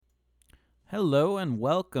Hello and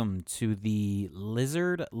welcome to the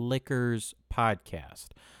Lizard Liquors podcast.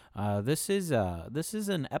 This is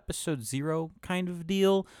an episode 0 kind of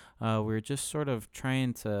deal. We're just sort of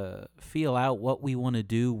trying to feel out what we want to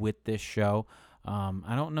do with this show.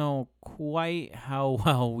 I don't know quite how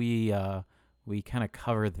well we kind of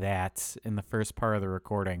cover that in the first part of the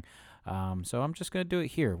recording. So I'm just going to do it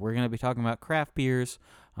here. We're going to be talking about craft beers,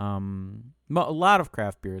 a lot of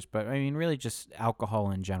craft beers, but I mean really just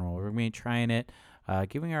alcohol in general. We're going to be trying it,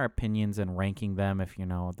 giving our opinions and ranking them if,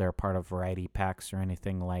 they're part of variety packs or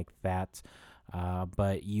anything like that.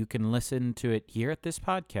 But you can listen to it here at this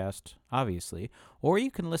podcast, obviously, or you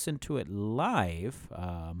can listen to it live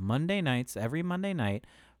Monday nights, every Monday night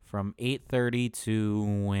from 8:30 to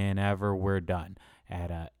whenever we're done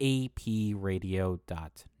at apradio.net.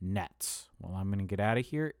 Well, I'm going to get out of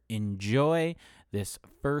here. Enjoy this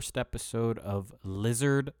first episode of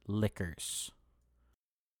Lizard Liquors.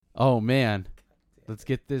 Oh, man. Let's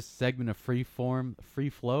get this segment of free flow.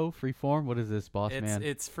 What is this, boss man?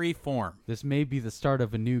 It's free form. This may be the start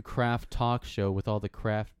of a new craft talk show with all the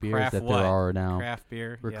craft beers Craft that what? there are now. Craft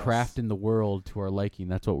beer. We're yes. crafting the world to our liking.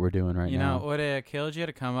 That's what we're doing right You now. know, would it have killed you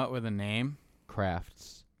to come up with a name?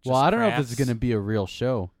 Crafts. Just Well, I don't know if this crafts? is going to be a real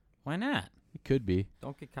show. Why not? It could be.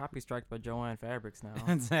 Don't get copy striked by Joanne Fabrics now.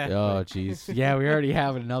 Exactly. Oh, jeez. Yeah, we already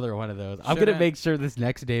have another one of those. I'm going to Shouldn't- make sure this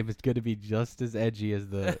next name is going to be just as edgy as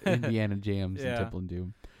the Indiana Jams Yeah. in Temple and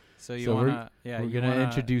Doom. So you So want to... We're going to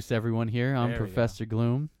introduce everyone here. I'm There we go. Professor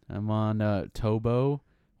Gloom. I'm on Tobo,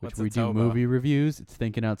 which What's a we do Tobo? movie reviews. It's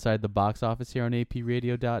Thinking Outside the Box Office here on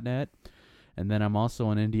apradio.net. And then I'm also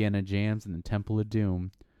on Indiana Jams and the Temple of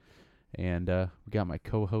Doom. And we got my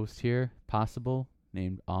co-host here, Possible,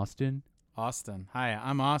 named Austin. Austin. Hi,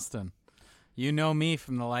 I'm Austin. You know me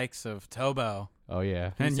from the likes of Tobo. Oh,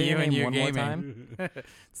 yeah. Can And say you your and name your one more gaming. time?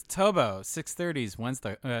 It's Tobo, 6:30s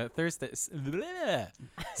Thursday.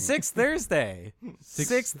 6 Thursday.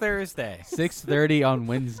 6 Thursday. 6:30 on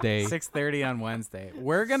Wednesday. 6:30 on Wednesday.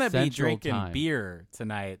 We're going to be Central drinking Time. beer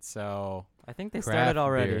tonight, so... I think they Craft started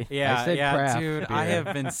already. beer. Yeah, I said yeah, craft dude. beer. I have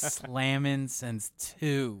been slamming since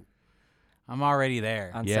 2. I'm already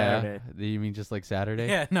there. On Yeah. Saturday. You mean just like Saturday?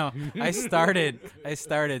 Yeah, no. I started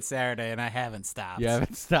Saturday and I haven't stopped. You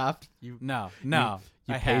haven't stopped? No. You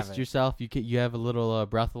I paced haven't. yourself. You have a little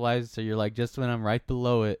breathalyzer, so you're like, just when I'm right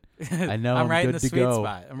below it, I know I'm right in good the to sweet go.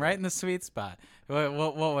 spot. I'm right in the sweet spot.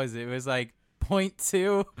 What was it? It was like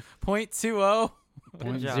 0.2, 0.20.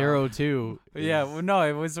 Good job. 0.02. Yeah, well, no,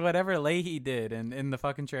 it was whatever Leahy did in the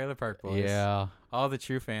fucking Trailer Park Boys. Yeah, All the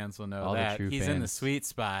true fans will know All the that. true He's in the fans. sweet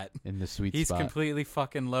spot. in the sweet He's spot. completely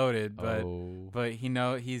fucking loaded, but Oh. but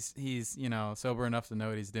he's sober enough to know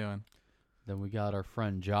what he's doing. Then we got our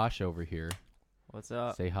friend Josh over here. What's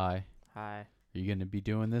up? Say hi. Hi. Are you going to be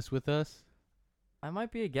doing this with us? I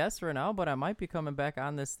might be a guest for now, but I might be coming back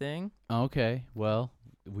on this thing. Okay. Well,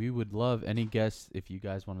 we would love any guests if you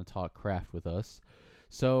guys want to talk craft with us.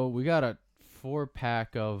 So we got a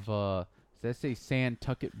 4-pack of, does that say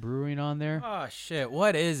Santucket Brewing on there? Oh shit,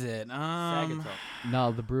 what is it? Sagatuck.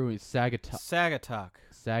 No, the brewing, Sagatuck.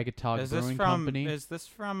 Sagatuck Is this Brewing from Company. Is this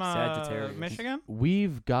from Sagittarius. Michigan?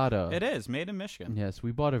 We've got a... It is made in Michigan. Yes,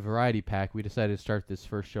 we bought a variety pack. We decided to start this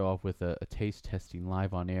first show off with a taste testing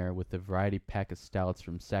live on air with a variety pack of stouts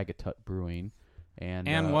from Sagatuck Brewing.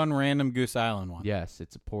 And one random Goose Island one. Yes,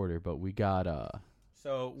 it's a porter, but we got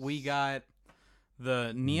So we got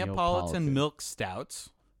the Neapolitan. Neapolitan Milk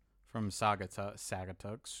Stouts from Sagatuck.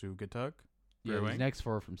 yeah, Brewing. next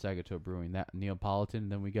 4 from Sagatuck Brewing. That Neapolitan.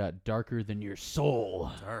 Then we got Darker Than Your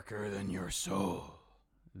Soul. Darker than your soul.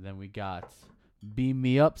 Then we got Beam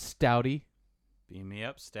Me Up Stouty. Beam me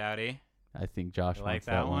up, Stouty. I think Josh You like wants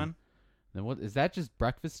that one? Then what is that? Just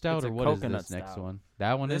breakfast stout It's or a what is coconut this next stout. one?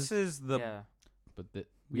 That one This is. is the Yeah. But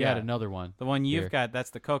we Yeah. had another one. the one you've Here. got. That's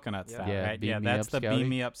the coconut Yeah. stout, Yeah, right? Beam Yeah, Me that's Up the Stouty. Beam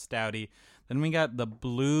Me Up Stouty. Then we got the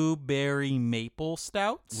Blueberry Maple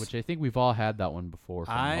Stouts. Which I think we've all had that one before.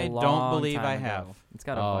 from I A the- don't long believe time I ago. have. It's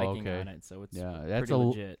got a Oh, Viking okay. on it, so it's Yeah, that's pretty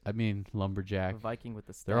legit. I mean, lumberjack. A Viking with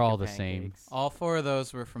the stack They're all of the same. pancakes. All 4 of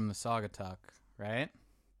those were from the Sagatuck, right?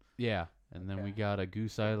 Yeah, and then we Okay. got a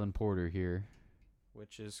Goose Island Porter here.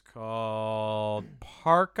 Which is called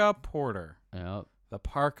Parka Porter. Yep. The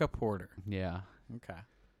Parka Porter. Yeah. Okay.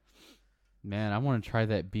 Man, I want to try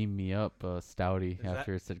that Beam Me Up stouty Is that-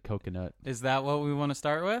 after it said coconut. Is that what we want to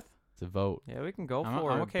start with? It's a vote. Yeah, we can go I'm-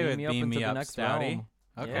 for I'm it. okay Beam with me up Beam into Me the Up next Stouty. realm.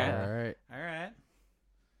 Okay. Yeah. All right. All right.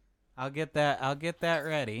 I'll get that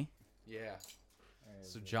ready. Yeah.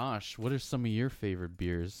 So Josh, what are some of your favorite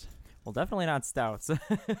beers? Well, definitely not stouts.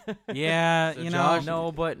 Yeah, So you know, Josh-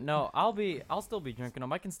 no, I'll still be drinking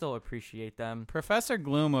them. I can still appreciate them. Professor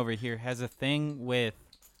Gloom over here has a thing with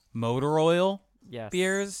motor oil Yes.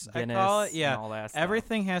 beers, Guinness I call it. and Yeah. all that stuff.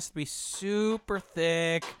 Everything has to be super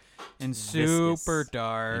thick and Viscous. super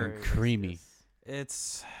dark. And creamy.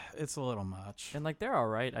 viscous. It's a little much. And like they're all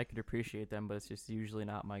right. I could appreciate them, but it's just usually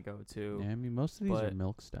not my go-to. Yeah, I mean, most of these are But-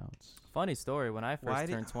 milk stouts. Funny story. When I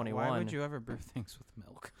first turned 21, Why would you ever brew things with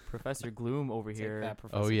milk? Professor Gloom over Take here that,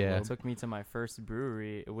 Professor Oh, yeah. Gloom. took me to my first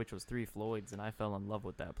brewery, which was Three Floyds, and I fell in love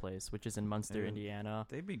with that place, which is in Munster, Dude. Indiana.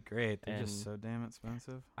 They'd be great. They're just And- so damn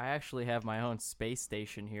expensive. I actually have my own space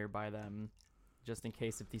station here by them, just in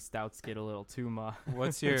case if these stouts get a little too much.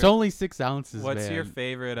 What's your It's only 6 ounces, What's man. your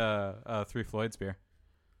favorite Three Floyds beer?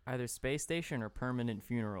 Either space station or permanent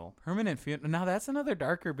funeral. Permanent Funeral. Now that's another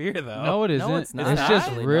darker beer though. No, it isn't. No, it's not. It's just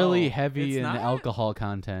Actually, really no. heavy It's in not? alcohol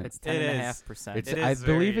content. It's It is. 10.5%. It's It I is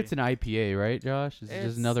believe very- it's an IPA, right, Josh? Is it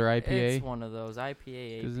just another IPA? It's one of those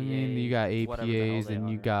IPA. Because I mean, you got whatever the hell APAs they and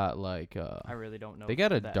you are. got like I really don't know. they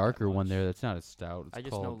got a that darker one much. there that's not a stout. It's I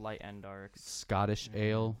just know called light and darks. Scottish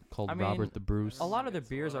Ale called I mean, Robert the Bruce. A lot of the It's a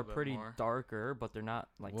beers are little bit pretty more. darker, but they're not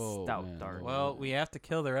like Whoa, stout man, dark. whoa. Well, we have to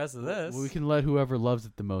kill the rest of this. We can let whoever loves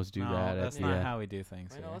it the most do no, that. that's at not the end. how we do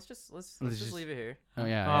things. I know. here. Let's Let's just just- leave it here. Oh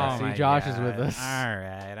yeah, Oh yeah. my See, Josh is God. with us. All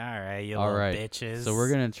right, you All little right. bitches. So we're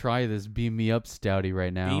gonna try this Beam Me Up Stouty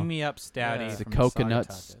right now. beam me up, Stouty. Yeah. It's a from coconut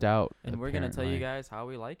Saugatuck. stout. And we're gonna tell you apparently. guys how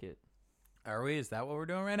we like it. Are we? Is that what we're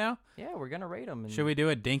doing right now? Yeah, we're gonna rate them. Should we do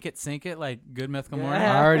a dink it, sink it like Good Mythical Yeah. Morning?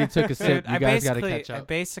 I already took a sip. Dude, You guys gotta catch I up.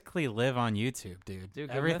 basically live on YouTube, dude. Dude,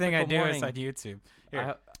 Good Everything I do Mythical is on Morning. YouTube. Here,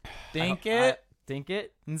 I, dink I- it Dink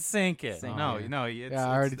it. and sink it. Sink no, it. no, it's, Yeah,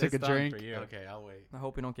 I already it's took a done drink. For you. Okay, I'll wait. I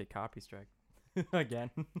hope we don't get copy strike again.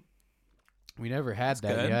 We never had That's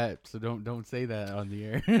that good. yet, so don't say that on the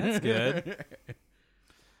air. That's good.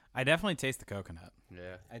 I definitely taste the coconut.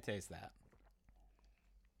 Yeah. I taste that.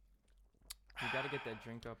 You gotta get that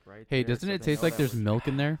drink up right. Hey, there doesn't so it they taste know like that there's we're- milk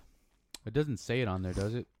in there? It doesn't say it on there,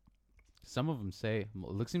 does it? Some of them say. It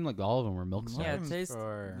looks seem like all of them were milk Yeah, it stouts. tastes.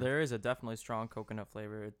 for- There is a definitely strong coconut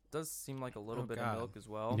flavor. It does seem like a little Oh, bit God. of milk as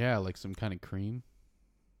well. Yeah, like some kind of cream.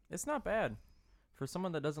 It's not bad. For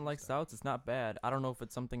someone that doesn't like stouts, it's not bad. I don't know if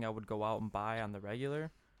it's something I would go out and buy on the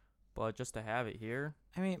regular, but just to have it here,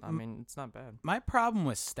 I mean, I mean, it's not bad. my problem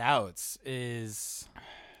with stouts is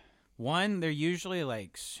one, they're usually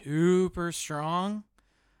like super strong,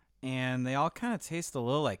 and they all kind of taste a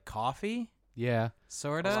little like coffee, Yeah,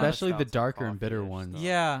 sort A of. lot of especially the stouts are darker and bitter coffee-ish ones. stuff.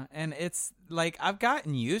 Yeah, and it's like I've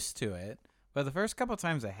gotten used to it, but the first couple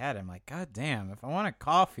times I had it, I'm like, God damn, if I want a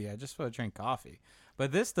coffee, I just want to drink coffee.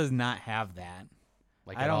 But this does not have that.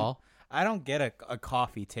 Like I at don't- all. I don't get a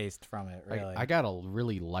coffee taste from it, really. I got a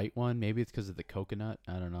really light one. Maybe it's because of the coconut.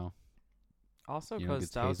 I don't know. Also, You know, because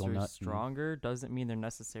gets stouts hazelnut are and- stronger doesn't mean they're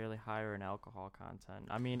necessarily higher in alcohol content.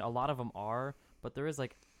 I mean, a lot of them are, but there is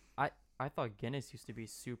like, I thought Guinness used to be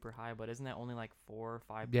super high, but isn't that only like 4 or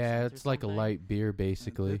 5%? Yeah, or it's like a something? light beer,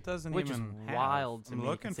 basically. It doesn't Which is even have. wild to I'm me,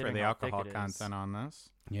 looking for considering the how thick alcohol it is. content on this.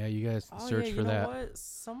 Yeah, you guys Oh, search yeah, for you know that. What?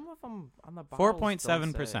 Some of them on the bottles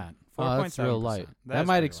 4.7%. Oh, that's real light. That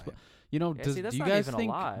might explain. You know, Yeah, does, see, that's do you not guys even a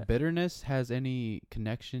think lot. bitterness has any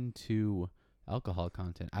connection to alcohol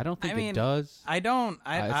content? I don't think I mean, it does. I don't.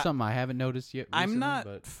 It's something I haven't noticed yet. I'm recently, not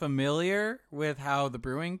But familiar with how the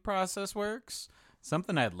brewing process works.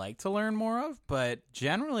 Something I'd like to learn more of, but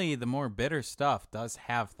generally, the more bitter stuff does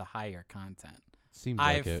have the higher content. seems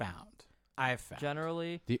like I've it. found.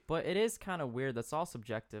 generally, The- but it is kind of weird. That's all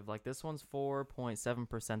subjective. Like this one's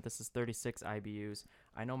 4.7%. This is 36 IBUs.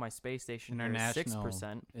 I know my space station here is International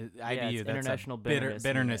 6%. IBU, it's that's International a bitterness,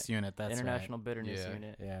 Bitterness unit. That's International Bitterness Yeah.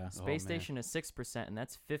 Unit. Right. Yeah. Oh, Space man. Station is 6%, and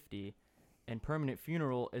that's 50. And Permanent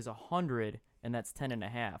Funeral is 100, and that's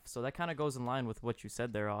 10.5. So that kind of goes in line with what you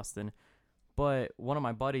said there, Austin. But one of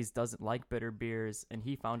my buddies doesn't like bitter beers, and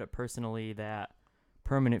he found it personally that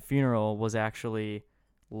Permanent Funeral was actually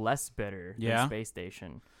less bitter Yeah. than Space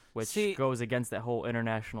Station, which See- goes against that whole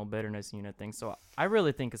International Bitterness Unit thing. So I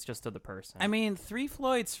really think it's just to the person. I mean, Three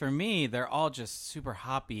Floyds for me, they're all just super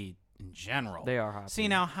hoppy in general. they are hoppy. See,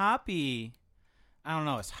 now hoppy, I don't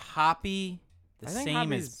know, is hoppy the I think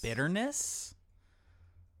same as hoppy's- bitterness?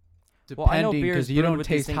 Well, I know Depending, beers because you brewed don't with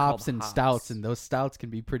these taste thing hops called in hops. stouts, and those stouts can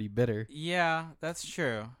be pretty bitter. Yeah, that's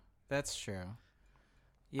true. That's true.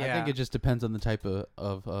 Yeah, I think it just depends on the type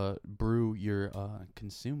of brew you're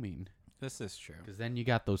consuming. this is true. Because then you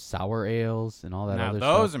got those sour ales and all that Now, other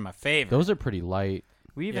those stuff. are my favorite. Those are pretty light.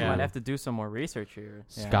 We even Yeah. might have to do some more research here.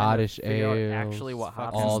 Yeah. Scottish Figure out ales, actually what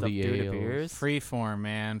hops all and stuff the do to ales. beers. Freeform,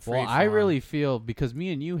 man. Well, I freeform. really feel because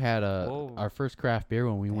me and you had Whoa. our first craft beer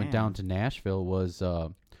when we went down to Nashville was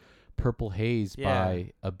Purple Haze Yeah.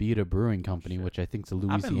 by Abita Brewing Company, Shit. which I think is a I've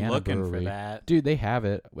Louisiana been looking brewery. for that. Dude, they have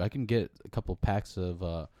it. I can get a couple packs of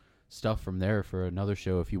stuff from there for another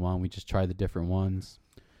show if you want. We just try the different ones.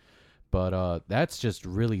 But that's just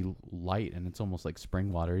really light, and it's almost like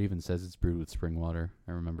spring water. It even says it's brewed with spring water.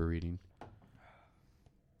 I remember reading.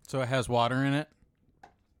 So it has water in it?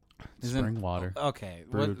 Spring water. Okay.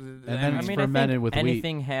 Brewed. And then I it's mean, fermented I think with wheat.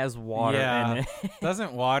 anything has water Yeah. in it.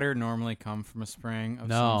 Doesn't water normally come from a spring of some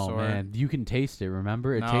No, sort? man. You can taste it,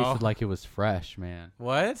 remember? It No. tasted like it was fresh, man.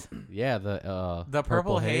 What? Yeah, the The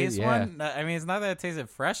purple haze yeah. one? I mean, it's not that it tasted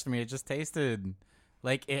fresh to me. It just tasted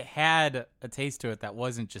like it had a taste to it that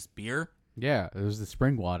wasn't just beer. Yeah, it was the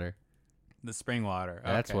spring water. The spring water.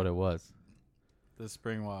 That's Okay. what it was. The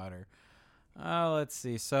spring water. Let's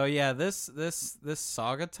see. So yeah, this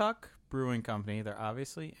Saugatuck Brewing Company, they're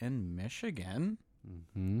obviously in Michigan.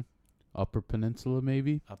 Mm-hmm. Upper Peninsula,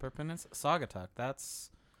 maybe? Upper Peninsula. Saugatuck.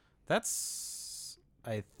 That's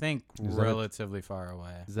I think Is that a- relatively far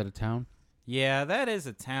away. Is that a town? Yeah, that is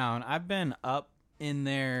a town. I've been up in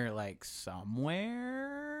there like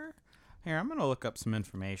somewhere. Here, I'm gonna look up some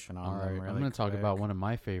information on All them. right, Really I'm going to talk quick. about one of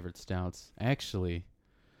my favorite stouts. Actually,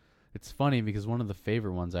 it's funny because one of the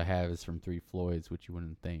favorite ones I have is from Three Floyds, which you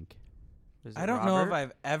wouldn't think. Is it I don't know if Robert?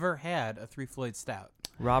 I've ever had a Three Floyd Stout.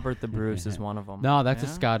 Robert the Bruce is one of them. No, that's a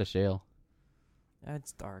Yeah? Scottish ale.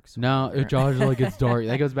 That's dark. so No, whatever. Josh like it's dark.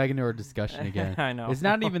 That goes back into our discussion again. I know. It's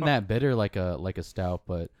not even that bitter like a stout,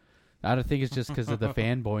 but I don't think it's just because of the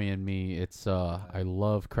fanboy in me. It's I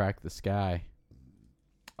love Crack the Sky.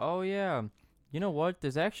 Oh yeah. You know what?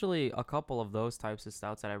 There's actually a couple of those types of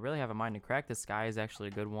stouts that I really have in mind. And Crack the Sky is actually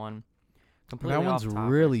a good one. Completely That one's off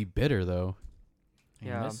topic. really bitter though. And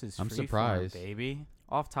Yeah. this is I'm Freeform, surprised. baby.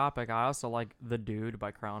 Off topic. I also like The Dude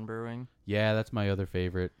by Crown Brewing. Yeah, that's my other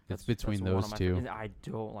favorite. That's- It's between that's one of those my two. I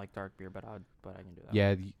don't like dark beer, but I can do that.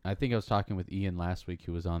 Yeah, I think I was talking with Ian last week,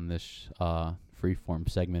 who was on this Freeform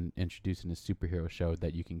segment introducing his superhero show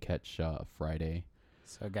that you can catch Friday.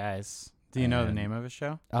 So guys, do you know the And- name of his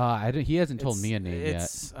show? He hasn't told It's- me a name yet.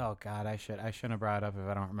 it's, Oh God, I shouldn't have brought it up if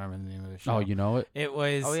I don't remember the name of the show. Oh, you know it? It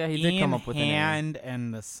was Oh, yeah, he did Ian come up with a name. Hand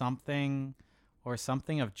and the something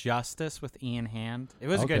of Justice with Ian Hand. It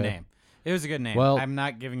was a good Okay. name. It was a good name. Well, I'm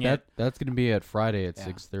not giving it. That's gonna be at Friday at Yeah.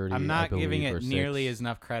 6:30. I'm not giving or it nearly 6. as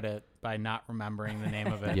enough credit by not remembering the name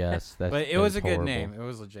of it. Yes, that's. But it that was is a good horrible. name. It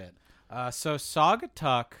was legit. So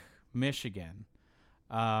Saugatuck, Michigan,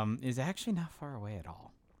 is actually not far away at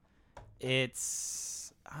all.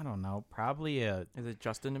 It's I don't know, probably a Is it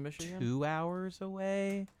Justin in Michigan? 2 hours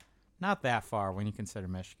away. Not that far when you consider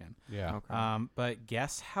Michigan. Yeah. Okay. But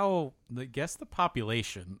guess the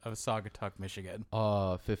population of Saugatuck, Michigan.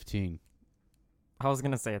 15. I was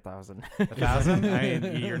gonna say 1,000. 1,000? I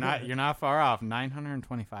mean, you're not far off.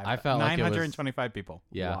 925. I felt like it was- 925 people.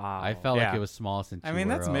 Yeah. Wow. I felt like Yeah. it was small since. I you mean,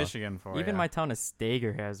 were, that's Michigan for you. Even my town of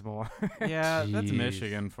Stager has more. Yeah, that's Jeez.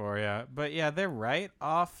 Michigan for you. But yeah, they're right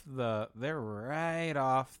off the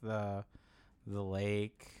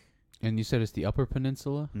lake. And you said it's the Upper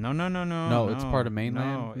Peninsula. No. No, it's part of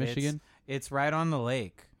mainland no, Michigan. It's right on the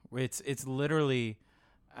lake. It's literally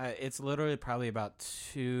probably about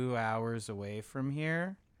 2 hours away from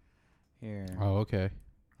here. Here, Oh, okay.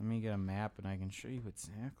 let me get a map and I can show you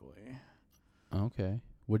exactly. Okay.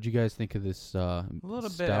 What'd you guys think of this? A little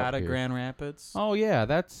bit stout out of here? Grand Rapids. Oh yeah,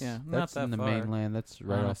 that's Yeah, not that's that in the far, mainland. That's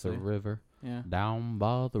right honestly. off the river, Yeah, down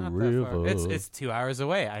by the not that river. far. It's 2 hours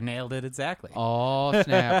away. I nailed it exactly. Oh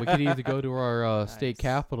snap! We could either go to our state Nice.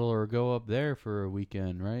 capital or go up there for a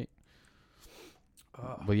weekend, right?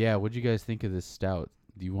 Ugh. But yeah, what'd you guys think of this stout?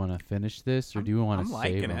 Do you want to finish this, or do you want I'm to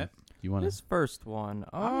liking save 'em? it. You want to? This first one.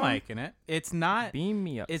 I'm liking it. It's not. Beam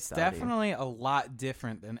me up. It's Stouty. definitely a lot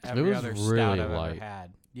different than every was other really stout I've light. ever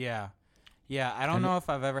had. Yeah. I don't And know if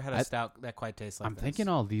I've ever had a I- stout that quite tastes like I'm this. thinking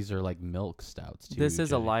all these are like milk stouts too. This is a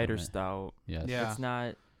judging from lighter it. stout. Yes. Yeah. It's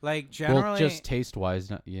not. like generally, Well, just taste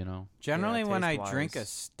wise, you know. generally when I taste-wise. drink a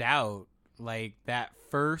stout, like that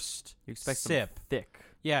first You expect sip, some thick.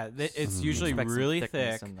 yeah, it's Mm. usually Expect some really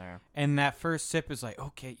thickness thick, in there. and that first sip is like,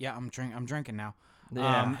 okay, yeah, I'm drinking now.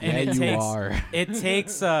 Yeah. And yeah, it you takes-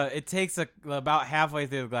 are. It takes about halfway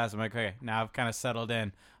through the glass. I'm like, okay, now I've kind of settled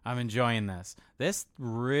in. I'm enjoying this. This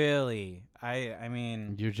really, I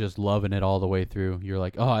mean, You're just loving it all the way through. You're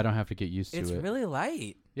like, oh, I don't have to get used it's to it. really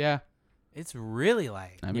light. Yeah. It's really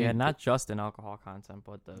light. I mean, yeah, not just in alcohol content,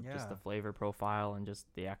 but Yeah. just the flavor profile and just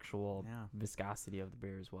the actual Yeah. viscosity of the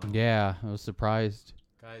beer as well. Yeah, I was surprised.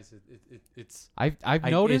 Guys, it's I've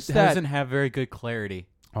noticed it that. doesn't have very good clarity.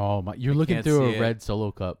 Oh my! You're I looking can't through see a it. red solo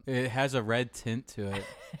cup. It has a red tint to it.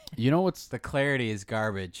 You know what's? The clarity is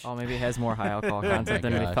garbage. Oh, maybe it has more high alcohol content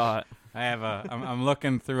than we gosh. thought. I'm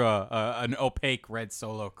looking through an opaque red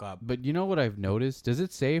Solo cup. But you know what I've noticed? Does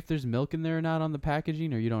it say if there's milk in there or not on the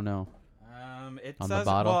packaging, or you don't know? It on the says,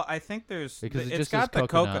 bottle? well, I think there's Because it it's just got says the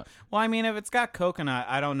coconut. Well, I mean, if it's got coconut,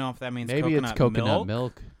 I don't know if that means Maybe coconut it's coconut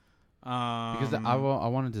milk. Because I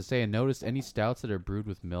wanted to say, I noticed any stouts that are brewed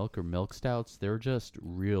with milk or milk stouts, they're just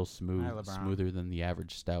real smooth, Hi, LeBron. smoother than the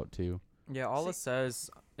average stout too. Yeah, all it says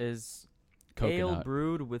is ale Coconut,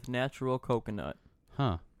 brewed with natural coconut.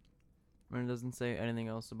 huh? And it doesn't say anything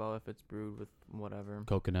else about if it's brewed with whatever.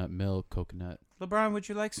 Coconut milk, coconut. LeBron, would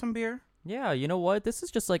you like some beer? Yeah, you know what? This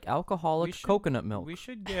is just like alcoholic should- coconut milk. We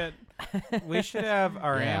should get. We should have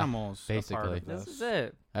our Yeah, animals. A part basically. of This this. is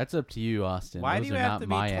it. That's up to you, Austin. Why Those do you are have not to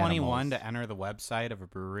my be 21 animals. to enter the website of a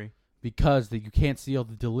brewery? Because you can't see all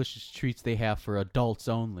the delicious treats they have for adults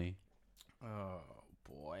only. Oh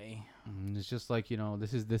boy. It's just like,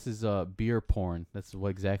 this is beer porn. That's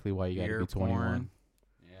exactly why you got to Beer be 21. porn?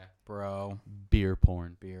 Yeah, Bro, beer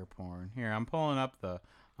porn. beer porn. Here, I'm pulling up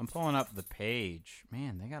the page.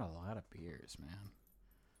 Man, they got a lot of beers, man.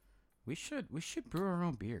 We should brew our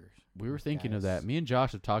own beers. We were thinking of Guys. that. Me and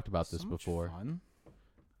Josh have talked about So this much before. fun.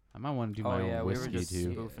 I might want to do Oh my yeah, own we were whiskey just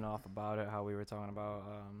too. spoofing off about it. How we were talking about,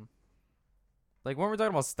 like when we're talking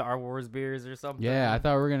about Star Wars beers or something. Yeah, I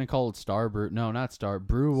thought we were gonna call it Star Brew. No, not Star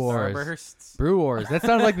Brew Wars. Starbursts. Brew Wars. That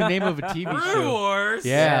sounds like the name of a TV Brew show. Wars.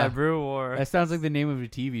 Yeah. Brew War. That sounds like the name of a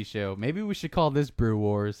TV show. Maybe we should call this Brew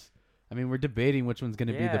Wars. I mean, we're debating which one's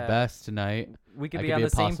gonna be the Yeah. best tonight. We could That be could on be a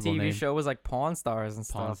the same possible TV name. show as like Pawn Stars and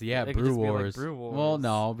Pawn, stuff. yeah, It could Brew just be, like, Wars. Brew Wars. Well,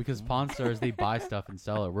 no, because Pawn Stars they buy stuff and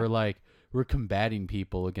sell it. We're combating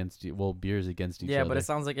people against beers against each Yeah, other. but it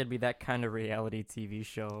sounds like it'd be that kind of reality TV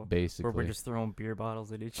show basically. where we're just throwing beer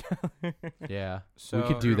bottles at each other. Yeah, So we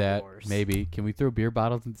could do Brew that. Wars. Maybe. Can we throw beer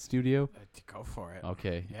bottles in the studio? Go for it.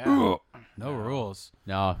 Okay. Yeah. No rules.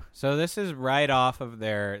 No. So this is right off of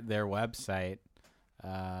their website.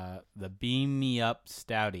 The Beam Me Up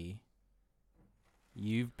Stouty.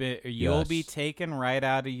 You'll be Yes. taken right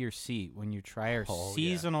out of your seat when you try our Oh, yeah.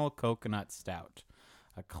 seasonal coconut stout.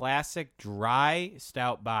 A classic dry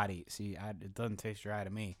stout body. See, it doesn't taste dry to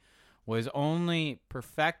me. Was only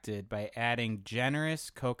perfected by adding generous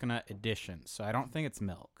coconut additions. So I don't think it's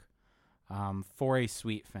milk. For a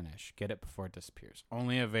sweet finish. Get it before it disappears.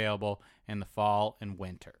 Only available in the fall and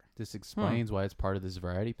winter. This explains why it's part of this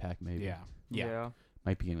variety pack. Maybe. Yeah.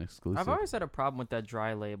 Might be an exclusive. I've always had a problem with that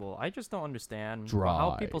dry label. I just don't understand how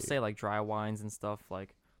Dry. people say like dry wines and stuff.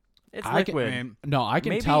 Like, it's I can- liquid. No, I can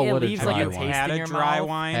Maybe tell it what a leaves, dry like, a wine. taste had in a your dry mouth.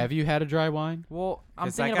 wine. Have you had a dry wine? Well, I'm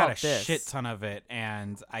 'Cause I thinking got about a this. shit ton of it,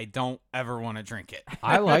 and I don't ever want to drink it.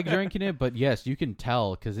 I like drinking it, but yes, you can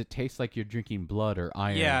tell because it tastes like you're drinking blood or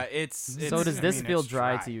iron. Yeah, it's So does I this mean, feel it's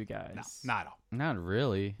dry to you guys? No, not at all. Not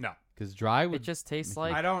really. No. Because dry It would. just tastes I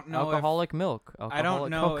like I don't know alcoholic milk. if I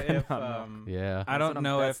don't alcoholic know if coconut milk. Yeah. I don't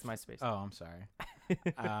know that's if my space. Oh, I'm sorry.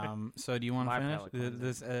 So do you want to My finish? palate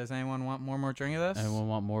cleanser. Does anyone want more drink of this? Anyone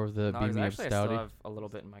want more of the No, Beam 'cause Me Up actually, I still Stouty? have a little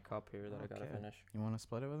bit in my cup here that I gotta Okay. finish. You want to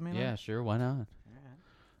split it with me? Yeah, sure. Why not? Alright.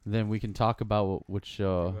 Then we can talk about which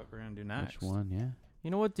What we're gonna do next? which one. Yeah. You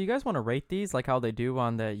know what? Do you guys want to rate these like how they do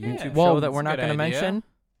on the Yeah. YouTube Well, show that it's we're a not good going to idea. mention?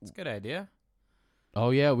 It's a good idea.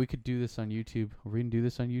 Oh yeah, we could do this on YouTube. Are we gonna do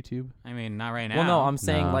this on YouTube? I mean, not right now. Well, no, I'm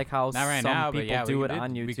saying No. like how Not right some now, but people yeah, do we it could-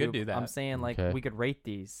 on YouTube. we could do that. I'm saying like Okay. we could rate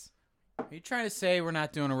these. Are you trying to say we're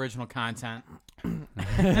not doing original content?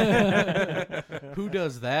 Who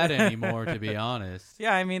does that anymore? To be honest,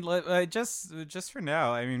 Yeah, I mean, just for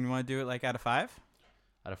now. I mean, you want to do it like out of 5?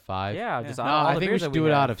 out of 5. Yeah, just No, all I the think we beers should that do it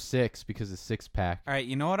have. out of 6 because it's 6-pack. All right,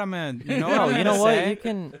 you know what I'm gonna. You know No, what I'm you know gonna what? say? You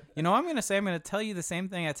can. You know what I'm gonna say? I'm gonna tell you the same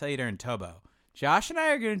thing I tell you during Tobo. Josh and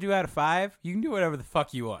I are gonna do out of 5. You can do whatever the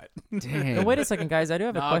fuck you want. Damn. No, wait a second, guys. I do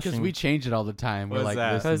have a No, question. because we change it all the time. We're What's like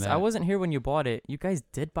that? this and Because I that. wasn't here when you bought it. You guys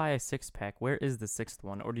did buy a 6-pack. Where is the 6th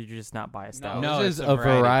one, or did you just not buy a stout? No, this it's is a a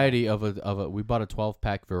variety. variety of a. We bought a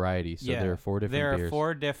 12-pack variety, so there are 4 different there beers. are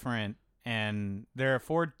 4 different, and there are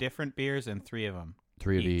 4 different beers and 3 of them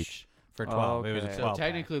 3 of each. for 12. It was a Okay. 12. So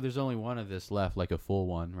technically, there's only one of this left, like a full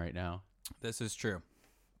one right now. This is true.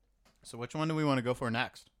 So which one do we want to go for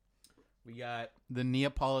next? We got the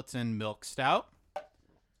Neapolitan Milk Stout.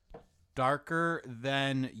 Darker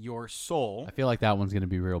Than Your Soul. I feel like that one's gonna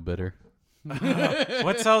be real bitter.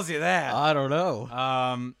 What tells you that? I don't know.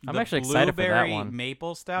 I'm actually excited for that Blueberry one.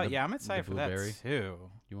 Maple Stout. The- Yeah, I'm excited the for that blueberry? too.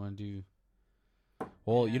 You want to do?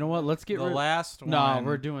 Well, you know what? Let's get the rid. last No, one.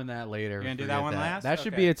 we're doing that later. You're gonna do Forget that one last? That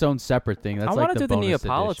should Okay. be its own separate thing. That's I like want to do the bonus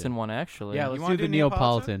Neapolitan edition. one actually. Yeah, You let's wanna do the do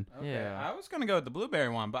Neapolitan? Neapolitan. Okay. Yeah. I was gonna go with the blueberry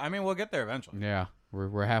one, but I mean we'll get there eventually. Yeah,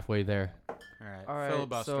 we're halfway there. All right. All right,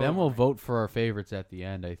 Filibuster. so- Then we'll vote for our favorites at the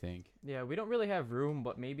end. I think. Yeah, we don't really have room,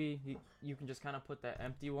 but maybe you can just kind of put that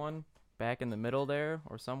empty one back in the middle there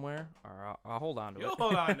or somewhere. Or I'll hold on to You'll it.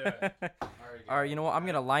 hold on to it. All right, you know what? I'm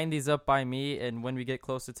gonna line these up by me, and when we get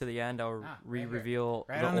closer to the end, I'll right here. reveal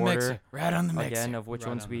Right the on the order mixer. Right on the mixer. again of which Right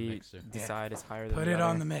ones on the we mixer. decide is higher than Put the it other.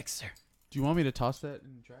 on the mixer. Do you want me to toss that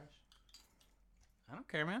in the trash? I don't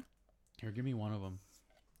care, man. Here, give me one of them.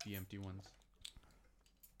 The empty ones.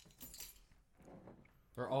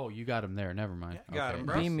 Or you got them there. Never mind. Yeah, got Okay. 'em,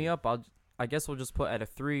 bro. Beam me up. I guess we'll just put at a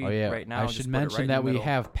 3 Oh yeah. right now. I and should just put it mention right in that the we middle.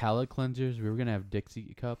 have palate cleansers. We were gonna have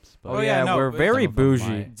Dixie cups, but Oh, yeah, yeah, no, we're but very some of them bougie.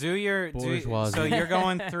 might. Do your Bourgeoisie. so you're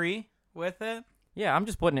going 3 with it? Yeah, I'm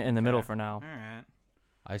just putting it in the middle Okay. for now. All right.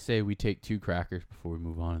 I say we take 2 crackers before we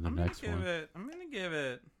move on to the next one. I'm gonna give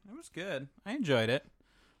it. It was good. I enjoyed it.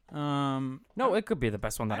 No, it could be the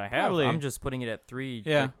best one that I I have. probably- I'm just putting it at 3.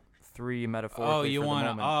 Yeah. like, 3 metaphorically. Oh, you want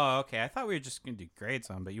want to? Oh, okay. I thought we were just gonna do grades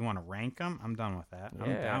on, but you want to rank them? I'm done with that. I'm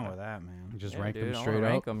Yeah. down with that, man. Just Yeah, rank dude, them I wanna straight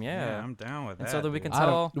rank up. 'em, yeah. I'm down with And that. so that we can dude.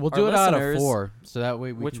 tell We'll our do it out of listeners 4, so that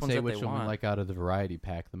way we which can ones say that which they one we want. like out of the variety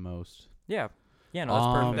pack the most. Yeah. Yeah, no, that's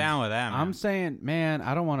Um, I'm perfect. down with that, man. I'm saying, man,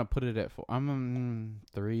 I don't want to put it at 4. I'm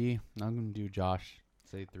 3. I'm gonna do Josh.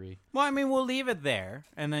 Say 3. Well, I mean, we'll leave it there,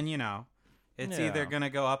 and then it's either Yeah. gonna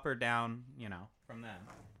go up or down. From then.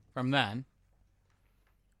 From then.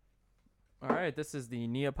 All right, this is the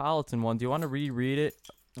Neapolitan one. Do you want to reread it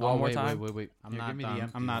one more wait, time? Wait. I'm Here, not give me the done.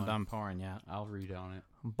 empty I'm not one. done pouring yet. I'll read on it.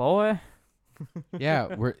 Boy.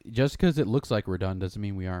 Yeah, we're just because it looks like we're done doesn't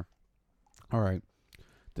mean we are. All right,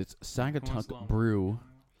 this Sagatuck Brew.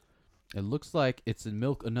 It looks like it's a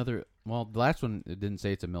milk. Well, the last one it didn't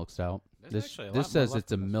say it's a milk stout. This says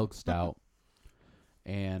it's a milk stout,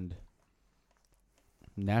 and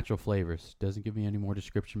natural flavors. Doesn't give me any more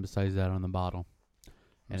description besides that on the bottle.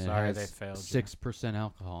 I'm And sorry it they has failed you. 6%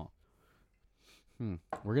 alcohol.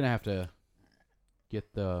 We're gonna have to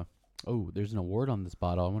get the. Oh, there's an award on this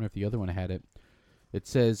bottle. I wonder if the other one had it. It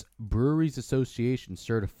says Breweries Association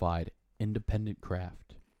Certified Independent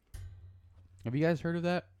Craft. Have you guys heard of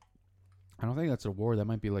that? I don't think that's an award. That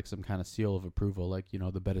might be like some kind of seal of approval, like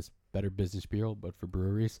the Better Business Bureau, but for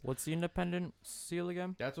breweries. What's the independent seal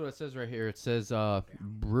again? That's what it says right here. It says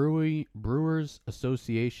Brewers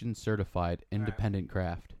Association Certified Independent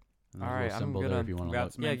Craft. And there's All a right, little I'm symbol there gonna if you want to grab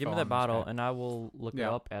look. some Yeah, info give me on that this bottle, guy. and I will look it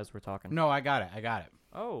Yeah. up as we're talking. No, I got it.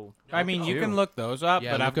 Oh. I mean, you can look those up,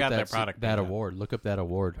 Yeah, but look I've got up their product. that page up. award. Look up that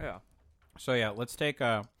award. Yeah. So yeah, let's take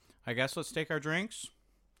our drinks,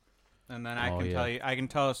 and then I Oh, can yeah. tell you. I can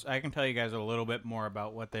tell you guys a little bit more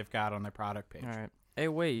about what they've got on their product page. All right. Hey,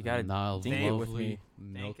 wait, you gotta dink it with me.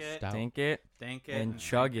 Milk Dink it. stout. Dink it. Think it And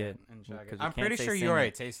chug drink it, and chug 'cause it. you I'm can't pretty say sure sing you already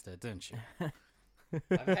it. tasted it, didn't you?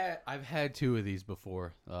 I've had 2 of these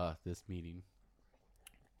before this meeting.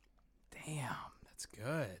 Damn, that's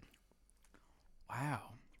good. Wow.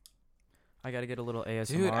 I gotta get a little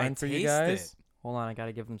ASMR Dude, I in for you taste guys. it. Hold on, I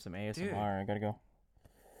gotta give them some ASMR. Dude. I gotta go.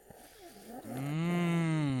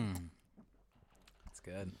 That's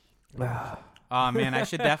good. Oh man, I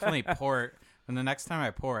should definitely pour it. And the next time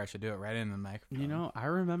I pour, I should do it right in the microphone. I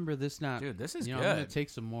remember this not. Dude, this is I'm good. gonna take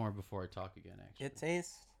some more before I talk again. Actually,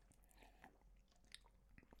 tastes.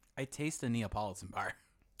 I taste a Neapolitan bar.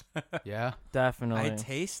 yeah. Definitely. I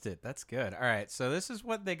taste it. That's good. All right, so this is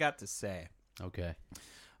what they got to say Okay.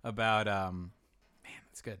 about man,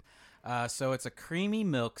 that's good. So it's a creamy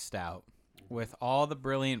milk stout with all the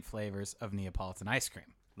brilliant flavors of Neapolitan ice cream.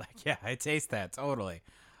 Like, yeah, I taste that totally.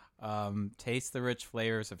 Taste the rich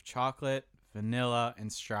flavors of chocolate, vanilla,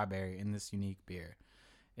 and strawberry in this unique beer.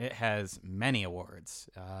 It has many awards.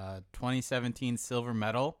 2017 silver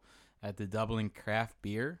medal at the Dublin Craft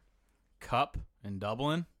Beer Cup in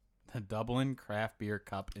Dublin. The Dublin Craft Beer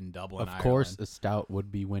Cup in Dublin, Of course, Ireland. a stout would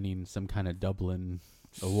be winning some kind of Dublin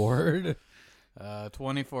award.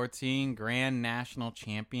 2014 Grand National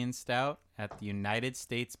Champion Stout at the United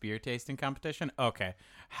States Beer Tasting Competition. Okay,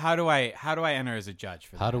 how do I enter as a judge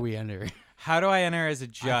for that? How do we enter? How do I enter as a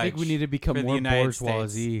judge? I think we need to become for the more United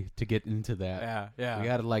bourgeoisie to get into that. Yeah. We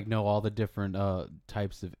got to know all the different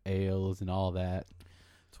types of ales and all that.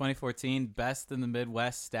 2014 Best in the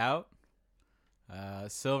Midwest Stout.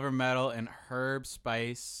 Silver medal in herb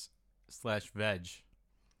spice / veg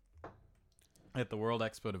at the World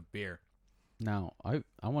Expo of Beer. Now, I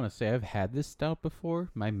want to say I've had this stout before.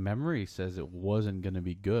 My memory says it wasn't going to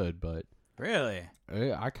be good, but Really?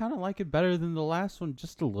 I kind of like it better than the last one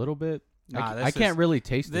just a little bit. Nah, I can't really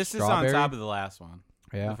taste This the is on strawberry. top of the last one.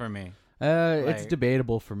 Yeah. For me. It's like-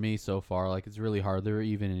 debatable for me so far. Like, it's really hard. They're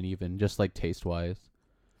even, just like taste-wise.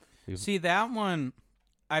 See, that one,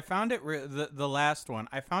 I found it, the last one,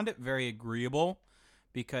 I found it very agreeable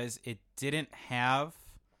because it didn't have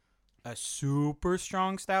a super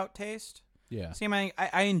strong stout taste. Yeah. See,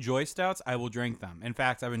 I enjoy stouts. I will drink them. In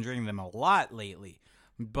fact, I've been drinking them a lot lately.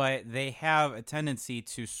 But they have a tendency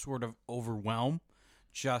to sort of overwhelm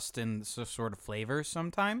just in sort of flavors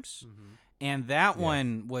sometimes. And that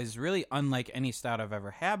one was really unlike any stout I've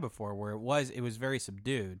ever had before, where it was very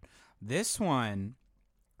subdued. This one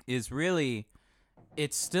is really,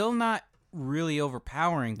 it's still not really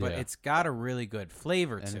overpowering, but it's got a really good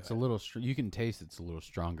flavor to it. And it's a little, you can taste it's a little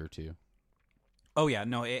stronger too. Oh, yeah.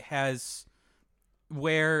 No, it has,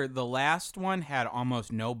 where the last one had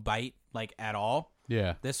almost no bite, like, at all.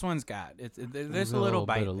 Yeah. This one's got, there's a little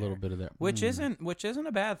bite a little bit of that. which isn't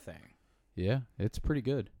a bad thing. Yeah, it's pretty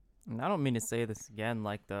good. And I don't mean to say this again,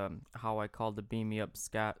 like how I called the Beam Me Up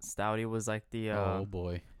Stouty was like the Oh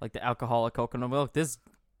boy. like the alcoholic coconut milk. This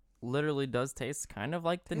literally does taste kind of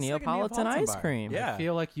like the Tastes like a Neapolitan Neapolitan ice bar. cream. Yeah. I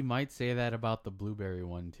feel like you might say that about the blueberry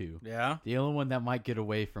one too. Yeah. The only one that might get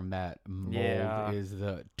away from that mold Yeah. is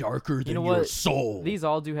the darker than know your what? soul. These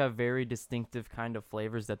all do have very distinctive kind of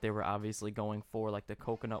flavors that they were obviously going for, like the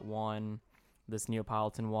coconut one, this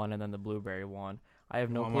Neapolitan one, and then the blueberry one. I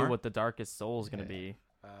have no One clue more? what the darkest soul is going to be,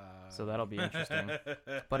 so that'll be interesting.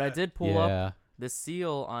 But But I did pull up yeah. the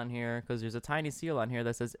seal on here because there's a tiny seal on here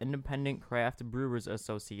that says Independent Craft Brewers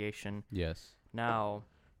Association. Yes. Now,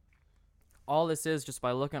 all this is, just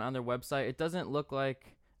by looking on their website, it doesn't look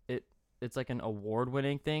like it's like an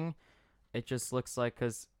award-winning thing. It just looks like,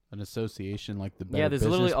 because An association like the Better yeah, there's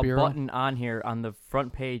Business literally a Bureau. button on here on the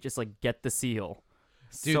front page, just like get the seal.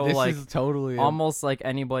 Dude, so this like is totally almost like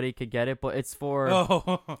anybody could get it, but it's for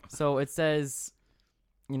oh. so it says,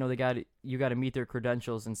 you know, you got to meet their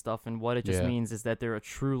credentials and stuff, and what it just Yeah. means is that they're a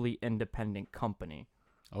truly independent company.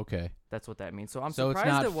 Okay. That's what that means. So I'm So it's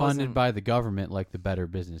surprised not it funded wasn't by the government like the Better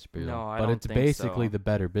Business Bureau. No, I but don't it's think basically so. the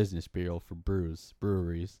Better Business Bureau for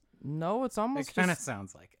breweries. No, it's almost It kind of just,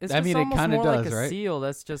 sounds like it. it's I just mean, it almost kinda more like does, a right? seal.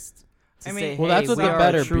 That's just to I mean- say, Well, hey, that's what we the are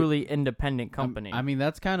Better a Bu- truly independent company. I mean,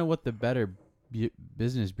 that's kind of what the Better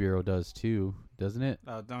Business Bureau does too, doesn't it?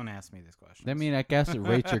 Oh, don't ask me this question. I mean, I guess it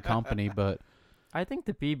rates your company, but I think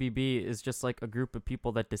the BBB is just like a group of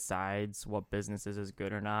people that decides what businesses is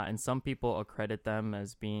good or not, and some people accredit them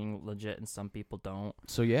as being legit, and some people don't.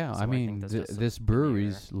 so yeah. So I I mean, think that's just a this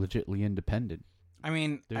brewery's legitly independent. I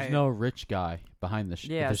mean, There's no rich guy behind the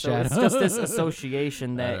Yeah, the so shadow. it's just this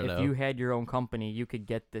association I that don't if know. you had your own company, you could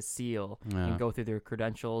get the seal Yeah. and go through their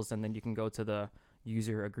credentials, and then you can go to the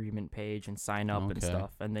user agreement page and sign up and Okay.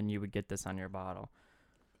 stuff, and then you would get this on your bottle.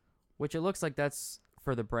 Which it looks like that's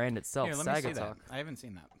for the brand itself, Here, let me see that. Sagatuck. I haven't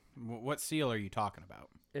seen that. What seal are you talking about?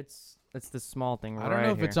 It's the small thing I right don't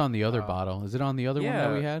know if here. it's on the other Oh. bottle. Is it on the other one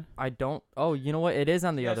that we Yeah. had? I don't. Oh, you know what? It is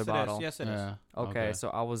on the Yes, other it is. bottle. Yes, it is. Yeah. Okay, so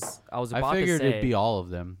I was I about figured to say it'd be all of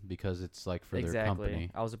them because it's like for exactly. their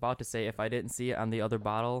company. I was about to say if I didn't see it on the other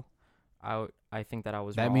bottle, I think that I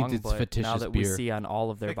was That wrong. means it's but now fictitious that we beer. see on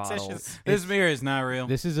all of their Fictitious. bottles, This beer is not real.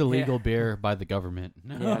 This is illegal beer by the government.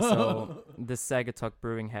 yeah. So this Sagatuck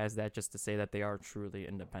Brewing has that just to say that they are truly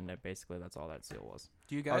independent. Basically, that's all that seal was.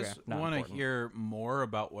 Do you guys Okay, not want to important. hear more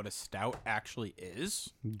about what a stout actually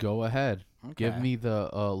is? Go ahead. Give Okay. me the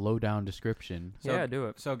lowdown description. So- yeah, do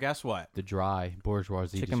it. So guess what? The dry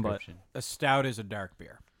bourgeoisie Chicken butt. description. A stout is a dark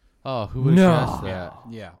beer. Oh, who would No. guess that?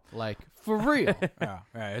 Yeah. Like for real. Yeah.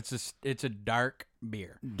 Right. It's a dark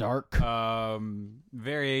beer. Dark.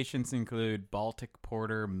 Variations include Baltic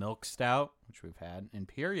Porter Milk Stout, which we've had,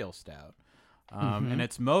 Imperial Stout, Mhm. and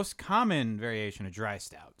its most common variation, a dry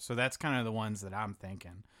stout. So that's kind of the ones that I'm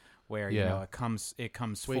thinking, where you Yeah. know it comes Wait,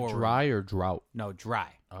 forward. dry or drought? No,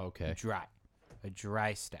 dry. Oh, okay. Dry. A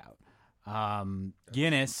dry stout.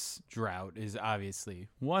 Guinness Drought is obviously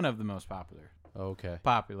one of the most popular Okay.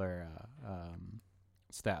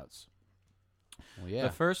 stouts. Well, yeah. The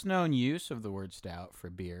first known use of the word stout for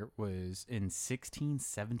beer was in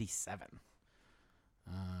 1677.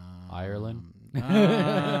 Ireland?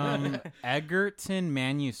 Egerton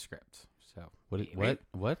manuscript. So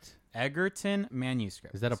What? Egerton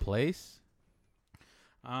manuscript. Is that a place?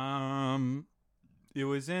 It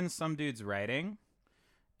was in some dude's writing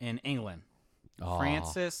in England. Aw.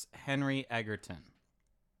 Francis Henry Egerton,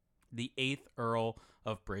 the 8th Earl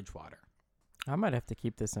of Bridgewater. I might have to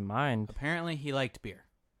keep this in mind. Apparently, he liked beer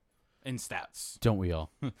and stouts. Don't we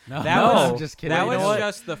all? No, That was No. just kidding. That You know was what?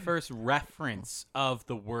 just the first reference of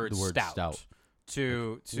the word, The word stout. stout.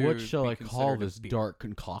 To What shall be I call considered a this beer. dark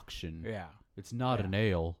concoction? Yeah, It's not Yeah. an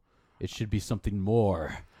ale. It should be something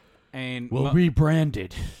more. and Well,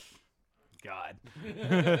 rebranded. God.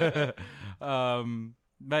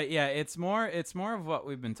 But yeah, it's more of what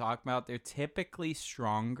we've been talking about. They're typically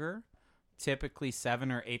stronger, typically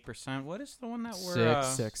 7 or 8%. What is the one that we're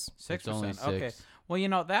 6. 6. It's only 6%? Okay. 6. Well, you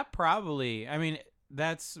know that probably. I mean,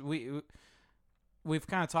 that's we. we've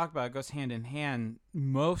kind of talked about, it goes hand in hand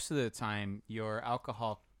most of the time, your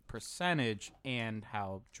alcohol percentage and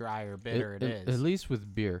how dry or bitter it is. At least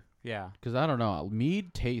with beer. Yeah. Because I don't know.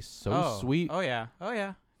 Mead tastes so sweet. Oh, yeah. Oh,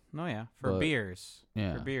 yeah. No, yeah. For But- beers.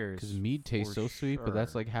 Yeah. For beers. Because mead tastes for so sweet, but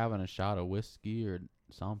that's sure. like having a shot of whiskey or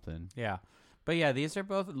something. Yeah. But yeah, these are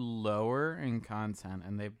both lower in content,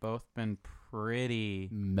 and they've both been pretty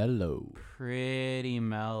Mellow.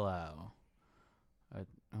 mellow.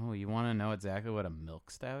 You want to know exactly what a milk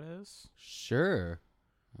stout is? Sure.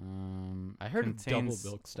 I heard of double contains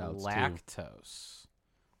milk stouts, too. lactose,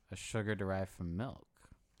 a sugar derived from milk.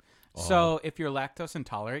 Oh. So, if you're lactose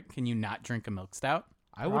intolerant, can you not drink a milk stout?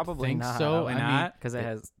 I would Probably think not. so. Why I mean, not? Because it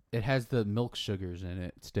it has. has the milk sugars in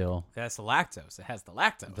it still. That's the lactose. It has the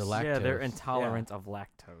lactose. The Yeah, they're lactose. intolerant of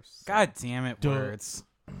lactose. so- God damn it, Duh. words.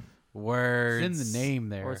 Words. It's in the name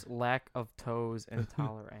there. Or it's lack of toes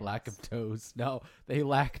intolerance. Lack of toes. No, they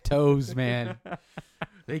lack toes, man.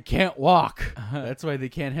 They can't walk. That's why they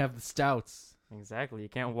can't have the stouts. Exactly. You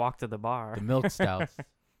can't walk to the bar. The milk stouts.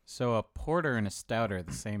 So, a porter and a stout are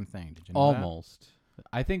the same thing. Did you know that? Almost.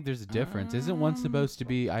 I think there's a difference. Isn't one supposed to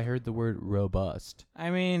be, I heard the word robust. I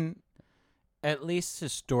mean, at least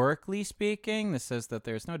historically speaking, this says that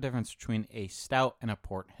there's no difference between a stout and a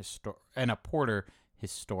porter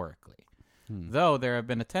historically. Though there have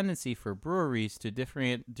been a tendency for breweries to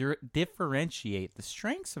differentiate the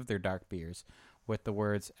strengths of their dark beers with the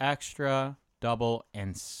words extra, double,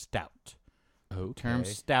 and stout. The term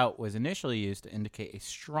stout was initially used to indicate a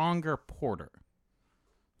stronger porter.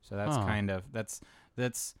 So that's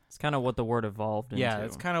that's It's kind of what the word evolved into. yeah,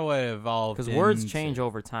 that's kind of what it evolved. Because words into. change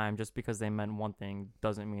over time. Just because they meant one thing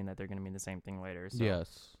doesn't mean that they're going to mean the same thing later. So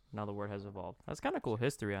Yes. now the word has evolved. That's kind of cool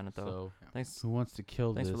history on it, though. So, Thanks. who wants to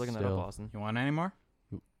kill Thanks this for looking still? that up, Austin. You want any more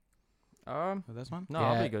For this one? no,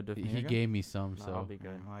 I'll be good. He You good? gave me some, No, so. I'll be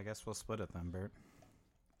good. Well, I guess we'll split it then, Bert.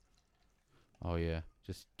 Oh, yeah.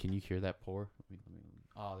 Just, can you hear that pour?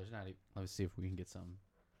 Oh, there's not even. Let's see if we can get some.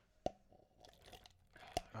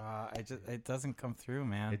 It doesn't come through,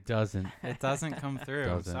 man. It doesn't. It doesn't come through.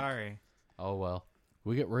 I'm Doesn't. sorry. Oh, well.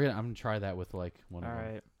 I'm gonna try that with, like, one All of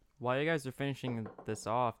them. right. While you guys are finishing this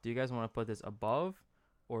off, do you guys want to put this above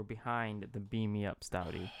or behind the Beam Me Up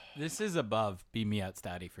Stouty? This is above Beam Me Out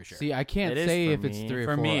Stouty for sure. See, I can't It is say for if it's me. 3 or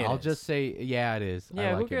For 4. me, it I'll is. just say, yeah, it is. Yeah,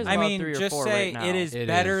 I who like cares it. I about mean, 3 or just 4 say right now. it is It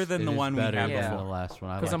better is. than It the is one we better had than Yeah. the before. last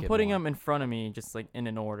one. I Because like I'm it putting more. them in front of me, just like in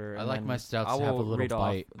an order. I and like then my stouts I to have a will little read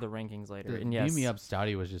bite. off the rankings later. The And yes, Beam Me Up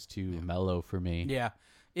Stouty was just too mellow for me. Yeah,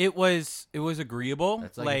 it was agreeable.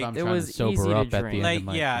 That's like if I'm it trying was to sober easy to up at the drink. end like of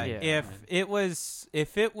my yeah, Yeah. if it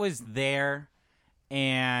was there,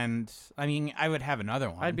 and I mean, I would have another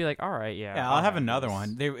one. I'd be like, all right, yeah. yeah, I'll have another this.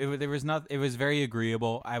 one. There was not. It was very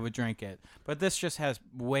agreeable. I would drink it, but this just has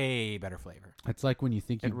way better flavor. It's like when you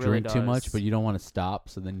think you It really drink too much, does. but you don't want to stop,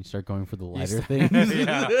 so then you start going for the You lighter st- things.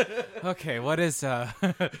 yeah. Okay, what is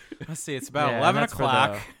let's see. It's about Yeah, and 11 that's for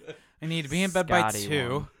o'clock. I need to be in bed by Scotty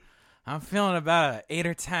 2. one. I'm feeling about an 8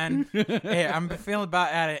 or 10. Hey, I'm feeling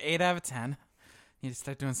about at an 8 out of 10. Need to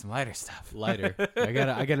start doing some lighter stuff. Lighter. I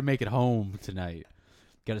gotta make it home tonight.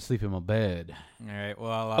 Gotta sleep in my bed. All right.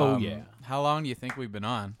 Well. Oh, yeah. How long do you think we've been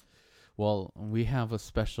on? Well, we have a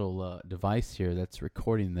special device here that's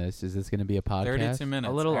recording this. Is this going to be a podcast? 32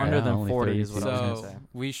 minutes. A little All right. under Yeah, than only 40 is what I was So going to say.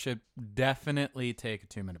 we should definitely take a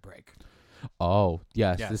 2-minute break. Oh,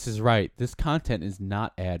 yes, Yes. this is right. This content is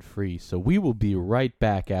not ad-free, so we will be right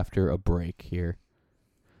back after a break here.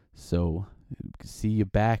 So, see you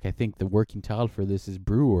back. I think the working title for this is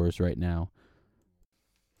Brew Wars right now.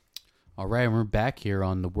 All right, and we're back here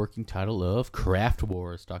on the working title of Craft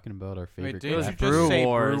Wars, talking about our favorite. Wait, did you craft just Brew say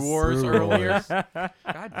Wars. Brew Wars Brew earlier? Wars.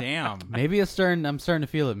 God damn. Maybe I'm starting to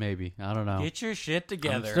feel it. Maybe I don't know. Get your shit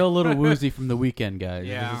together. I'm still a little woozy from the weekend, guys.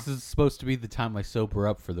 Yeah. This is supposed to be the time I sober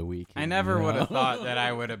up for the week. I you never know? would have thought that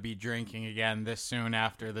I would be drinking again this soon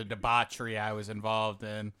after the debauchery I was involved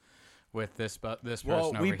in with this person Well,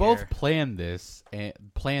 over we both here. planned this and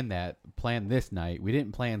planned this night. We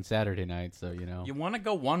didn't plan Saturday night, so you know, You want to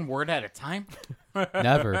go one word at a time?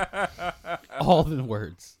 never all the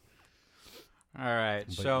words. All right.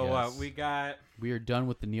 But So yes. we got. We are done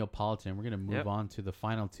with the Neapolitan. We're gonna move Yep. on to the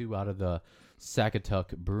final two out of the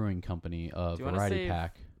Saugatuck Brewing Company of Do you wanna Variety save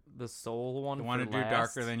Pack. The soul one You want to for do last?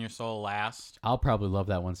 Darker Than Your Soul last? I'll probably love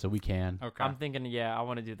that one, so we can. Okay. I'm thinking, yeah, I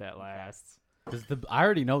want to do that last. 'Cause I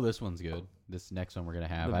already know this one's good. This next one we're gonna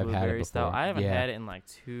have. The I've had it blueberry before. stout. I haven't yeah. had it in like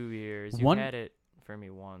 2 years. You One- had it for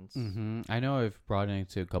me once. Mm-hmm. I know I've brought it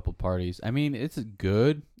to a couple parties. I mean, it's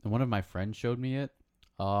good. One of my friends showed me it.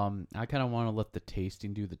 I kind of want to let the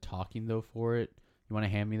tasting do the talking though for it. You want to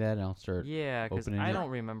hand me that, and I'll start. Yeah, because opening I it. don't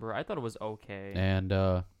remember. I thought it was okay. And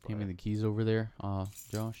hand me But- the keys over there,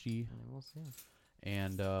 Joshy. We'll see.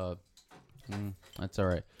 And that's all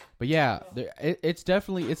right. But yeah, it's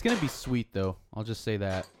definitely it's gonna be sweet though. I'll just say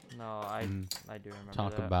that. No, I and I do remember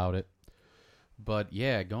talk that. about it. But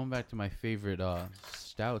yeah, going back to my favorite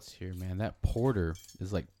stouts here, man. That porter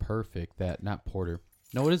is like perfect. That not porter.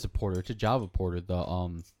 No, it is a porter. It's a Java porter.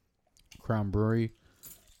 The Crown Brewery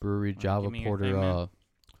Java give me your porter. thing, man.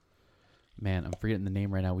 Man, I'm forgetting the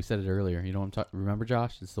name right now. We said it earlier. You know what I'm talking? Remember,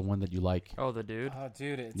 Josh? It's the one that you like. Oh, the dude. Oh,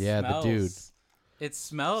 dude, it Yeah, the smells. dude. It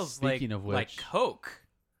smells Speaking of like which- Coke.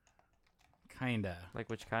 Kinda. Like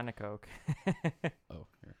which kind of Coke? Oh,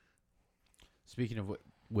 here. Speaking of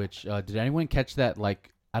which, did anyone catch that?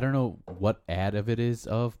 Like, I don't know what ad of it is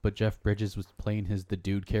of, but Jeff Bridges was playing the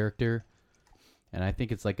dude character, and I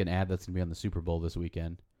think it's like an ad that's gonna be on the Super Bowl this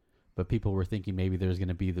weekend. But people were thinking maybe there's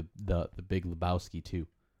gonna be the Big Lebowski too.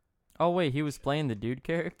 Oh wait, he was playing the dude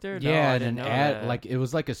character. No, Yeah, I and didn't an know ad that. like it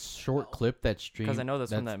was like a short clip that streamed. Because I know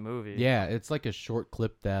that's from that movie. Yeah, it's like a short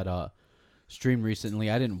clip that streamed recently.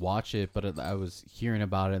 I didn't watch it, but I was hearing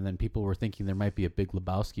about it, and then people were thinking there might be a Big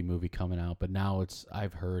Lebowski movie coming out, but now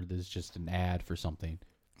I've heard there's just an ad for something.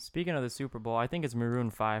 Speaking of the Super Bowl, I think it's Maroon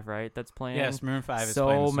 5, right? That's playing. Yes, Maroon 5 is So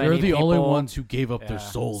playing the many They're the only people- ones who gave up their Yeah.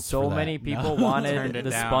 souls. So for that. many people No. wanted Turned it the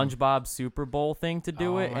down. SpongeBob Super Bowl thing to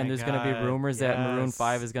do Oh it, my and there's going to be God, rumors that Maroon yes.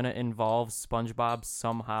 5 is going to involve SpongeBob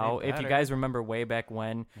somehow. They If you better. guys remember way back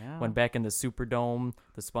when Yeah. back in the Superdome,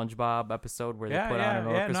 the SpongeBob episode where yeah, they put yeah, on an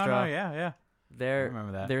yeah, orchestra, No, yeah. I there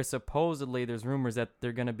remember that. there's rumors that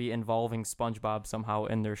they're going to be involving SpongeBob somehow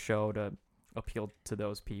in their show to appeal to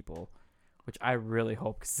those people, which I really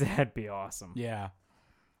hope, because that'd be awesome. Yeah.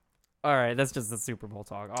 All right, that's just the Super Bowl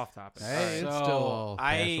talk. Off topic. Hey, so it's still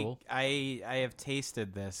casual. I have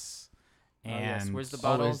tasted this, Oh, and yes. Where's the Oh,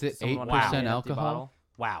 bottle? is it Someone 8% want an empty alcohol? bottle?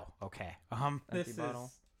 wow. Okay. Empty This bottle.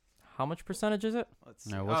 is. How much percentage is it? Let's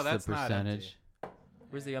see. Now, Oh, what's that's the not percentage? empty.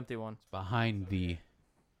 Where's the empty one? Behind the.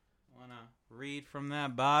 Wanna read from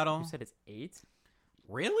that bottle? You said it's 8?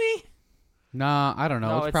 Really? Nah, I don't know.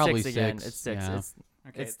 No, it's it's probably 6 again. 6. It's 6. Yeah.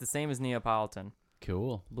 Okay. It's the same as Neapolitan.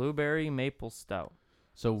 Cool. Blueberry maple stout.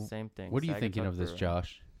 So, Same thing. what are you Saugatuck thinking of this, Brewery.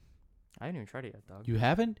 Josh? I haven't even tried it yet, dog. You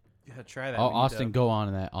haven't? Yeah, try that. Oh, when you Austin, dub. go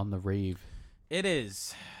on the rave. It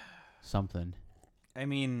is. Something. I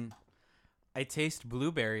mean, I taste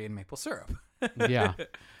blueberry and maple syrup. Yeah.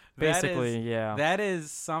 Basically, yeah. That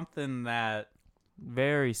is something that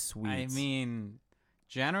Very sweet. I mean,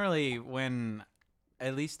 generally when,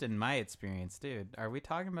 at least in my experience, dude, are we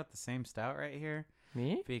talking about the same stout right here?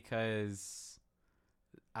 Me? Because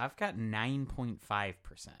I've got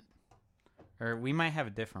 9.5%. Or we might have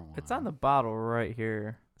a different one. It's on the bottle right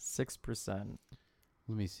here. 6%.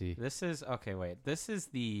 Let me see. This is okay, wait. This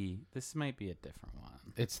might be a different one.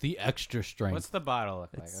 It's the extra strength. What's the bottle look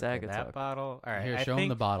like? It's Okay, Saugatuck. that bottle. All right. Here, I show think, him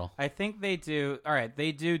the bottle. I think they do. All right,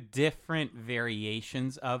 they do different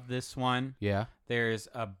variations of this one. Yeah. There's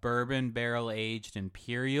a bourbon barrel aged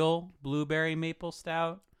imperial blueberry maple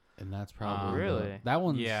stout. And that's probably Really? that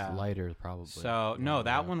one's Yeah. lighter probably. So no,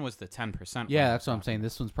 that one was the 10%. Yeah, one. that's what I'm saying.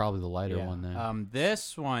 This one's probably the lighter Yeah. one then.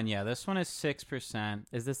 This one, this one is 6%.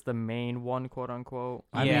 Is this the main one, quote unquote?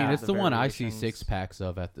 I yeah, mean, it's the one I see variations? 6-packs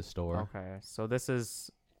of at the store. Okay, so this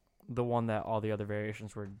is the one that all the other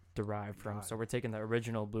variations were derived from. So we're taking the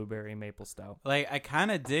original blueberry maple stout. Like I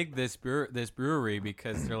kind of dig this brewery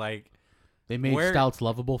because they're like, They made Where- stouts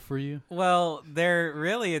lovable for you. well, they're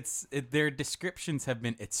really their descriptions have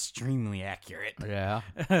been extremely accurate. Yeah.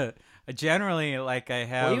 Generally, like I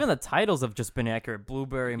have. Well, even the titles have just been accurate.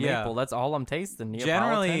 Blueberry Yeah. maple. That's all I'm tasting.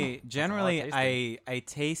 generally Neapolitan, I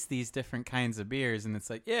taste these different kinds of beers and it's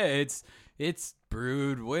like, yeah, it's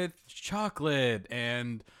brewed with chocolate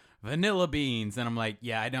and vanilla beans, and I'm like,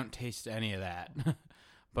 yeah, I don't taste any of that.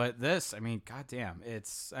 But this, I mean, goddamn,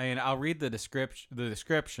 I'll read the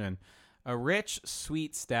description. A rich,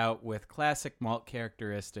 sweet stout with classic malt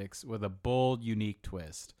characteristics with a bold, unique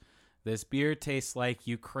twist. This beer tastes like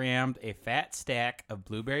you crammed a fat stack of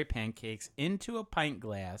blueberry pancakes into a pint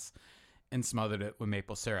glass and smothered it with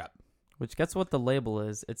maple syrup. Which guess what the label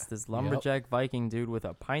is? It's this lumberjack Viking dude with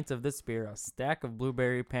a pint of this beer, a stack of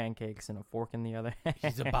blueberry pancakes, and a fork in the other hand.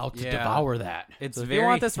 He's about to Yeah. devour that. It's So if very, you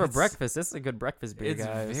want this for it's- breakfast, this is a good breakfast beer, It's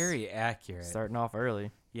guys. very accurate. Starting off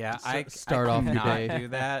early. Yeah, Start I off your cannot day. do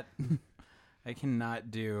that. I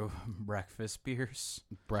cannot do breakfast beers.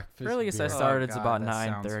 Breakfast. Earliest I beer. started, it's God, about that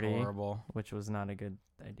sounds 9:30. horrible. Which was not a good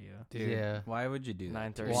idea. Dude, Yeah. why would you do that?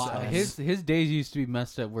 9:30 Well, sucks. his days used to be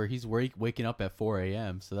messed up where he's waking up at 4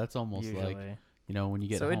 a.m. So that's almost Usually. like when you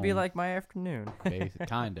get so home. it'd be like my afternoon.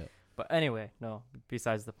 kind of. But anyway, no.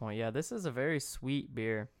 Besides the point. Yeah, this is a very sweet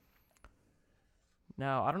beer.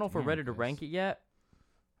 Now I don't know if we're Man, ready to Chris. rank it yet.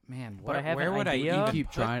 Man, But I have where an would idea. I even Keep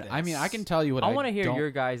put trying. I mean, I this? can tell you what I want to hear don't-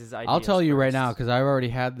 your guys' ideas. I'll tell you right first. now because I've already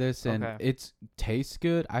had this and Okay. it tastes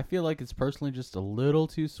good. I feel like it's personally just a little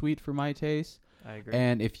too sweet for my taste. I agree.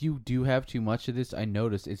 And if you do have too much of this, I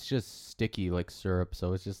notice it's just sticky like syrup.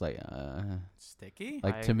 So it's just like, Sticky?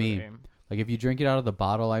 like I to me, agree. like if you drink it out of the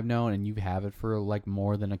bottle I've known and you have it for like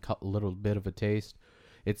more than a little bit of a taste,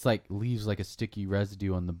 it's like leaves like a sticky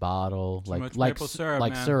residue on the bottle, Too like much like maple s- syrup,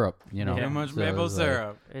 like man. syrup, you know. Yeah. Too much So maple it's like-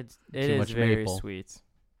 syrup. It Too is much very maple. sweet.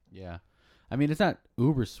 Yeah, I mean it's not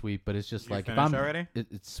uber sweet, but it's just You like if finished I'm already?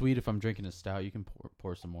 it's sweet if I'm drinking a stout. You can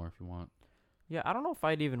pour some more if you want. Yeah, I don't know if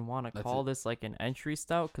I'd even want to That's call it. this like an entry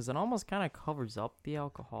stout because it almost kind of covers up the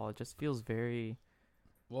alcohol. It just feels very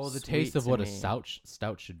Well, the Sweet taste of to what a me.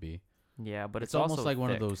 stout should be. yeah, but It's it's almost also like one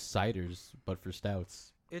of thick, those ciders, but for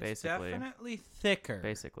stouts. It's basically. definitely thicker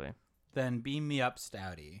basically. than Beam Me Up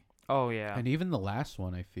Stouty. Oh yeah, And even the last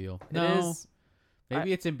one, I feel. it No, is.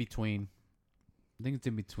 maybe it's in between. I think it's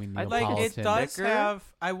in between I'd Like, Neapolitan. it does Thicker? have,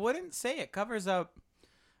 I wouldn't say it covers up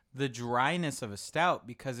the dryness of a stout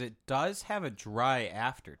because it does have a dry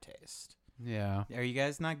aftertaste. Yeah. Are you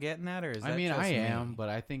guys not getting that, or is that I mean, just I me? am, but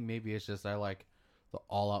I think maybe it's just I like the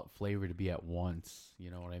all-out flavor to be at once.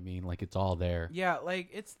 You know what I mean? Like it's all there. Yeah, like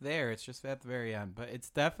it's there. It's just at the very end, but it's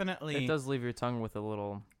definitely It does leave your tongue with a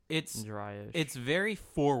little It's dryish. it's very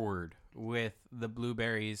forward with the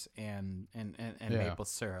blueberries and Yeah. maple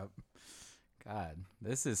syrup. God,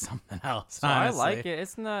 this is something else. so I honestly. like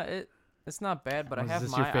it. It's not bad, but I Is have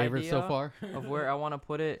this my your favorite idea so far? of where I want to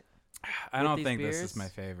put it. I with don't these think this beers? is my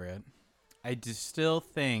favorite. I just still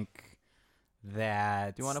think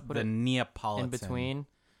that Do you wanna put the it Neapolitan In between,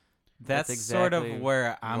 That's, That's sort of exactly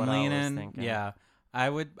where I'm what I was leaning. thinking. Yeah, I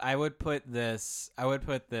would put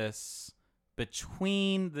this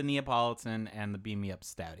between the Neapolitan and the Beam Me Up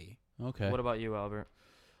Stouty. Okay. what about you, Albert?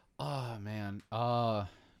 Oh man.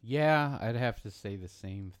 Yeah, I'd have to say the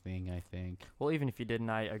same thing. I think Well, even if you didn't,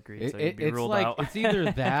 I agree. So it, you'd be it's ruled like out. it's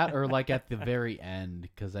either that or like at the very end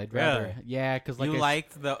because I'd rather. Really? Yeah, because like You I s-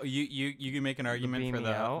 liked the you can make an argument Beam for Me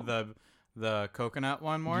Out? the coconut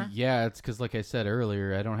one more. Yeah, it's because like I said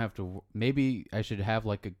earlier, I don't have to. Maybe I should have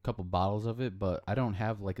like a couple bottles of it, but I don't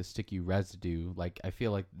have like a sticky residue. Like I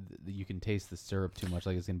feel like you can taste the syrup too much.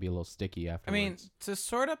 Like it's gonna be a little sticky I afterwards. mean, to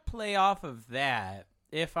sort of play off of that,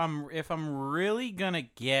 if I'm really gonna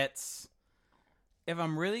get,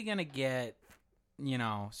 you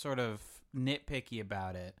know, sort of nitpicky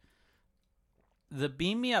about it, the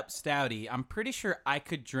Beam Me Up Stouty, I'm pretty sure I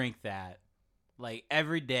could drink that like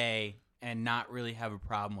every day and not really have a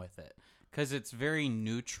problem with it because it's very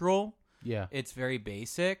neutral. yeah. It's very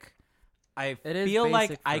basic. I It is feel like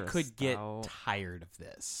basic I for a could get stout. tired of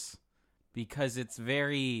this because it's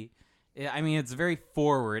very, I mean, it's very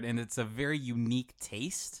forward and it's a very unique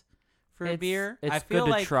taste for a beer. It's I feel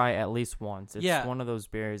good like to try at least once. It's Yeah. one of those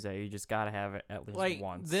beers that you just gotta have it at least like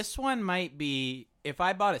once. this one might be if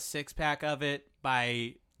I bought a 6-pack of it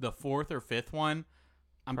by the 4th or 5th one,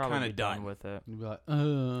 I'm Probably kind be of done with it. You'd be like,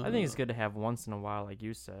 I think it's good to have once in a while, like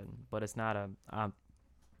you said, but it's not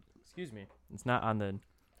excuse me, it's not on the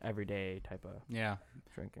everyday type of Yeah,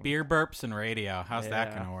 drinking. beer burps and radio. How's that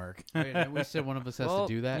Yeah. gonna work? Wait, and we said one of us has well,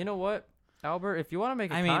 to do that. You know what, Albert? If you want to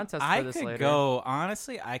make a I mean, contest I for this could later, go.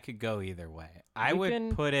 Honestly, I could go either way. I We would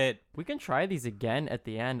can- put it. we can try these again at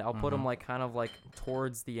the end. I'll put them Mhm. like kind of like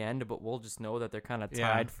towards the end, but we'll just know that they're kind of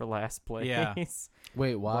Yeah. tied for last place. Yeah.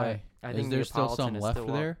 Wait, why? I Is think there still Neapolitan some is left still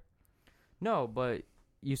up. there? No, but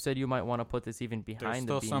you said you might want to put this even There's behind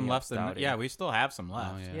still the some Beam Me Up left. Stouty. Yeah, we still have some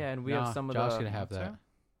left. Oh, Yeah, and we Nah, have some of Josh the. gonna have So? that.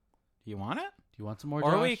 Do you want it? Do you want some more,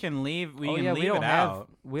 Or Josh? we can leave. We oh can yeah, leave we don't it have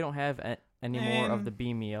out. any more of Man. the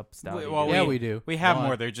Beam Me Up Stouty. well, yeah, we- we do. We have One.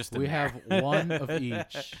 more. They're just in We there. have one of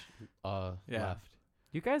each Yeah. left.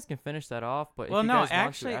 You guys can finish that off, but Well, if you no, guys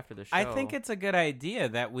actually, want to after the show, I think it's a good idea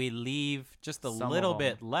that we leave just a Some of little them.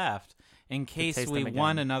 bit left in case taste we them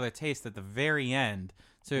want again. another taste at the very end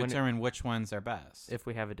to When it- determine which ones are best. if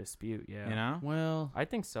we have a dispute. Yeah, You know, Well, I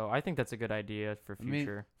think so. I think that's a good idea for I mean-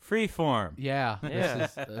 future. free form. yeah. Yeah.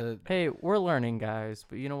 This is, Hey, we're learning, guys.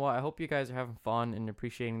 But you know what? I hope you guys are having fun and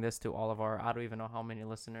appreciating this to all of our. I don't even know how many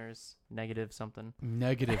listeners. Negative something.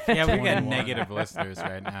 negative. Yeah, we got 21. negative listeners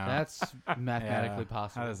right now. That's mathematically Yeah.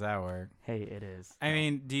 possible. How does that work? Hey, it is. I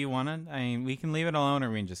mean, do you want to? I mean, we can leave it alone,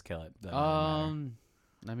 or we can just kill it. Doesn't really matter.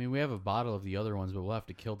 I mean, we have a bottle of the other ones, but we'll have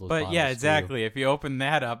to kill those. But yeah, bottles, too. exactly. If you open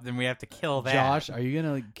that up, then we have to kill that. Josh, are you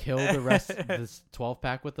gonna kill the rest of this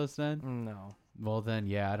 12-pack with us then? No. Well, then,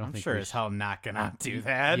 yeah, I don't I'm think sure we as should- hell not gonna do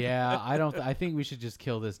that. Yeah, I don't. I think we should just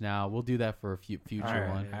kill this now. We'll do that for a future All right,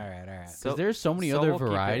 one. all right, all right. Because there's so many so other we'll keep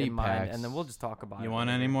it variety in mind, packs. and then we'll just talk about it. You want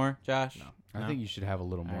any later. more, Josh? No. I think you should have a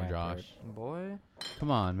little more, All right, Josh. Boy,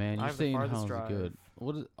 Come on, man. I You're have the saying farthest how's it drive.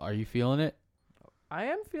 good. Are you feeling it? I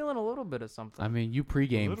am feeling a little bit of something. I mean, you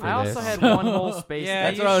pregame for I this. also had one whole space. Yeah,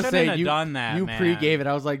 That's you what I was shouldn't saying. have You- done that. You man. pre-gave it.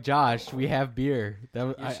 I was like, Josh, we have beer. That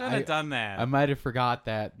was, You should have done that. I might have forgot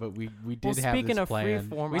that, but we did Well, have speaking this of plan.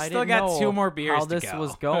 freeform, We I still didn't got know 2 more beers how to this go.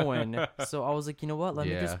 was going. So I was like, you know what? Let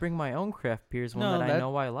me Yeah. just bring my own craft beers, one No, that I that-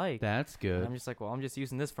 know I like. That's And good. I'm just like, well, I'm just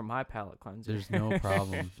using this for my palate cleanser. There's no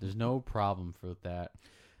problem. There's no problem for that.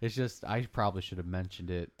 It's just I probably should have mentioned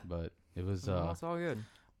it, but it was No, it's all good.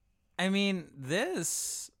 I mean,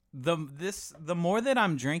 the more that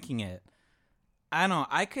I'm drinking it, I don't know,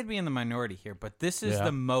 I could be in the minority here, but this is Yeah.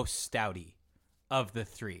 the most stouty of the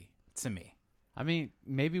 3 to me. I mean,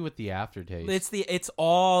 maybe with the aftertaste. It's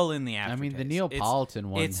all in the I aftertaste. mean, the Neapolitan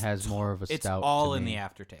one it's has more of a It's stout. all to in me. the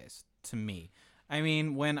aftertaste to me. I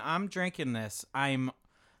mean, when I'm drinking this, that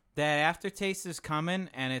aftertaste is coming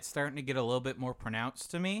and it's starting to get a little bit more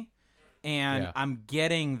pronounced to me. And Yeah. I'm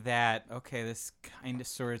getting that, okay, this kind of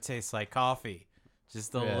sort of tastes like coffee.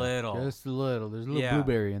 Just a Yeah, little. Just a little. There's a little Yeah.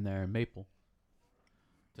 blueberry in there and maple.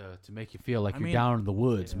 To make you feel like I you're mean, down in the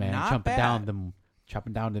woods, man. not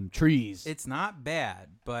Chopping down them trees. It's not bad,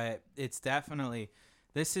 but it's definitely,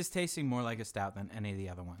 this is tasting more like a stout than any of the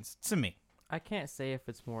other ones to me. I can't say if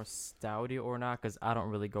it's more stouty or not because I don't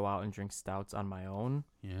really go out and drink stouts on my own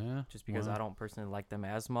Yeah. just because well, I don't personally like them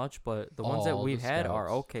as much. But the ones that All the we've had are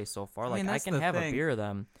stouts. okay so far. I Like mean, I that's can the have a thing. beer of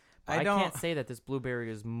them. But I don't- can't say that this blueberry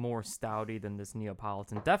is more stouty than this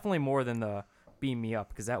Neapolitan. Definitely more than the Beam Me Up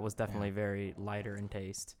because that was definitely very lighter in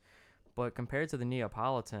taste. But compared to the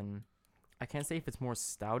Neapolitan, I can't say if it's more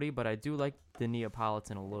stouty, but I do like the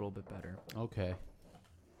Neapolitan a little bit better. Okay.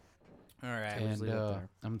 All right. Yeah. And leave it there.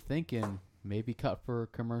 I'm thinking maybe cut for a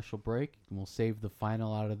commercial break, and we'll save the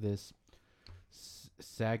final out of this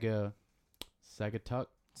Sagatuck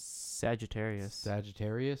Sagittarius.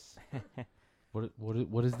 Sagittarius.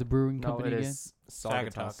 What is the brewing No, company it again? is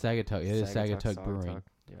Sagatuck. Sagatuck. It is Sagatuck Brewing. Sagatuck,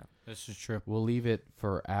 Yeah. This is true. We'll leave it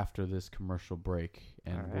for after this commercial break,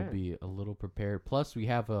 and we'll Alright. be a little prepared. Plus, we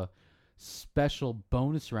have a special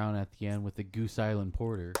bonus round at the end with the Goose Island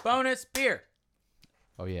Porter. Bonus beer.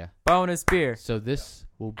 Oh yeah. Bonus beer. So this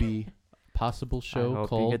will be a possible show hope you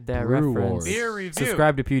called get that Brew reference. Wars. Beer review.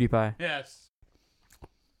 Subscribe to PewDiePie. Yes.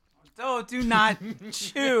 Oh, do not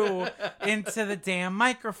chew into the damn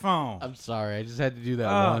microphone. I'm sorry, I just had to do that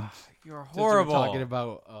Ugh, once. you're Since we were horrible. talking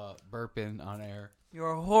about burping on air.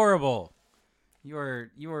 You're horrible. You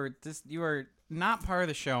are not part of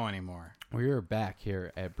the show anymore. We are back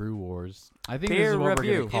here at Brew Wars. I think Beer this is what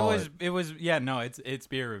review. we're gonna call It was yeah, no, it's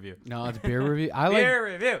beer review. No, it's beer review. I like Beer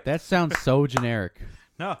review. that. Sounds so generic.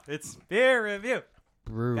 No, it's beer review.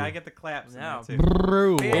 Brew. Gotta get the claps No. in there too.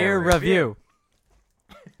 Brew. Beer Wars. review.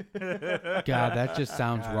 God, that just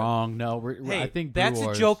sounds wrong. No, Hey, I think Brew that's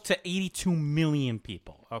Wars. a joke to 82 million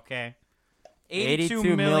people, okay?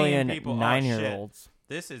 82 million people. Oh, 9-year-olds. shit.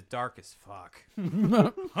 This is dark as fuck.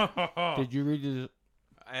 Did you read this?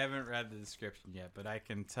 I haven't read the description yet, but I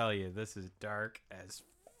can tell you this is dark as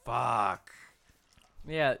fuck.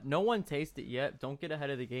 Yeah, no one tasted it yet. Don't get ahead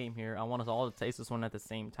of the game here. I want us all to taste this one at the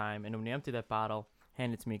same time. And when you empty that bottle,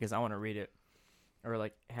 hand it to me because I want to read it. Or,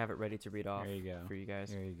 like, have it ready to read off There you go. for you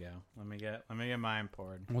guys. Here you go. Let me get mine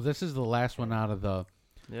poured. Well, this is the last one out of the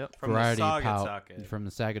Yep. From variety the pouch from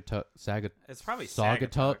the Sagatuck It's probably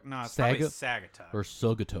Sagatuck? Sagatuck. No, it's probably Saga- Sagatuck. or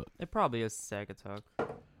Sugatuck. It probably is Sagatuck.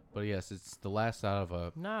 But yes, it's the last out of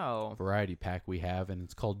a No. variety pack we have, and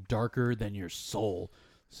it's called Darker Than Your Soul.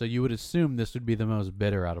 So you would assume this would be the most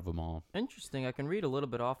bitter out of them all. Interesting. I can read a little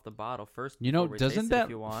bit off the bottle first. You know, before we taste doesn't it that if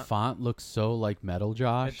you want. font look so like metal,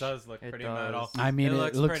 Josh? It does look It pretty does. metal. I mean, it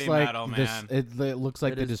looks looks pretty like metal, this. man. It looks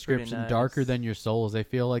like It the is pretty description, "Darker nice. Than Your Souls." I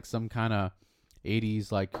feel like some kind of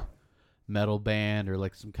 '80s like metal band or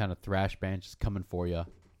like some kind of thrash band just coming for you,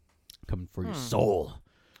 coming for your soul.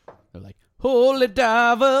 They're like, "Holy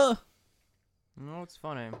diver." No, it's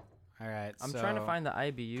funny. All right. I'm trying to find the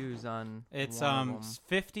IBUs on. It's one of 'em.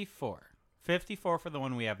 54. 54 for the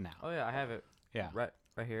one we have now. Oh yeah, I have it. Yeah. Right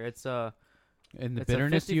here. It's And the It's a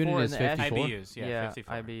bitterness 54 unit in is the ash- 54. IBUs. Yeah,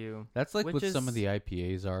 54. IBU. That's like Which what some of is- the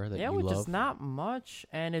IPAs are that Yeah, you which love. is not much,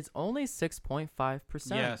 and it's only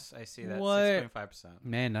 6.5%. Yes, I see that. What? 6.5%.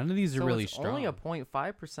 Man, none of these are So really it's strong. only a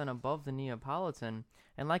 0.5% above the Neapolitan.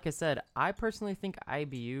 And like I said, I personally think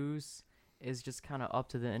IBUs is just kind of up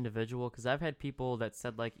to the individual because I've had people that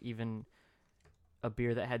said like even a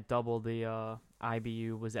beer that had double the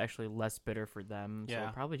IBU was actually less bitter for them. So Yeah.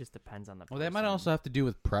 it probably just depends on the Well, that might person. also have to do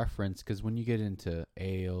with preference, because when you get into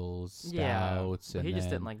ales, stouts, Yeah, but and he just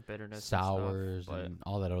then didn't like bitterness sours and stuff, but- and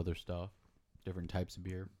all that other stuff, different types of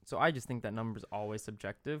beer. So I just think that number's always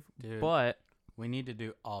subjective, Dude, but we need to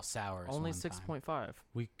do all sours. only one time. 6.5.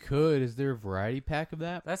 We could. Is there a variety pack of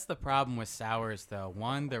that? That's the problem with sours, though.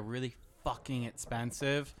 One, they're really fucking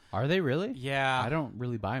expensive. Are they really? Yeah. I don't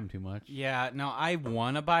really buy them too much. Yeah, no, I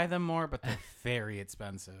want to buy them more, but they're very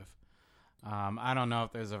expensive. I don't know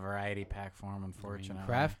if there's a variety pack for them, I mean, unfortunately.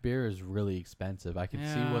 craft beer is really expensive. I can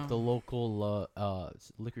see Yeah. what the local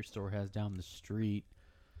liquor store has down the street.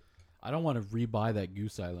 I don't want to rebuy that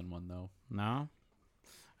Goose Island one though. No?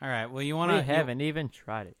 All right, well, you want to... We haven't even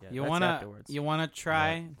tried it yet. You That's want to afterwards. you want to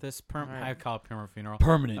try this All right. I call it perma funeral.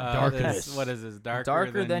 Permanent This, what is this?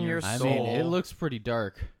 Darker than your I soul. mean, it looks pretty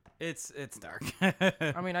dark. It's dark.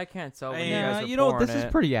 I mean, I can't tell when you Yeah, guys are you know, pouring this is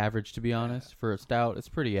it. pretty average to be honest. For a stout, it's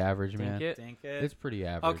pretty average, Think man. it? Think it. It's pretty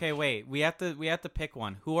average. Okay, wait. We have to pick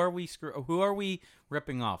one. Who are we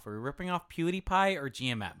ripping off? Are we ripping off PewDiePie or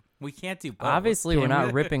GMM? We can't do both. Obviously, we're Can not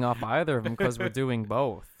we? ripping off either of them because we're doing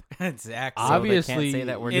both. Exactly. So Obviously, they can't say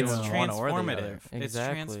that we're it's doing one or the other. transformative. It's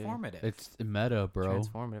Exactly. transformative. It's meta, bro.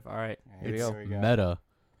 Transformative. All right, here we It's go. meta.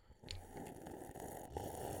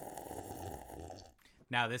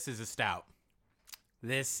 Now this is a stout.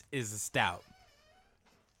 This is a stout.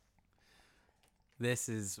 This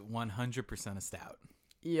is 100% a stout.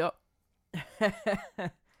 Yep.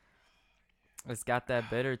 It's got that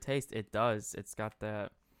bitter taste. It does. It's got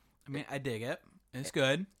that. I mean, I dig it. It's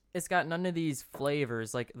good. It's got none of these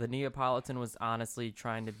flavors. Like the Neapolitan was honestly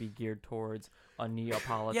trying to be geared towards a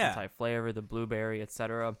Neapolitan Yeah. type flavor, the blueberry,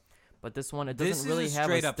 etc. But this one, it This doesn't is really a have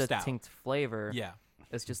straight a up stout. distinct flavor. Yeah.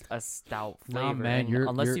 It's just a stout Nah, flavor. man, and you're-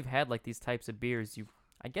 unless you're- you've had like these types of beers,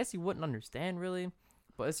 I guess you wouldn't understand really.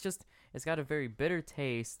 But it's got a very bitter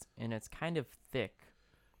taste and it's kind of thick.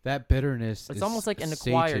 That bitterness. It's is almost like an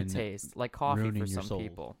acquired Satan taste, like coffee ruining for your some soul.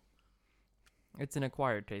 people. It's an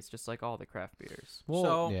acquired taste, just like all the craft beers. Well,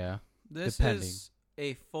 So- yeah. This Depending. is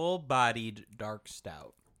a full-bodied dark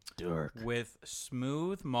stout Dark. with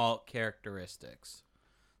smooth malt characteristics,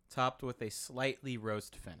 topped with a slightly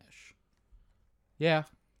roast finish. Yeah.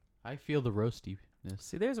 I feel the roastiness.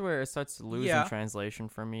 See, there's where it starts to lose Yeah. in translation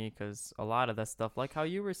for me, because a lot of that stuff, like how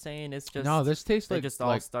you were saying, it's just No, this tastes they like just all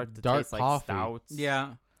like start to dark taste like coffee. stouts.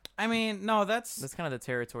 Yeah. I mean, no, that's That's kind of the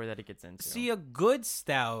territory that it gets into. see a good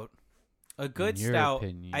stout. A good your stout.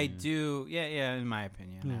 opinion. I do. Yeah, in my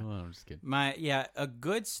opinion. No, yeah. well, I'm just kidding. A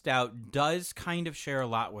good stout does kind of share a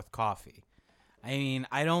lot with coffee. I mean,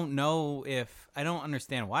 I don't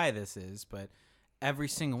understand why this is, but every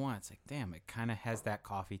single one, it's like, damn, it kind of has that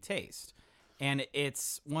coffee taste. And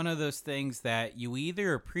it's one of those things that you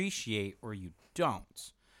either appreciate or you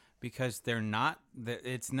don't, because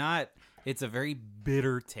it's a very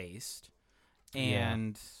bitter taste.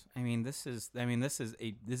 And this is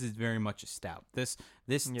very much a stout. This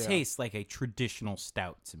Yeah. tastes like a traditional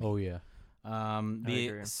stout to me. Oh yeah. The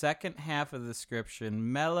agree. second half of the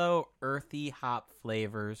description: mellow, earthy hop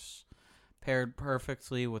flavors, paired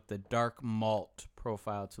perfectly with the dark malt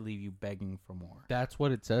profile to leave you begging for more. That's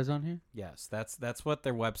what it says on here. Yes, that's what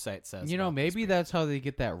their website says. You know, about this maybe beer. that's how they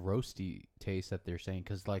get that roasty taste that they're saying,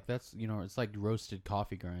 because like that's it's like roasted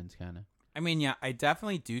coffee grinds kind of. I mean, yeah, I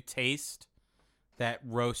definitely do taste that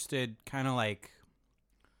roasted kind of like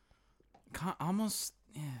almost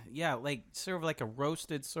like sort of like a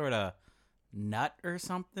roasted sort of nut or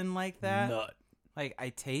something like that. Nut. Like I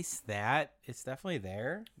taste that. It's definitely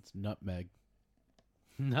there. It's nutmeg.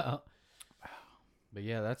 No. But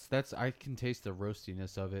yeah, that's I can taste the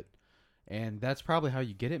roastiness of it. And that's probably how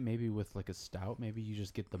you get it, maybe with like a stout. Maybe you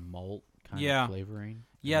just get the malt kind Yeah. of flavoring.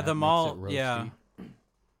 Yeah, and the that makes it malt. Yeah. roasty.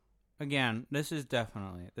 Again, this is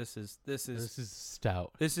definitely this is This is stout. this is a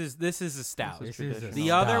stout. This is This is a traditional. The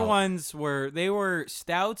other stout. ones were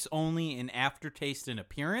stouts only in aftertaste and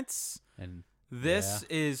appearance. And This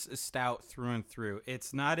is a stout through and through.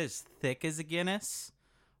 It's not as thick as a Guinness,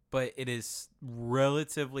 but it is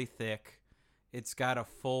relatively thick. It's got a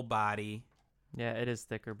full body. Yeah, it is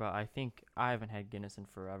thicker, but I think I haven't had Guinness in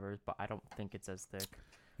forever, but I don't think it's as thick.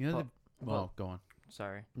 well, well- go on.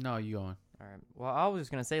 Sorry. No, you go on. All right. Well, I was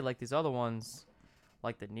just gonna say, like these other ones,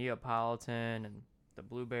 like the Neapolitan and the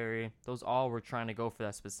blueberry, those all were trying to go for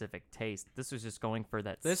that specific taste. This was just going for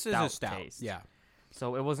that. This is stout a stout. taste. Yeah.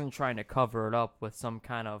 So it wasn't trying to cover it up with some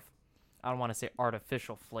kind of, I don't want to say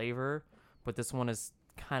artificial flavor, but this one is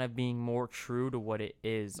kind of being more true to what it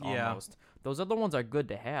is Yeah. almost. Those other ones are good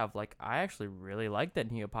to have. Like I actually really like that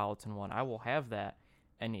Neapolitan one. I will have that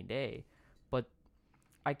any day. But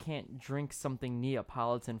I can't drink something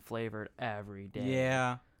Neapolitan flavored every day.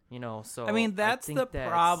 Yeah. You know, so I mean, that's think the that's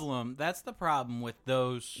problem. That's the problem with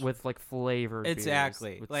those. with like flavored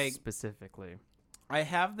Exactly. beers, Like- specifically. I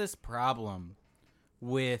have this problem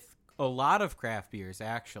with a lot of craft beers,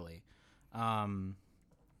 actually.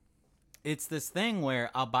 It's this thing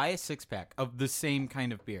where I'll buy a 6-pack of the same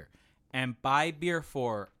kind of beer, and by beer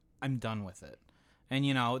 4, I'm done with it. And,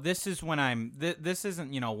 you know, this is when this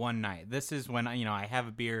isn't, you know, one night. This is when, you know, I have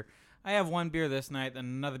a beer. I have one beer this night, then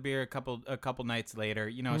another beer a couple nights later.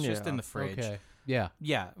 You know, it's just in the fridge. Okay. Yeah.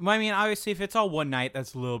 Yeah. Well, I mean, obviously, if it's all one night,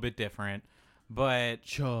 that's a little bit different. But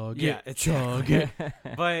Chug yeah, it. it's Chug it.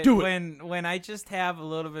 but Do it. when I just have a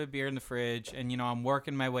little bit of beer in the fridge and, you know, I'm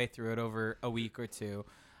working my way through it over a week or two,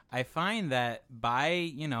 I find that by,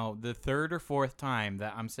 you know, the third or fourth time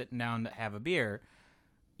that I'm sitting down to have a beer,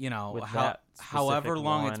 you know, With that however specific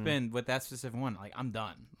long it's one. been with that specific one, like I'm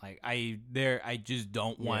done. Like I just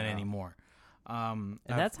don't want Yeah. anymore. And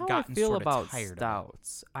I've that's how I gotten feel sorta about tired of it.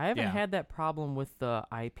 stouts. I haven't Yeah. had that problem with the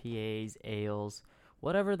IPAs, ales,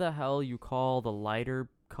 whatever the hell you call the lighter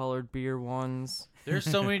colored beer ones. There's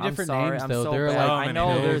so many I'm different sorry, names I'm though. so There are bad. like I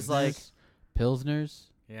know there's, like- Pilsners.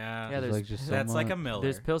 Yeah, Yeah, There's, there's like, just so that's like a much. Miller.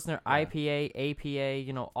 There's Pilsner, Yeah. IPA, APA,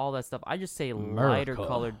 you know, all that stuff. I just say lighter America.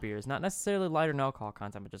 colored beers, not necessarily lighter in alcohol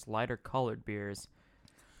content, but just lighter colored beers.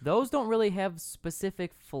 Those don't really have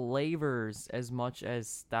specific flavors as much as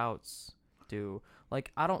stouts do.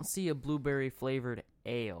 Like, I don't see a blueberry flavored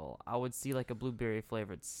ale. I would see like a blueberry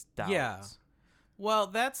flavored stout. Yeah. Well,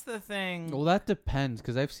 that's the thing. Well, that depends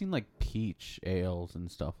because I've seen like peach ales and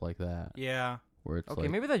stuff like that Yeah. where it's Okay,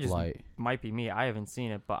 like maybe that just light. might be me. I haven't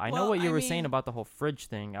seen it, but I know Well, what you I were saying mean- about the whole fridge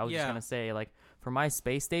thing. I was just Yeah. gonna say, like, for my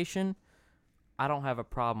space station, I don't have a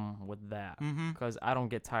problem with that Mm-hmm. because I don't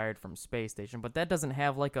get tired from space station. But that doesn't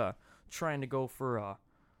have like a trying to go for a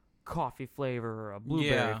coffee flavor or a blueberry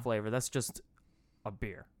Yeah. flavor. That's just a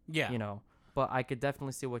beer, Yeah. you know. But I could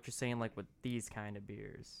definitely see what you're saying, like with these kind of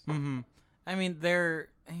beers. Mm-hmm.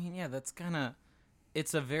 Yeah, that's kind of.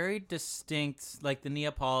 It's a very distinct, like the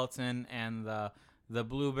Neapolitan and the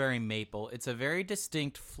blueberry maple. It's a very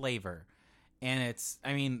distinct flavor, and it's.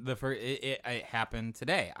 I mean, it happened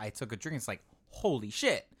today. I took a drink. It's like, holy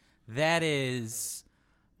shit, that is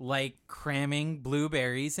like cramming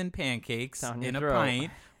blueberries and pancakes Down your in a throat.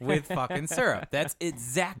 pint with fucking syrup. That's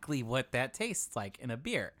exactly what that tastes like in a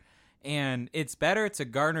beer. And it's better to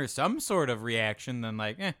garner some sort of reaction than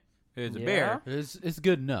like, it's a Yeah. beer. It's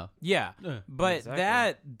good enough. Yeah. But Exactly.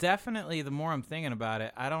 that definitely, the more I'm thinking about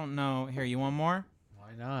it, I don't know. Here, you want more?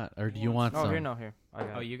 Why not? Or do you want Oh, some? here. I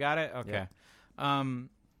got Oh, it. you got it? Okay.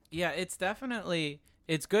 Yeah, it's definitely,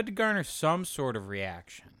 it's good to garner some sort of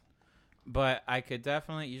reaction. But I could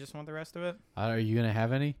definitely, you just want the rest of it? Are you gonna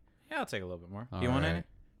have any? Yeah, I'll take a little bit more. All you want right. any?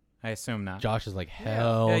 I assume not. Josh is like,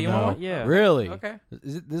 hell Yeah, you no. want one? Yeah. Really? Okay.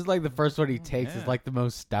 This is like the first one he takes is Yeah. like the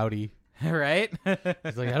most stouty. Right?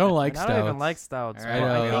 He's like, I don't like And I stouts. don't even like stouts. All but right,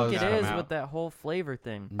 I I know, think those it is come out. with that whole flavor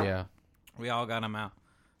thing. Yeah. We all got them out.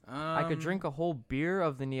 I could drink a whole beer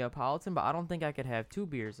of the Neapolitan, but I don't think I could have 2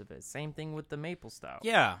 beers of it. Same thing with the maple stout.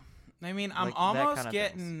 Yeah. I mean, I'm Like, that almost kinda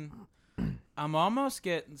getting I'm almost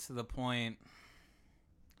getting to the point.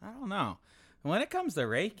 I don't know. When it comes to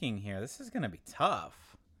raking here, this is going to be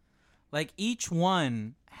tough. Like each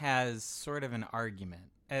one has sort of an argument.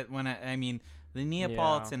 I mean, the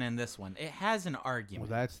Neapolitan and this one, it has an Well, argument.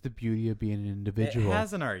 that's the beauty of being an It individual.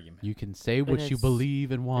 has an argument. You can say what you it's-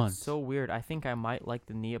 believe and want. It's so weird. I think I might like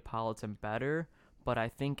the Neapolitan better, but I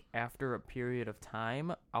think after a period of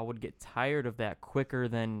time, I would get tired of that quicker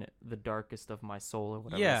than the darkest of my soul or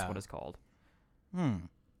whatever that's Yeah. what it's called. Which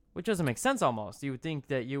Which doesn't make sense almost. You would think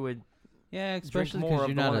that you would Yeah, drink especially more because of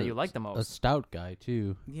you're the not one a, that you like the a most. stout guy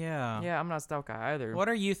too. Yeah. Yeah, I'm not a stout guy either. What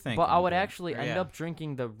are you thinking? But I would dude? actually end Yeah. up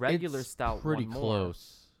drinking the regular It's stout pretty one more.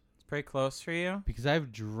 close It's pretty close for you. because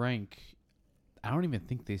I've drank. I don't even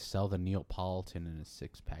think they sell the Neapolitan in a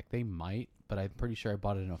 6-pack. They might, but I'm pretty sure I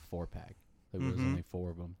bought it in a 4-pack. There was Mhm. only 4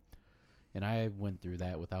 of them, and I went through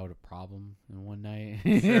that without a problem in one night.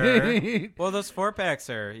 Sure. Well, those 4-packs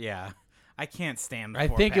are, yeah. I can't stand the I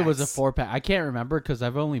think it was a 4-packs. 4-pack. I can't remember because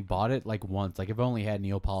I've only bought it like once. Like I've only had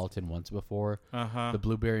Neapolitan once before. Uh-huh. The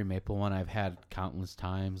blueberry maple one I've had countless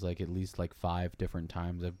times, like at least like 5 different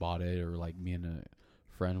times I've bought it, or like me and a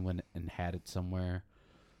friend went and had it somewhere.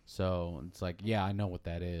 So it's like, yeah, I know what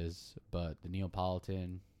that is, but the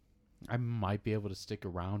Neapolitan, I might be able to stick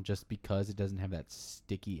around just because it doesn't have that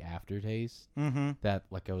sticky aftertaste Mm-hmm. that,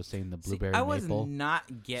 like I was saying, the See, blueberry I was maple.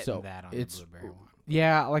 not getting So, that on it's- the blueberry one.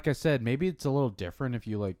 Yeah, like I said, maybe it's a little different if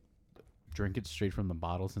you like drink it straight from the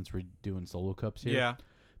bottle since we're doing solo cups here. Yeah.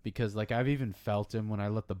 because like I've even felt him when I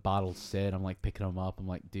let the bottle sit. I'm like picking them up. I'm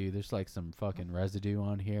like, dude, there's like some fucking residue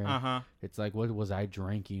on here. It's like, what was I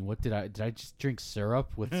drinking? What did I just drink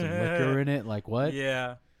syrup with some liquor in it? Like what?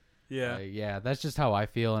 Yeah. Yeah, that's just how I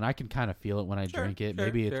feel, and I can kind of feel it when I Sure, drink it. sure,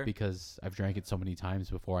 Maybe it's sure. because I've drank it so many times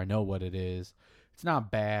before. I know what it is. It's not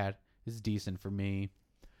bad. It's decent for me.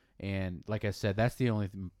 And like I said, that's the only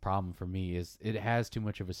problem for me is it has too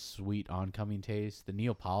much of a sweet oncoming taste. The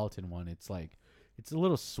Neapolitan one, it's like it's a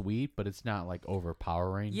little sweet, but it's not like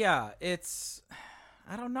overpowering. Yeah, it's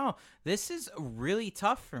I don't know. This is really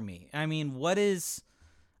tough for me. I mean,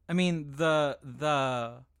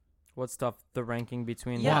 the What's tough? The ranking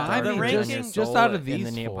between Yeah, the the darker ranking- than your just soul out of and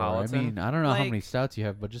these the four. I Neapolitan. mean, I don't know how many Like- stouts you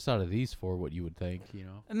have, but just out of these four, what you would think, you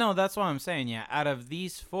know? No, that's what I'm saying. Yeah, out of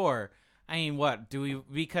these four, I mean, what do we?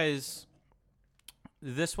 Because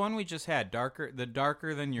this one we just had darker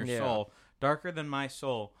than your Yeah. soul, darker than my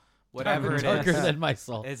soul, whatever it Darker is. than my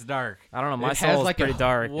soul. It's dark. I don't know. My It has soul is like a- pretty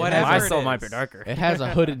dark. whatever My it soul might be is. darker. It has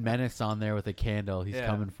a hooded menace on there with a candle. He's Yeah.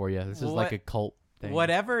 coming for you. This is like What- a cult thing.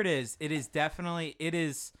 Whatever it is definitely it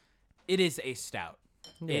is a stout.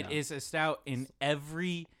 Yeah. It is a stout in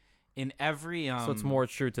every So it's more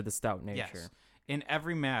true to the stout nature. Yes. In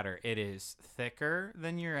every matter, it is thicker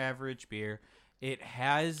than your average beer. It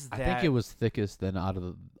has I that. think it was thickest than out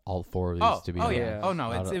of all four of these. To be honest. yeah. Oh no,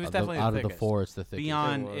 Out it of- was of definitely out the of the thickest. four. It's the thickest.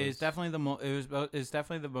 Beyond It is was. definitely is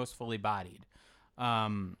definitely the most fully bodied.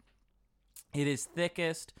 It is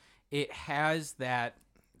thickest. It has that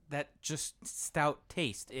just stout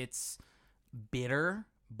taste. It's bitter,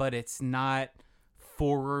 but it's not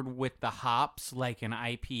forward with the hops like an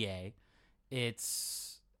IPA.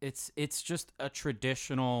 It's just a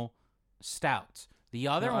traditional stout. The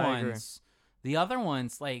other No, I agree.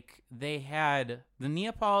 ones like they had the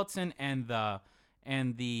Neapolitan and the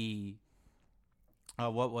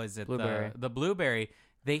what was it? Blueberry. The blueberry.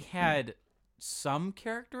 They had some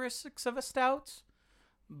characteristics of a stout,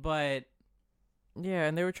 but Yeah,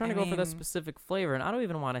 and they were trying I to go for that mean- specific flavor, and I don't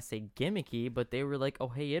even want to say gimmicky, but they were like, "Oh,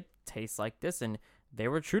 hey, it tastes like this," and they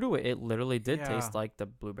were true to it. It literally did taste Yeah. like the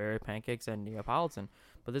blueberry pancakes and Neapolitan,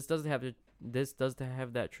 but this does have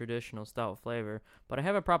that traditional stout flavor. But I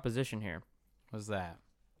have a proposition here. was that?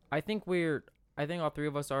 I think all three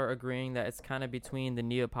of us are agreeing that it's kind of between the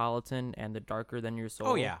Neapolitan and the darker than your soul.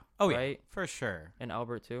 Oh yeah, yeah, right? for sure. And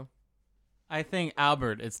Albert too. I think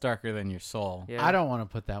Albert, it's darker than your soul. Yeah. I don't want to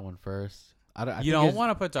put that one first. I You think don't it's-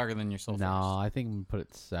 want to put darker than your soul. No, I think I'm gonna put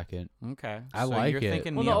it second. first. Okay. I so like you're it.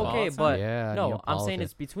 Thinking Well, no, okay, Neapolitan? but Yeah, no, I'm Neapolitan. saying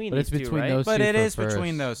it's between But these it's between two, right? those But two. it for is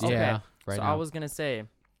between first. those two. Yeah, Okay. right So now. I was gonna say,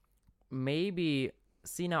 maybe.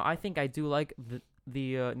 See, now I think I do like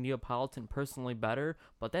the Neapolitan personally better,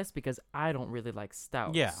 but that's because I don't really like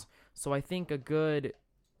stouts. Yeah. So I think a good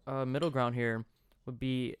middle ground here would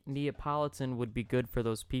be Neapolitan would be good for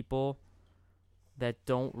those people that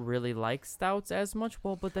don't really like stouts as much.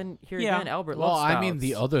 Well, but then here Yeah. again, Albert Well, loves stouts. I mean,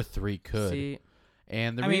 the other three could. See,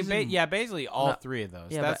 And the I mean, reason, basically all No, three of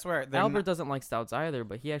those. yeah, That's where they're Albert not- doesn't like stouts either,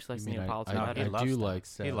 but he actually likes You mean Neapolitan No, better. he loves do stouts. like He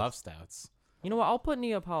stouts. loves stouts. You know what? I'll put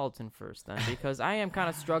Neapolitan first then, because I am kind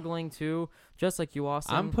of struggling too, just like you,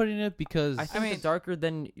 Austin. I'm putting it because I think mean- the darker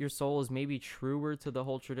than your soul is maybe truer to the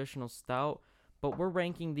whole traditional stout, but we're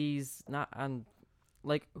ranking these not on,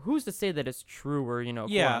 like, who's to say that it's truer, quote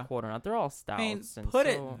Yeah. unquote or not? They're all stouts. I mean, and put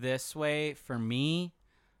so- it this way, for me,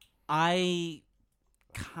 I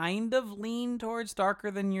kind of lean towards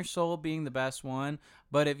darker than your soul being the best one.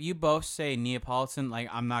 But if you both say Neapolitan, like,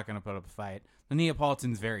 I'm not gonna put up a fight. The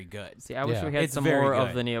Neapolitan's very good. See, I wish Yeah. we had It's some very more good.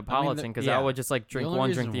 of the Neapolitan, because yeah. I would just like drink the only one,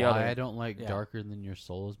 reason drink the why other. I don't like Yeah. darker than your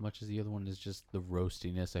soul as much as the other one is just the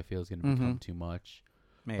roastiness. I feel is going to Mhm. become too much.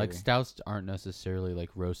 Maybe. Like stouts aren't necessarily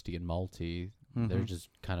like roasty and malty. They're Mhm. just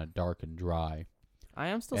kind of dark and dry. I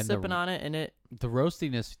am still and the- sipping on it, and it. The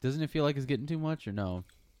roastiness doesn't it feel like it's getting too much or no?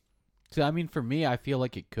 So I mean, for me, I feel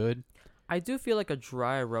like it could. I do feel like a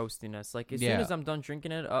dry roastiness. Like as soon Yeah. as I'm done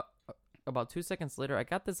drinking it, about 2 seconds later, I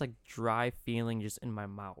got this like dry feeling just in my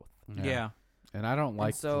mouth. yeah. And I don't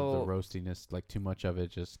like so- the roastiness. Like too much of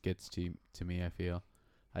it just gets to me. I feel.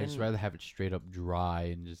 I just And- rather have it straight up dry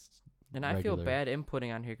and just. And I feel regular. bad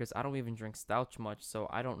inputting on here because I don't even drink stout much, so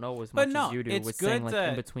I don't know as But much no, as you do it's with saying good like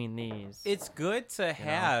in to- between these. It's good to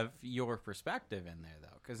have your perspective in there,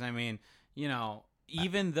 though, because I mean,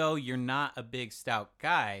 even though you're not a big stout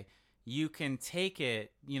guy, you can take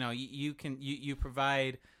it. You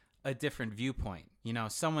provide a different viewpoint.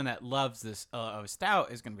 Someone that loves this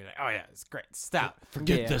stout is gonna be like, oh yeah, it's great stout.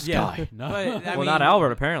 Forget Yeah. this Yeah. guy. No. But, I well, not mean,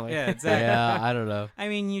 Albert apparently. Yeah, exactly. yeah, I don't know. I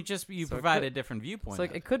mean, you So it provide could- a different viewpoint. It's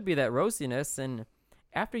like of it could be that roastiness, and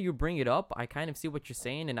after you bring it up, I kind of see what you're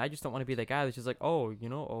saying, and I just don't want to be that guy that's just like, oh,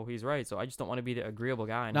 he's right. So I just don't want to be the agreeable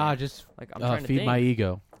guy. in Nah, here. just like I'm trying to feed think. my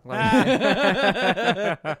ego.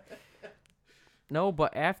 Like, no,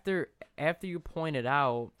 but after you point it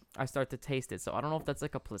out, I start to taste it. So I don't know if that's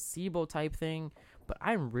like a placebo type thing, but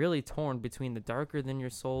I'm really torn between the Darker Than Your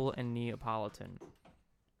Soul and Neapolitan.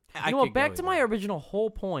 You know what? Back to my original whole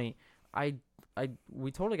point.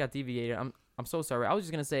 We totally got deviated. I'm so sorry. I was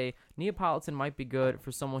just gonna say Neapolitan might be good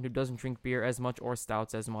for someone who doesn't drink beer as much or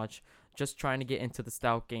stouts as much, just trying to get into the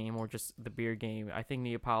stout game or just the beer game. I think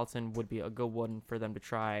Neapolitan would be a good one for them to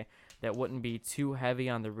try. That wouldn't be too heavy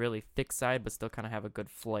on the really thick side, but still kind of have a good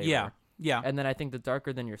flavor. Yeah. And then I think the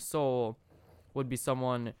Darker Than Your Soul would be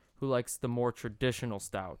someone who likes the more traditional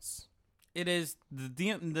stouts. It is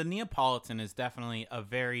the Neapolitan is definitely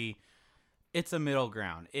it's a middle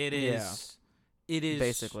ground. It is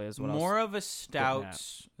Basically is what I was more of a stout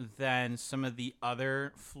than some of the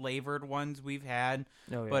other flavored ones we've had,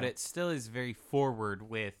 but it still is very forward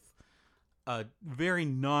with a very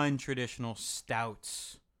non-traditional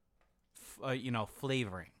stouts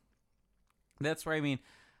flavoring. That's where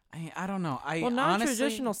I don't know.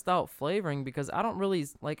 Non-traditional stout flavoring, because I don't really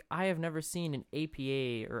I have never seen an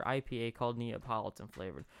APA or IPA called Neapolitan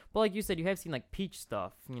flavored. But like you said, you have seen like peach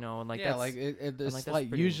stuff, and like yeah, that's, like it's that's like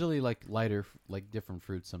pretty- usually like lighter, like different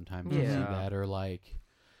fruits. Sometimes you see Yeah. that, or like.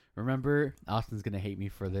 Remember, Austin's gonna hate me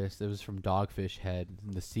for this. It was from Dogfish Head,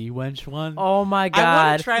 the sea wench one. Oh my I god!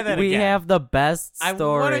 wanna try that we again. have the best I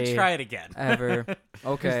story want to try it again. ever. Because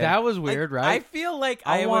Okay, that was weird, I right? feel like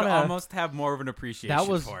I I would wanna- almost have more of an appreciation That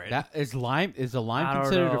was for it. that is lime. Is a lime I don't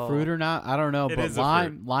considered know. a fruit or not? I don't know, It but is a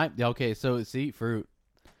lime. Okay, so see, fruit,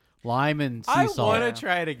 lime and sea I salt. want Yeah. to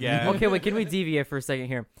try it again. okay, wait. Can we deviate for a second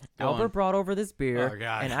here? Go Albert on. brought over this beer, Oh,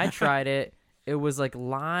 God. and I tried it. It was like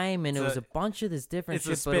lime, and It's it was a- a bunch of this different It's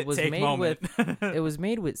a shit, but it spit was take made moment. with it was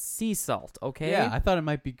made with sea salt. Okay, Yeah, I thought it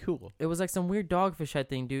might be cool. it was like some weird Dogfish Head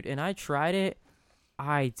thing, dude. And I tried it.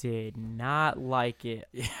 I did not like it.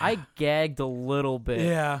 Yeah. I gagged a little bit,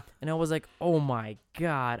 Yeah. and I was like, "Oh my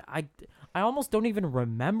god!" I almost don't even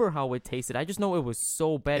remember how it tasted. I just know it was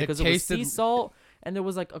so bad It because it was sea tasted- salt, and there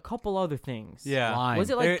was like a couple other things. Yeah. Lime. Was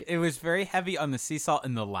it like it was very heavy on the sea salt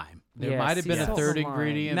and the lime. There Yeah, might have sea been a salt third and lime.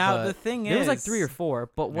 ingredient. Now but the thing There is, was like 3 or 4,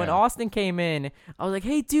 but when Yeah. Austin came in, I was like,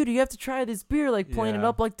 "Hey, dude, you have to try this beer." Like pointing it Yeah.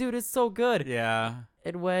 up, like, "Dude, it's so good." Yeah.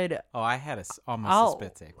 And when Oh, I had almost I'll a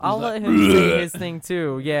spit take. I'll like- let him say his thing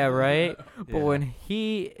too. Yeah, right. But Yeah. when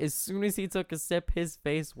as soon as he took a sip, his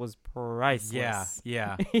face was priceless.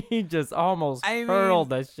 Yeah. Yeah. he just almost I mean, hurled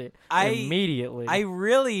that shit I- immediately. I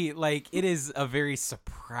really it is a very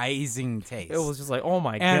surprising taste. it was just like, oh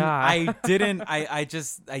my and god.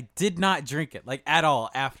 I did not drink it like at all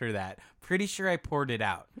after that. Pretty sure I poured it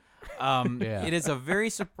out. Yeah. It is a very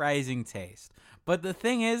surprising taste. But the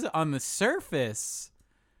thing is, on the surface,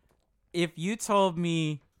 if you told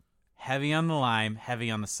me heavy on the lime, heavy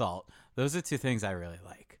on the salt, those are two things I really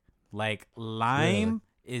like. Like lime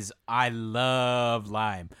I love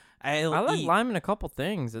lime. I like eat, lime in a couple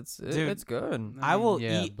things. It's Dude, good. I will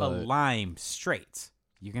Yeah, eat a but- lime straight.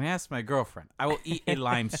 You can ask my girlfriend. I will eat a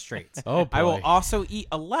lime straight. Oh, I will boy. also eat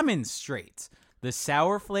a lemon straight. The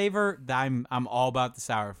sour flavor, I'm all about the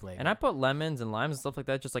sour flavor. And I put lemons and limes and stuff like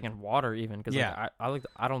that just like in water even because Yeah.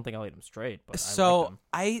 I don't think I'll eat them straight. But so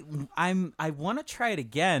I like them. I want to try it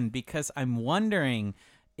again because I'm wondering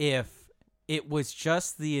if it was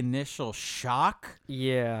just the initial shock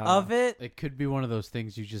Yeah. of it. It could be one of those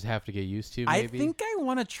things you just have to get used to. I Maybe. think I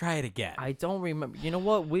want to try it again. I don't remember. You know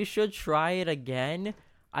what? We should try it again.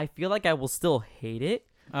 I feel like I will still hate it.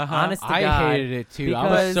 Uh-huh. Honest to I God, hated it too. I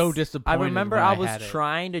was so because disappointed. I remember when I was had it.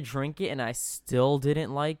 trying to drink it and I still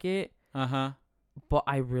didn't like it. Uh-huh. But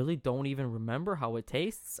I really don't even remember how it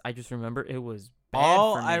tastes. I just remember it was bad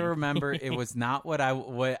All for me. I remember, it was not what I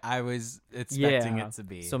was expecting Yeah. it to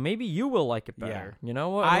be. So maybe you will like it better. You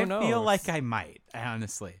know what? I Who knows? feel like I might,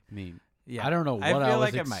 honestly. I mean, Yeah. I don't know I what I, feel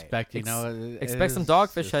was like I might. expecting. It expect some is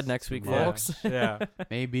Dogfish just Head next too week, much. folks. Yeah.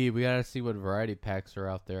 Maybe we gotta see what variety packs are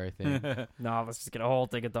out there. I think. No, let's just get a whole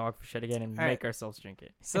thing of Dogfish Head again and All right. make ourselves drink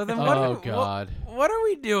it. So then, Oh, God. what are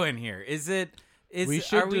we doing here? Is We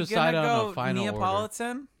should are we decide gonna on a go final order.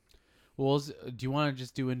 Neapolitan? Well, do you want to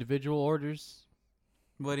just do individual orders?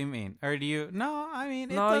 What do you mean? Or do you? No, I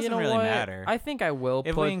mean it No, doesn't you know really what? matter. I think I will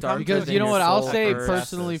If we put can come Darker to Because Than you know Your what? I'll Soul say first.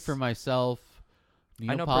 personally for myself,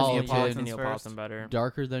 I know personally you like Neapolitan's Neapolitan first. better.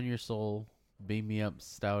 Darker Than Your Soul, Beam Me Up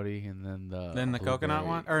Stouty, and then the coconut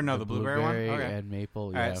one? Or no, the blueberry one? Okay. and maple.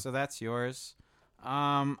 All Yeah. right, so that's yours.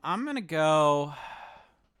 I'm gonna go.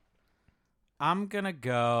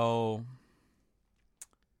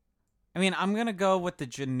 I mean, I'm going to go with the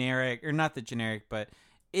generic, or not the generic, but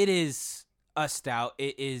it is a stout.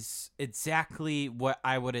 It is exactly what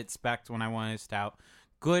I would expect when I want a stout.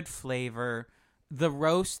 Good flavor. The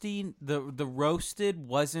roasting, the roasted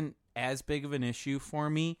wasn't as big of an issue for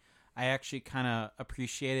me. I actually kind of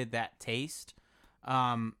appreciated that taste.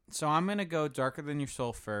 So I'm going to go Darker Than Your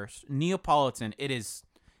Soul first. Neapolitan, it's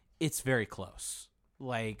very close.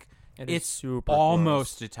 Like, it's super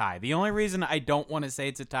almost close. a tie. The only reason I don't want to say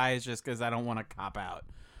it's a tie is just because I don't want to cop out.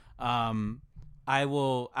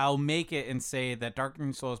 I'll make it and say that Darker Than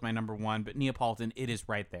Your Soul is my number one, but Neapolitan, it is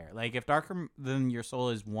right there. Like, if Darker Than Your Soul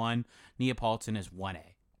is 1, Neapolitan is 1A.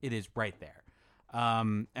 It is right there.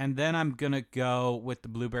 And then I'm going to go with the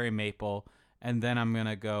Blueberry Maple, and then I'm going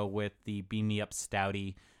to go with the Beam Me Up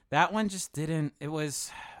Stouty. That one just didn't, it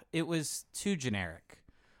was too generic.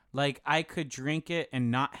 Like, I could drink it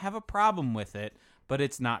and not have a problem with it, but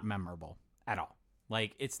it's not memorable at all.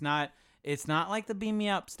 Like, it's not like the Beam Me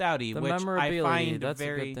Up Stouty, The which I memorability, find that's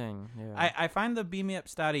very a good thing. Yeah. I find the Beam Me Up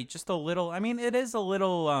Stouty just a little, I mean, it is a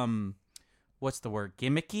little what's the word?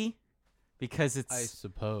 Gimmicky, because I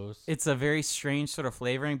suppose. it's a very strange sort of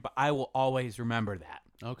flavoring, but I will always remember that.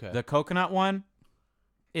 Okay. The coconut one,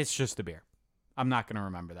 it's just a beer. I'm not going to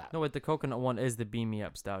remember that. No, wait, the coconut one is the Beam Me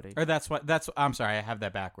Up Stouty. Or I'm sorry, I have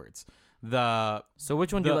that backwards. The So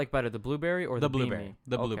which one do you like better, the blueberry or the Beam blueberry. Me?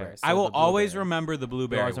 The Okay, blueberry. so I will the always blueberry. remember the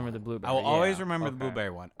blueberry. You always one. remember the blueberry. I will always yeah, remember the okay. blueberry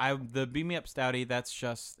one. The Beam Me Up Stouty, it's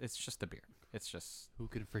just a beer. It's just Who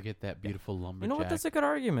can forget that beautiful lumberjack? You know what? That's a good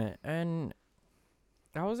argument. And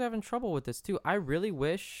I was having trouble with this too. I really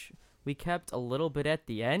wish we kept a little bit at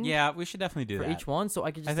the end yeah, we should definitely do for that. each one so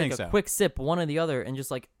I could I just think take a so. quick sip, one or the other, and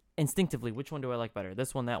just like instinctively, which one do I like better?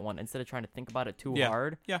 This one, that one, instead of trying to think about it too Yeah.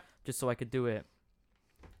 hard. Yeah. Just so I could do it.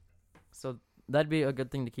 So that'd be a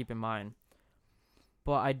good thing to keep in mind.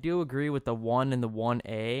 But I do agree with the 1 and the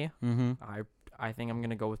 1A. Mm-hmm. I think I'm going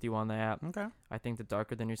to go with you on that. Okay. I think the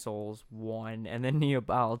Darker Than Your Soul's 1, and then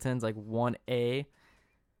Neapolitan's like 1A.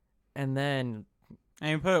 And then, I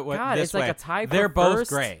mean, put it God, this it's way. like a tie for They're both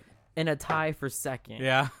first great. and a tie for second.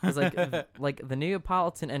 Yeah. Because like the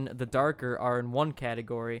Neapolitan and the Darker are in one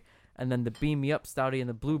category, and then the Beam Me Up Stouty and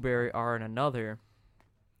the Blueberry are in another.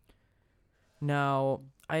 Now,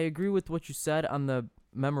 I agree with what you said on the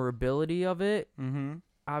memorability of it. Mm-hmm.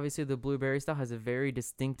 Obviously, the Blueberry Stout has a very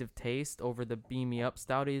distinctive taste over the Beam Me Up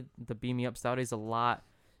Stouty. The Beam Me Up Stouty is a lot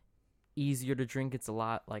easier to drink. It's a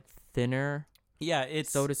lot like thinner, Yeah,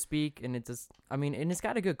 it's so to speak, and it's just, I mean, and it's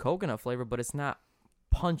got a good coconut flavor, but it's not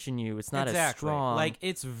punching you. It's not as exactly. strong. Like,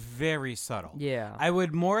 it's very subtle. yeah, I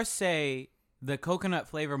would more say the coconut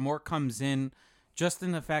flavor more comes in just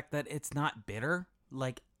in the fact that it's not bitter,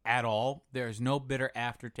 like, at all. There's no bitter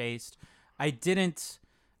aftertaste. I didn't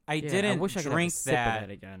I wish I could have a drink sip of that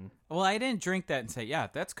again. Well, I didn't drink that and say, yeah,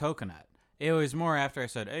 that's coconut. It was more after I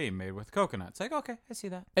said, hey, made with coconut. It's like, okay, I see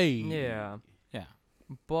that. Hey. Yeah, Yeah.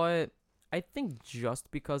 but I think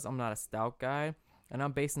just because I'm not a stout guy, and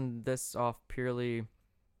I'm basing this off purely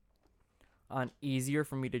on easier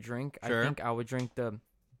for me to drink, Sure. I think I would drink the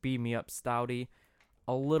Beam Me Up Stouty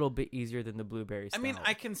a little bit easier than the Blueberry I Stout. mean,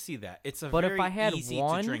 I can see that. It's a But if very I had easy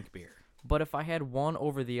one- to drink beer. But if I had one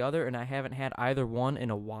over the other and I haven't had either one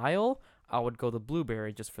in a while, I would go the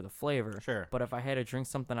Blueberry just for the flavor. Sure. But if I had to drink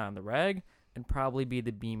something on the reg, it'd probably be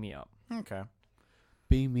the Beam Me Up. Okay.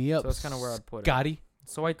 Beam me up. So that's kind of where I'd put it. Scotty.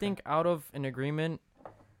 So I think out of an agreement,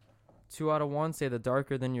 2 out of 1 say the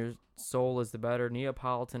Darker Than Your Soul is the better.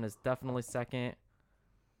 Neapolitan is definitely second.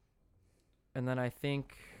 And then I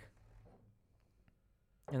think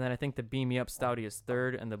the Beam Me Up Stouty is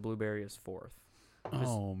third and the Blueberry is fourth.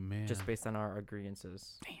 Oh man. Just based on our agreements.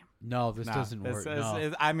 no, this Nah, doesn't work.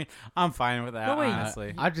 No. I mean, I'm fine with that, No, wait.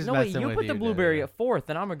 honestly. I'm just No, wait, messing you with put the dude. Blueberry at fourth,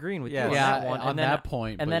 and I'm agreeing with Yeah. you on Yeah, that one. on and then, that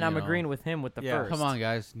point. and but, then you I'm know. agreeing with him with the Yeah. first. Come on,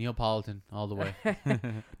 guys. Neapolitan all the way.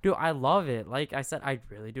 Dude, I love it. Like I said, I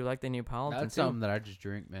really do like the Neapolitan That's too. something that I just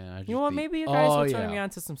drink, man. I just You know what? eat. Maybe you guys Oh, will turn yeah. me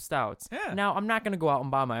on to some stouts. Yeah. Now, I'm not going to go out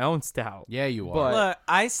and buy my own stout. Yeah, you are. But- Look,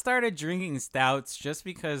 I started drinking stouts just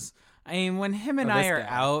because, I mean, when him and Oh, I this are guy.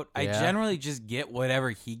 out, I Yeah. generally just get whatever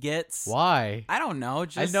he gets. Why? I don't know.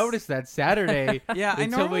 Just I noticed that Saturday Yeah, I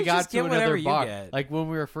until normally we got just to get whatever another you bar. get. Like when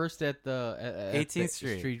we were first at the at 18th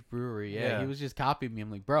the Street. Brewery. Yeah, Yeah. he was just copying me. I'm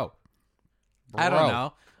like, bro. I don't Bro.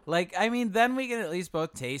 know. Like, I mean, then we can at least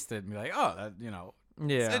both taste it and be like, oh, that,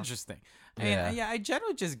 It's Yeah. interesting. I mean, I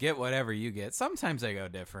generally just get whatever you get. Sometimes I go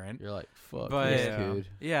different. You're like, fuck But- this Yeah. kid.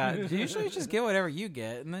 Yeah, usually just get whatever you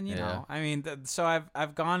get, and then you Yeah. know. I mean, so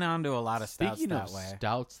I've gone on to a lot of stouts Speaking that of way.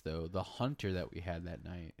 stouts, though, the Hunter that we had that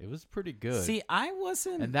night, it was pretty good. See, I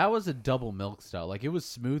wasn't. and that was a double milk stout. Like, it was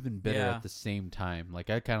smooth and bitter Yeah. at the same time. Like,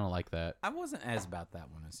 I kind of like that. I wasn't as about that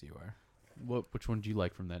one as you were. Which one do you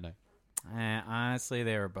like from that night? Honestly,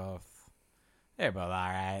 they were both all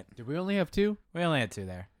right. Did we only have two? We only had two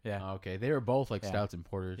there. Yeah, Oh, okay, they were both like Yeah. stouts and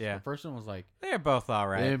porters. Yeah. The first one was like they were both all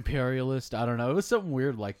the right. imperialist. I don't know. It was something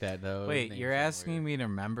weird like that, though. Wait, you're asking me to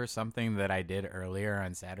remember something that I did earlier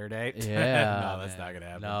on Saturday? Yeah. no, that's man. not gonna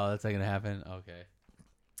happen. No, that's not gonna happen. Okay.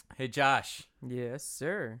 Hey, Josh, Yes,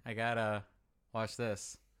 sir. I gotta watch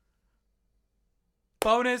this.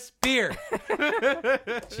 Bonus beer.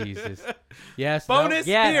 Jesus. Yes. Bonus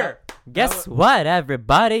Yeah. beer. Guess what,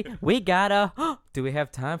 everybody? We got a. Do we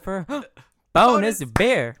have time for bonus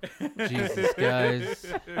beer? Jesus, guys.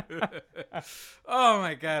 Oh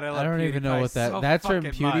my god, I love I don't even know PewDiePie what that. so That's from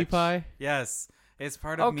fucking much. PewDiePie. Yes, it's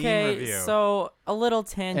part of Meme Okay, Review. so a little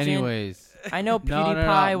tangent. Anyways, I know No, no, no,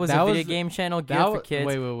 PewDiePie was that a was video the- game channel geared that for was, kids.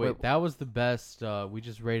 wait. That was the best. We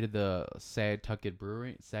just rated the Sagatuck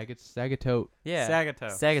Brewing, Sagatote, Yeah, Sagatuck.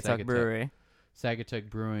 Sagatuck Sagatuck. Brewery. Sagatuck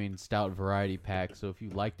Brewing Stout Variety Pack. So if you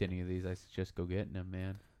liked any of these, I suggest go getting them,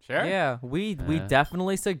 man. Sure. Yeah, we Yeah.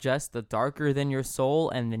 definitely suggest the Darker Than Your Soul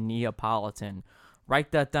and the Neapolitan.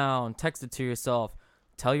 Write that down. Text it to yourself.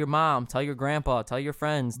 Tell your mom. Tell your grandpa. Tell your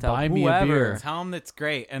friends. Tell Buy me a whoever. beer. Tell them that's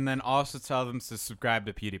great, and then also tell them to subscribe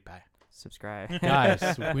to PewDiePie. Subscribe.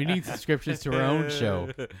 Guys, we need subscriptions to our own show.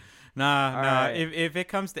 Nah. right. If it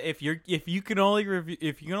comes to if you can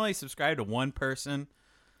only subscribe to one person,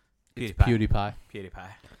 PewDiePie.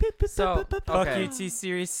 PewDiePie. So, Fuck okay. you, T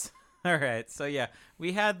series. All right. So yeah,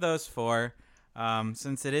 we had those four.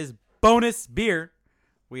 Since it is bonus beer,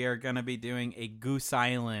 we are gonna be doing a Goose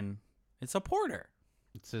Island. It's a porter.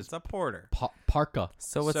 It says It's a porter. Parka.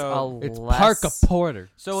 So it's So a It's less Parka Porter.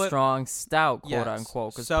 So strong stout, quote Yes.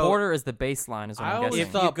 unquote. Because So- porter is the baseline, is what I I'm always guessing. If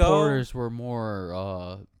you thought go- porters were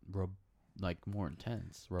more, more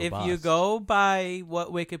intense. if Robust. you go by what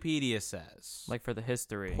Wikipedia says, Like for the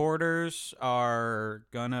history. porters are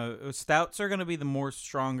stouts are gonna be the more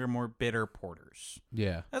stronger, more bitter porters.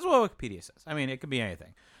 yeah, That's what Wikipedia says. I mean, it could be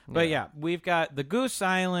anything. But yeah, we've got the Goose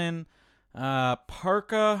Island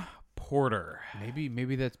Parka Porter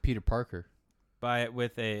maybe that's Peter Parker.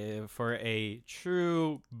 for a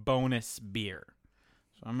true bonus beer.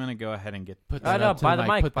 So I'm gonna go ahead and get Put Right that up, to by the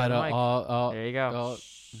mic, Put by that the up. mic. There you go. oh. Are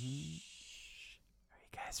you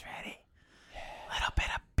guys ready? Little bit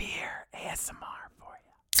of beer ASMR for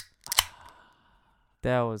you.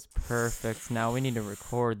 That was perfect. Now we need to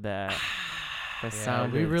record that. That Yeah,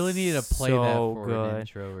 sounded we really need to play that so for good. an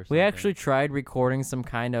intro or something. We actually tried recording some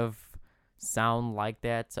kind of sound like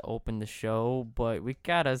that to open the show, but we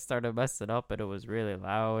gotta start to mess it up, and it was really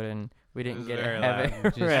loud, and we didn't was get very to have loud. it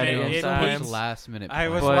just ready it in so time. much last minute. I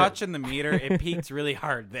was But- watching the meter. It peaked really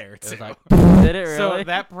hard there It was too. like, Did it really? So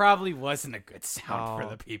that probably wasn't a good sound for Oh.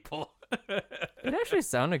 the people. It actually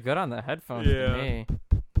sounded good on the headphones Yeah. to me.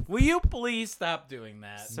 Will you please stop doing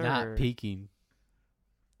that? Sir. not peaking.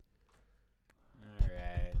 All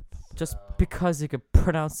right. Just so- because you could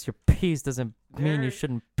pronounce your P's doesn't mean There- you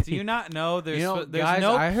shouldn't Do you not know there's There's there's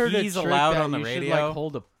no I heard P's a trick allowed that on the you radio? should like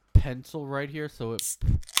hold a pencil right here so it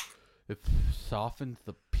softens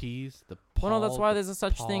the P's. The Well, no, that's paw, why the there's a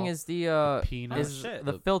such thing paw, as the the peanut. is shit.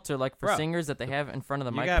 the filter like for Bro, singers that they have in front of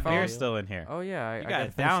the you got microphone. beer still in here. Oh yeah, I You I gotta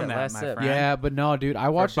gotta finish down that that, last my sip. friend. Yeah, but no, dude. I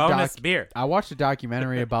For watched a bonus beer. I watched a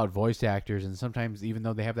documentary about voice actors, and sometimes even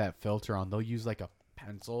though they have that filter on, they'll use like a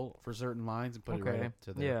pencil for certain lines and put it right Okay. up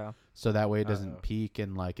to the Yeah, so that way it doesn't Uh-oh. peak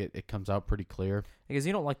and like it comes out pretty clear. because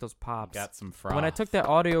you don't like those pops. Got some froth. When I took that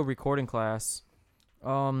audio recording class,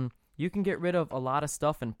 you can get rid of a lot of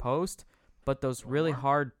stuff in post, but those really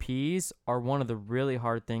hard P's are one of the really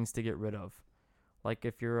hard things to get rid of. Like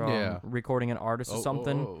if you're Yeah. recording an artist or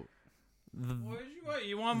something, What,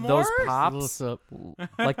 you want more? those Little pops, sip.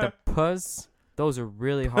 like the puzz, those are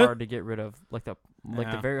really hard to get rid of. Like the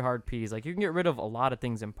Yeah. very hard P's. Like you can get rid of a lot of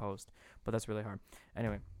things in post, but that's really hard.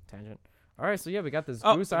 Anyway, tangent. All right, so yeah, we got this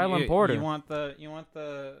Goose Island Porter. You want the yeah,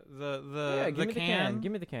 the give me the can? can.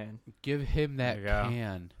 Give me the can. Give him that There you go.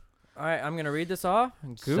 can. All right, I'm gonna read this off.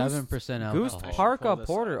 Goose 7% alcohol. Goose I should Parka pull this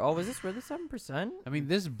Porter. Oh, is this really 7%? I mean,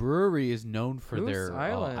 this brewery is known for Goose their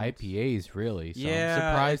Island. IPAs, really. So Yeah, I'm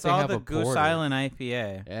surprised it's they all have the a Goose porter. Island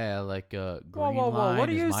IPA. Yeah, like Whoa, Green whoa, whoa! Line What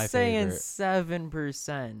are is you my saying? favorite.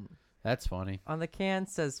 7%. That's funny. On the can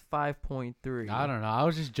says 5.3. I don't know. I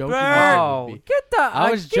was just joking. Oh, get the. I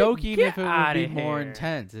was joking get if it would outta be more here.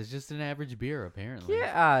 intense. It's just an average beer, apparently. Get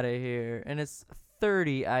out of here. And it's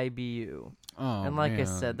 30 IBU. Oh, And like I man.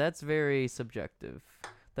 said, that's very subjective.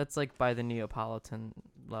 That's like by the Neapolitan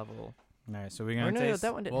level. All right, so we're Or gonna no, taste.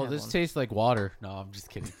 that one didn't Well, have this one. tastes like water. No, I'm just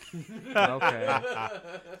kidding. Okay.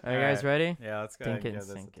 Are you guys ready? Yeah, let's go Think ahead and it give and this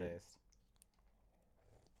a sink it. taste.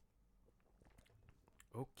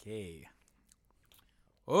 Okay.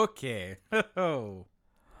 Okay. Oh.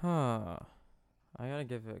 Huh. I gotta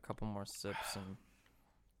give it a couple more sips and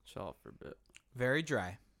chill out for a bit. Very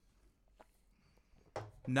dry.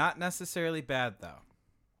 Not necessarily bad though.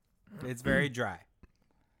 It's very dry.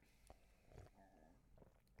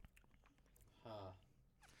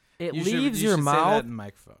 It You leaves should your say that mouth. in the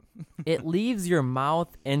microphone. It leaves your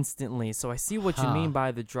mouth instantly. So I see what you Huh. mean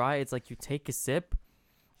by the dry. It's like you take a sip,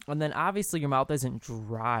 and then obviously your mouth isn't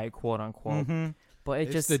dry, quote unquote. Mhm. But it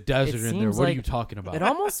It's just the desert it in there. seems What are like- you talking about? It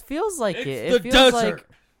almost feels like it. It's It the feels desert. like.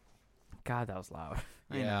 God, that was loud.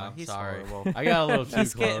 I Yeah, know, I'm he's sorry. horrible. I got a little too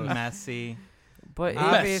He's close. getting messy. But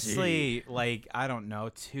Obviously, like, I don't know,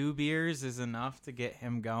 2 beers is enough to get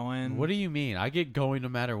him going. What do you mean? I get going no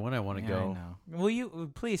matter when I want to Yeah, go. I know. Will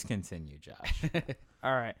you please continue, Josh?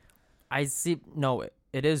 all right, I see. No,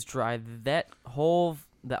 it is dry. That whole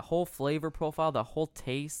flavor profile, the whole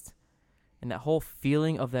taste, and that whole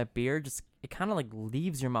feeling of that beer, just it kind of like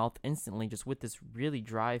leaves your mouth instantly, just with this really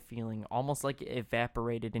dry feeling, almost like it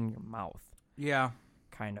evaporated in your mouth, Yeah.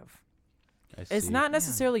 kind of. I It's see. not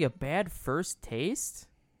necessarily a bad first taste.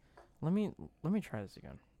 Let me try this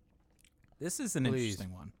again. This is an Please.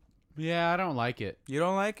 interesting one. Yeah, I don't like it. You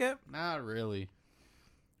don't like it? Not really.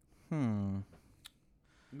 Hmm.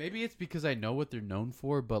 Maybe it's because I know what they're known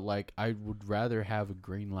for, but like I would rather have a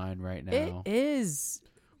green line right now, It is.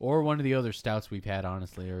 or one of the other stouts we've had.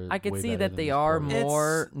 Honestly, are I could way see better that than they this are porter.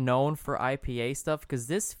 more known for IPA stuff because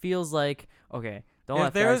this feels like okay. Don't If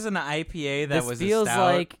laugh, there guys. was an IPA that this was feels a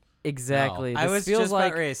stout, like exactly. I This was feels just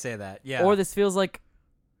like, about ready to say that. Yeah. or this feels like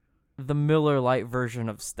the Miller Lite version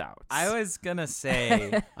of stouts. I was gonna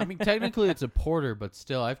say. I mean, technically it's a porter, but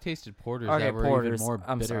still, I've tasted porters Okay, that were porters. even more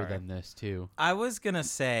I'm bitter sorry. than this too. I was gonna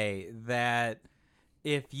say that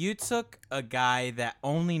if you took a guy that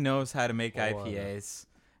only knows how to make IPAs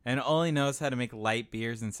and only knows how to make light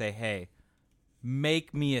beers and say, "Hey,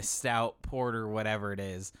 make me a stout, porter, whatever it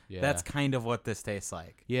is," Yeah. that's kind of what this tastes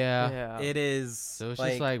like. Yeah. Yeah. It is. So it's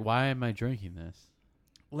just like, why am I drinking this?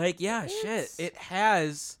 yeah, shit.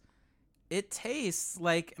 It's- It tastes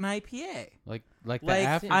like an IPA. Like Like, the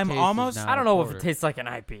aftertaste I'm is almost- not I don't a know if porter. it tastes like an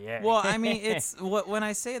IPA. Well, I mean, it's when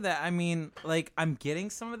I say that, I mean, like, I'm getting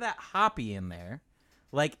some of that hoppy in there.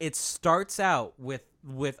 Like, it starts out with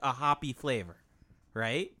a hoppy flavor,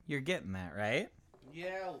 right? You're getting that, right?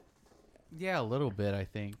 Yeah, a little bit. I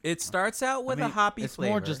think It starts out with I mean, a hoppy it's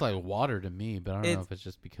flavor. more just like water to me, but I don't know It's- if it's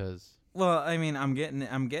just because. Well, I mean, I'm getting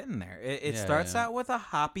there. It Yeah, starts yeah. out with a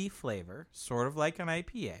hoppy flavor, sort of like an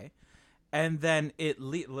IPA, and then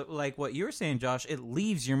like what you were saying, Josh. It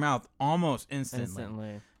leaves your mouth almost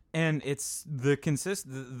instantly. And it's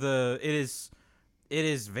it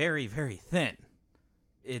is very, very thin.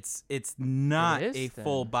 It's not is a thin.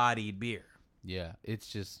 full-bodied beer. Yeah, it's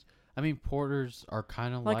just. I mean, porters are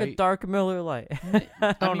kind of like light. a dark Miller Lite. I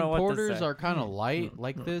I don't mean, know what porters to say. are kind of light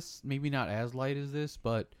like this. Maybe not as light as this,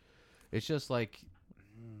 but it's just like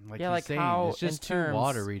yeah, he's like saying, how it's just in too terms,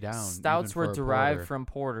 watery down. Stouts even were for a derived porter. from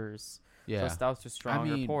porters. Yeah, So stouts are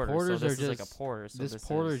stronger mean, porters. porters so this are is like just- a porter. So this this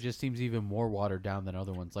porter is, just seems even more watered down than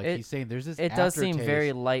other ones. Like It- he's saying, there's this. it does seem aftertaste.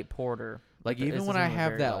 very light porter. Like This even when is I even have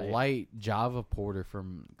very that light. light Java porter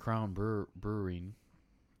from Crown Brewing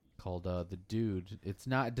called the Dude, it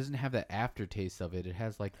doesn't have that aftertaste of it. It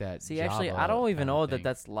has like that. See, actually, I Java don't even kinda know thing. that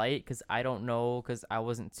that's light because I don't know because I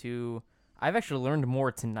wasn't too. I've actually learned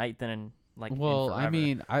more tonight than in like. in Well, I forever.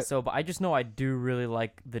 mean, but I just know I do really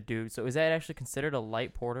like the Dude. So is that actually considered a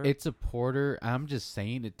light porter? it's a porter. I'm just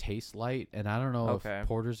saying it tastes light, and I don't know Okay. if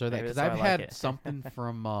porters are that Maybe because that's I've why I like had it. something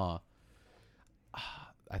from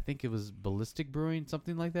I think it was Ballistic Brewing,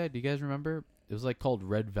 something like that. Do you guys remember? It was like called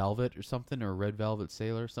Red Velvet or something, or Red Velvet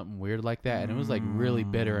Sailor, something weird like that, and it was like really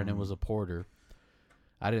bitter, and it was a porter.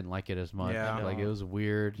 I didn't like it as much. Yeah. Like it was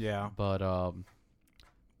weird. Yeah. But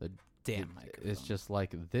Damn, it's just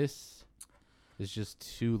like this is just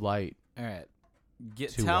too light. all right.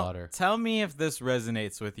 Too water. Tell me if this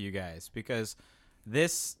resonates with you guys because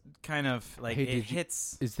this kind of like Hey, it did you-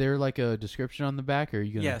 hits. Is there like a description on the back, or are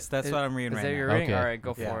you gonna? Yes, that's Is- what I'm reading is right that now. your rating? Okay. All right,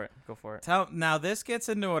 go Yeah. for it. Go for it. Now this gets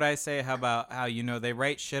into what I say about how they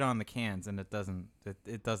write shit on the cans and it doesn't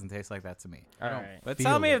taste like that to me. All don't- right. But Feel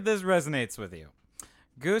tell me it. if this resonates with you.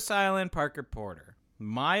 Goose Island Parker Porter.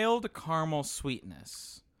 Mild caramel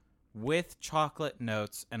sweetness with chocolate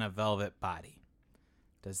notes and a velvet body.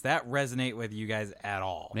 Does that resonate with you guys at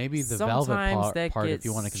all? Maybe the Sometimes velvet that part if gets-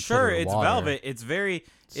 you want to consider Sure, it's water. velvet. It's very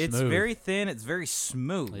Smooth. thin. It's very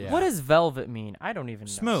smooth. Yeah. What does velvet mean? I don't even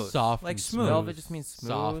know. Smooth. Soft Like and smooth. Velvet just means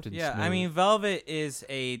Soft smooth. and Yeah, smooth. I mean, velvet is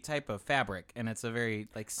a type of fabric, and it's a very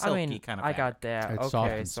like silky kind of I fabric. got that. It's soft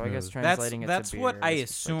Okay, and so I guess smooth. translating That's it to what beer I is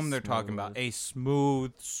just, like, assume they're talking about. smooth. A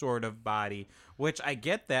smooth sort of body, which I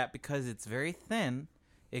get that because it's very thin.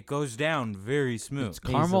 It goes down very smooth. It's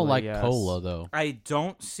caramel Easily, like yes. cola though. I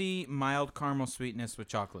don't see mild caramel sweetness with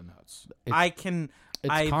chocolate notes. It's- It's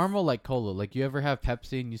I- caramel like cola. Like you ever have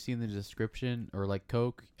Pepsi and you see in the description, or like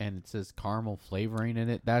Coke and it says caramel flavoring in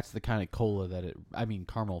it. That's the kind of cola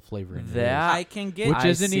caramel flavoring. it is. That- I can get. which I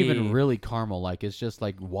isn't see. even really caramel. Like it's just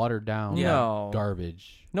like watered down No.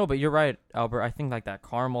 garbage. No, but you're right, Albert. I think like that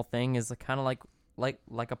caramel thing is kind of like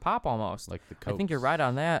a pop almost. Like the Coke. I think you're right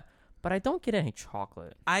on that. But I don't get any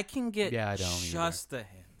chocolate. I can get Yeah, I don't either. just the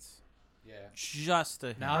hints. Yeah. Just a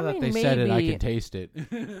hint. Now I that mean, they said it, I maybe- can taste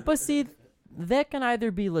it. But see, that can either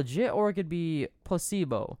be legit or it could be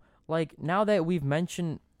placebo. Like now that we've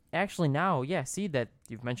mentioned, actually now, yeah, see that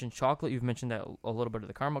you've mentioned chocolate, you've mentioned that a little bit of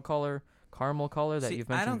the caramel color that See, you've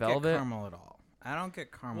I mentioned don't velvet. get caramel at all. I don't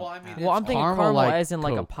get caramel. Well, I mean, at Well, all. I'm thinking caramel caramel like as in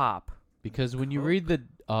like a Coke. pop. Because when you read the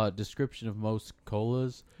description of most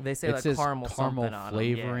colas, They say it like says caramel something on 'em,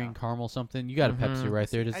 flavoring, yeah. caramel something. You got a Pepsi Mhm. right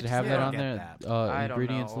there. Does I it just have that don't on get there? that. I don't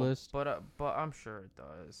Ingredients know, list. but I'm sure it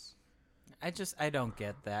does. I don't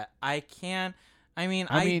get that. I can't. I mean,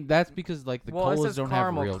 I mean, that's because like the well, it colas says don't have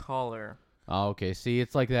caramel real. color. Oh, okay. See,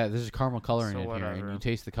 it's like that. There's caramel coloring So in here, and whatever. you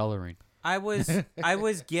taste the coloring. I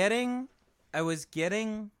was getting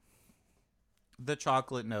the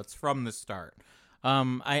chocolate notes from the start.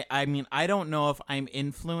 I mean, I don't know if I'm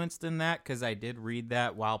influenced in that because I did read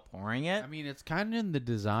that while pouring it. I mean, it's kind of in the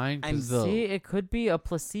design. I'm 'Cause the, See, it could be a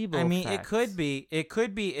placebo. I mean, effect. it could be. It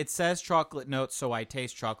could be. It says chocolate notes, so I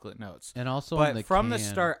taste chocolate notes. and also in But the from the can-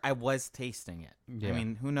 start, I was tasting it. I Yeah.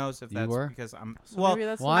 mean, who knows if You that's were? because I'm. So well, maybe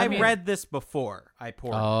that's well, I I mean- read this before I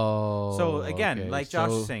poured. it. Oh. So again, okay, like Josh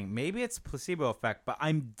so was saying, maybe it's a placebo effect, but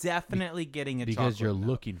I'm definitely getting a because chocolate you're note.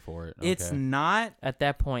 looking for it. It's okay. not. At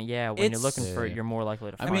that point, yeah, when you're It's- looking for it, Yeah. you're more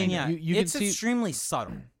likely to I find I mean, it. yeah, you can it's see- extremely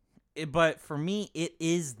subtle. But for me, it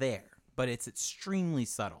is there, but it's extremely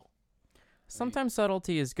subtle. Sometimes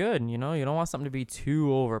subtlety is good, you know. You don't want something to be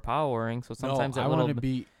too overpowering, so sometimes no, that I little want to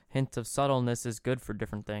be. hint of subtleness is good for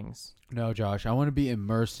different things. No, Josh, I want to be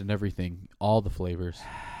immersed in everything, all the flavors.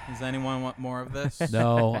 Does anyone want more of this?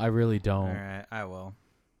 No, I really All don't. right, I will.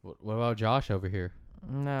 What about Josh over here?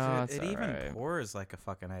 No, Dude, it's it even alright. pours like a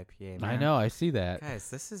fucking IPA. Man. I know, I see that. guys.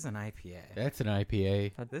 This is an IPA. That's an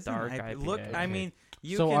IPA. A This dark is an IPA. Look, I Okay. mean,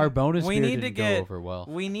 you So can, our bonus we beer need to didn't get go over well.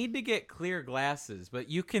 we need to get clear glasses, but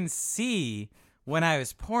you can see when I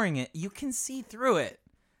was pouring it. You can see through it.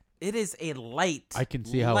 It is a light. I can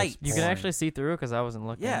see how it's light. You can pouring. actually see through because I wasn't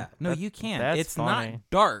looking. Yeah, no, That- you can. That's It's funny. not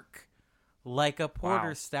dark like a porter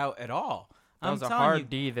Wow. stout at all. That I'm was a telling hard you,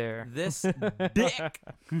 D there. this dick.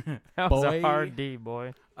 That was boy. a hard D,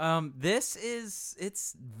 boy. This is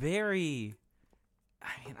it's very.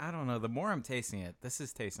 I mean, I don't know. The more I'm tasting it, this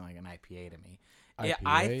is tasting like an IPA to me. Yeah,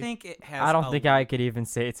 I IPA? think it has. I don't a- think I could even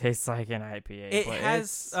say it tastes like an IPA. It but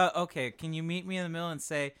has. it's- Okay, can you meet me in the middle and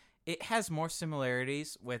say it has more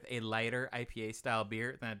similarities with a lighter IPA style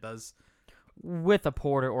beer than it does? with a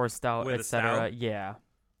porter or a stout, With a etc. stout? Yeah.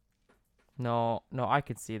 No, I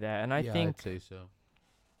could see that, and I yeah, think I'd say so.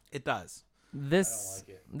 It does. this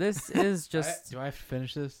it. this is just Do I have to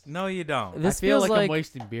finish this? No, you don't. This I feel feels like I'm like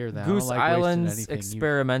wasting beer then. Goose I don't like wasting Island's anything.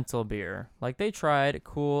 experimental beer. Like they tried,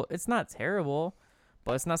 cool. It's not terrible,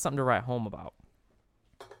 but it's not something to write home about.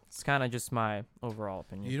 It's kind of just my overall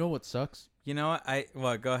opinion. You know what sucks? You know what?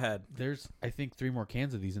 Well, go ahead. There's, I think, 3 more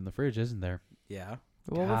cans of these in the fridge, isn't there? Yeah.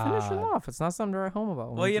 Well, we'll finish them God. off. It's not something to write home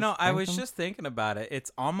about. Well, you know, I drink was them. just thinking about it.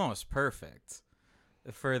 It's almost perfect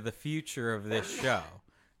for the future of this show.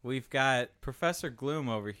 We've got Professor Gloom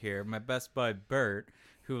over here, my best bud Bert,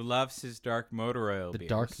 who loves his dark motor oil The beers.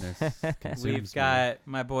 darkness. consumes We've me. got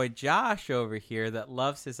my boy Josh over here that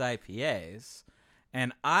loves his IPAs,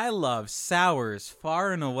 and I love sours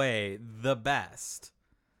far and away the best.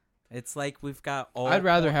 It's like we've got all. I'd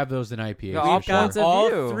rather have those than IPAs. Yeah, all We've got points of all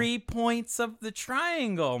view. 3 points of the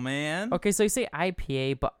triangle, man. Okay, so you say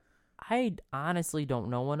IPA, but I honestly don't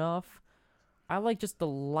know enough. I like just the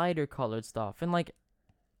lighter colored stuff, and like,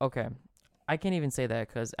 okay, I can't even say that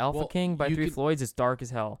because Alpha Well, King by you Three could- Floyds is dark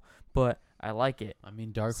as hell, but I like it. I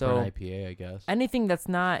mean, dark So- for an IPA, I guess. Anything that's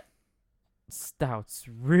not stouts,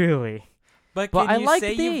 really. But But can I you like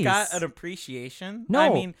say you've got these. an appreciation? No, I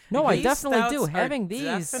mean, no, I these definitely do. stouts are Having these-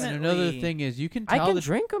 And definitely- another thing is, you can I tell can the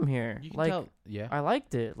drink them here. You can Like tell, yeah. I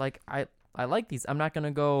liked it. Like I like these. I'm not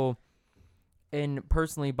gonna go and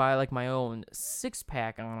personally buy like my own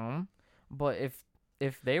 6-pack on them, but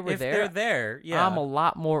if they were if there, they're there, yeah. I'm a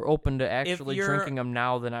lot more open to actually you're- drinking them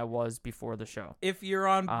now than I was before the show. if you're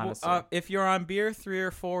on Honestly. if you're on beer 3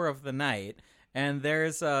 or 4 of the night and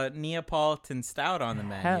there's a Neapolitan stout on the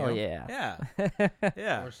menu. Hell yeah. Yeah.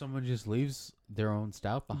 Yeah. Or someone just leaves their own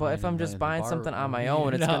stout behind. But if I'm in the- just in the buying bar something on room. my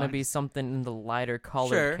own, it's No, gonna be something in the lighter colored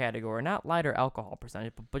Sure. category, not lighter alcohol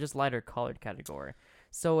percentage, but just lighter colored category.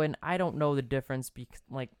 So, and I don't know the difference because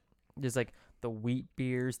like there's like the wheat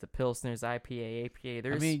beers, the pilsners, IPA, APA.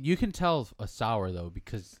 There's I mean, you can tell a sour though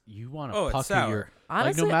because you want to Oh, it's pucker sour. your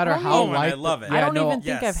honestly, like no matter I don't how even- light. I love it. I don't no, even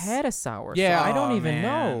think I've Yes. had a sour. Yeah. so I don't Oh, even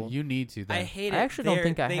man. know. You need to. Then. I hate I it. actually don't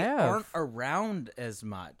think I they have. aren't around as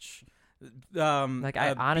much. Like,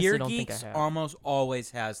 I honestly Beer don't think I Geeks have. almost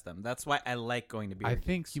always has them. That's why I like going to Beer I Geeks.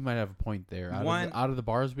 think you might have a point there. One- Out of the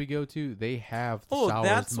bars we go to, they have the Oh, sours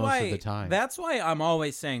that's most why. of the time. That's why I'm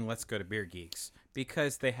always saying let's go to Beer Geeks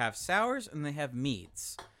because they have sours and they have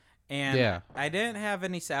meats. And Yeah. I didn't have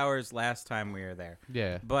any sours last time we were there,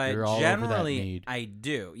 yeah, but you're all over that generally mead. I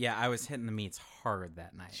do. Yeah, I was hitting the meats hard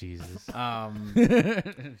that night. Jesus.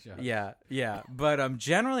 Yeah. But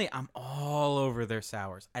generally I'm all over their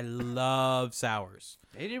sours. I love sours.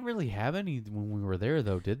 They didn't really have any when we were there,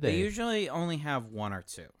 though, did They they? usually only have 1 or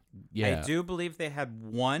 2. Yeah. I do believe they had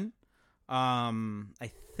 1.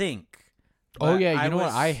 I think. Oh But yeah, you know what?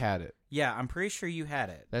 was- I had it. Yeah, I'm pretty sure you had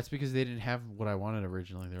it. That's because they didn't have what I wanted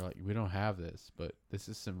originally. They're like, we don't have this, but this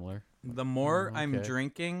is similar. The more I'm okay.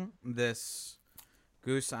 drinking this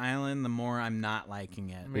Goose Island, the more I'm not liking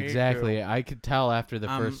it. Me Exactly. too. I could tell after the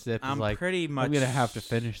first sip. I'm Is like, pretty much. I'm gonna have to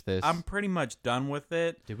finish this. I'm pretty much done with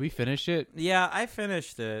it. Did we finish it? Yeah, I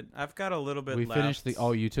finished it. I've got a little bit We left. finished the.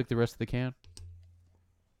 Oh, you took the rest of the can.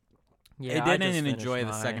 Yeah, I I didn't just enjoy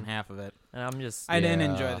finished the second mine. half of it. And I'm just. I didn't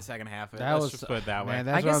Yeah. enjoy the second half of it. That Let's was- just put it that way. man,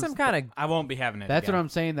 I that's guess what I'm kind of I won't be having it. That's again. what I'm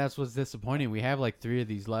saying. That's what's disappointing. We have like 3 of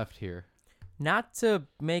these left here. not to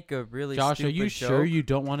make a really. Josh, are stupid you joke. sure you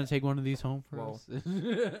don't want to take one of these home for Whoa. us?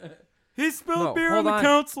 He spilled No, beer on hold the on.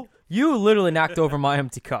 council. You literally knocked over my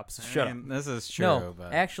empty cup. So shut I up. mean, this is true. No,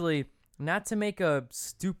 but actually, not to make a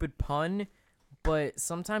stupid pun, but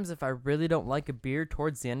sometimes if I really don't like a beer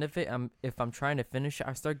towards the end of it, if I'm trying to finish it,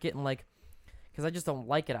 I start getting like, because I just don't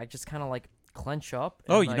like it, I just kind of like clench up.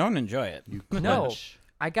 and, oh, you like, don't enjoy it. You No. clench.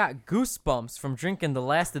 I got goosebumps from drinking the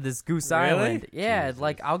last of this Goose Really? Island. Yeah, Jesus.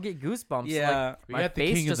 like I'll get goosebumps. Yeah. Like, We my got the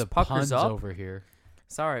face king just of the puckers puns up. over here.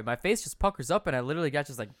 Sorry, my face just puckers up, and I literally got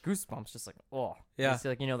just like goosebumps, just like oh Yeah. It's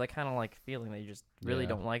like that kind of like feeling that you just really Yeah.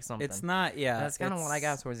 don't like something. It's not. Yeah, That's kind of what I got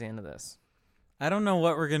it's- towards the end of this. I don't know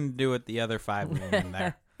what we're gonna do with the other 5 we have in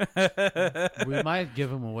there. We might give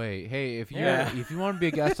them away. Hey, if you Yeah. if you want to be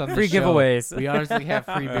a guest on the Free show, giveaways. we honestly have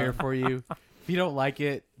free beer for you. If you don't like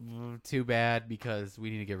it, too bad because we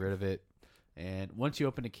need to get rid of it. And once you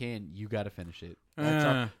open a can, you got to finish it.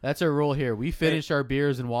 That's our rule here. We finish our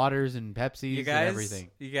beers and waters and Pepsis You guys, and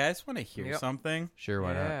everything. You guys want to hear Yep. something? Sure,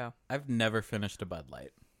 why not? Yeah. I've never finished a Bud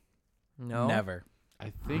Light. No. Never.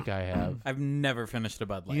 I think I have. I've never finished a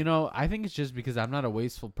Bud Light. You know, I think it's just because I'm not a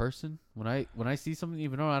wasteful person. When I see something,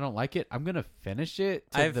 even though I don't like it, I'm gonna finish it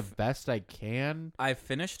to the best I can. I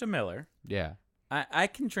finished a Miller. Yeah, I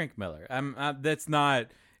can drink Miller. That's not.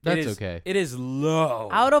 That's it is, okay. It is low.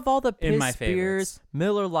 Out of all the In piss my beers,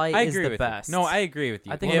 Miller Lite I is agree the with best. you. No, I agree with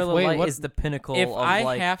you. I think if, Miller wait, Lite what- is the pinnacle if of I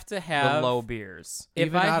like have to the have low beers. if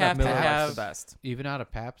Even I out of have to Miller Lite's have the best. even out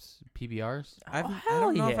of Pabst PBRs. I hell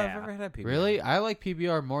don't know if I've yeah. ever had a PBR. Really, I like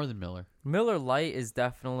PBR more than Miller. Miller Lite is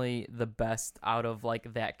definitely the best out of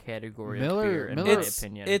like that category Miller- of beer, in Miller- my It's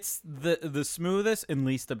opinion. it's the smoothest and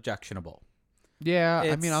least objectionable. Yeah, I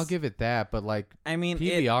mean, It's- I'll give it that, but like I mean,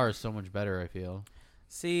 PBR is so much better. I feel.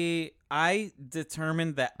 See, I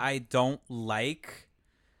determined that I don't like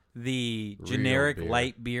the Real generic beer.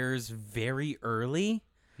 light beers very early.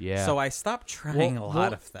 Yeah. So I stopped trying a lot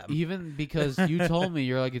Well, of them. Even because you told me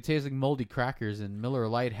you're like it tastes like moldy crackers, and Miller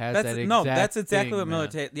Lite has that exact no, that's exactly thing, what Miller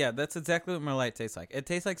man. tastes. Yeah, that's exactly what Miller Lite tastes like. It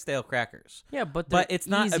tastes like stale crackers, yeah, but but they're it's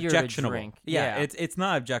not easier objectionable. To drink. Yeah, it's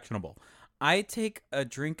not objectionable. I take a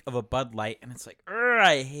drink of a Bud Light and it's like,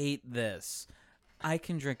 I hate this. I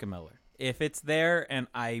can drink a Miller if it's there, and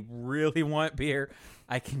I really want beer.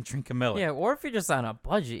 I can drink a Miller. Yeah, or if you're just on a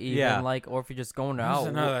budget, even Yeah. like, or if you're just going Here's out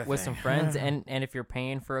another with some thing. friends, and if you're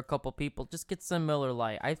paying for a couple people, just get some Miller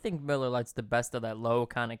Lite. I think Miller Lite's the best of that low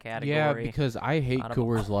kind of category. Yeah, because I hate Out of-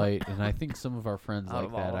 Coors Light, and I think some of our friends Out like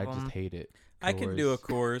of that. all I of just them. hate it. I can do a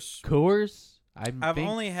Coors. Coors. I've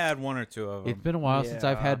only had one or two of them. It's been a while since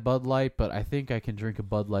I've Yeah. had Bud Light, but I think I can drink a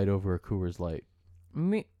Bud Light over a Coors Light.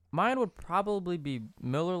 Mine would probably be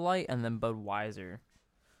Miller Lite and then Budweiser.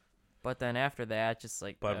 But then after that, just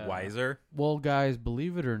like Budweiser. Well, guys,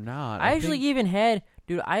 believe it or not, I actually think- even had,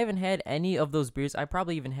 dude. I haven't had any of those beers. I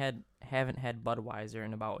probably even haven't had Budweiser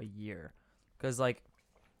in about a year, because like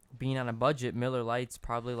being on a budget, Miller Lite's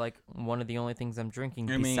probably like one of the only things I'm drinking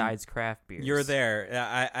I mean, besides craft beers. You're there.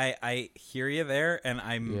 I hear you there, and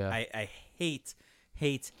Yeah. I hate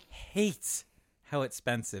how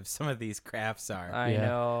expensive some of these crafts are. I Yeah.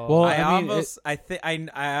 know. Well, I mean,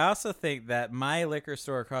 I also think that my liquor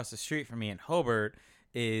store across the street from me in Hobart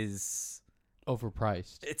is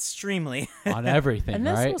overpriced extremely. on everything, And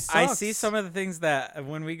that's right? what I sucks. see some of the things that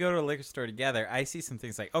when we go to a liquor store together, I see some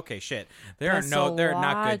things like, okay, shit, there That's are a not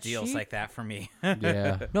lot good deals cheap. like that for me.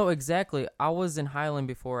 Yeah. No, exactly. I was in Highland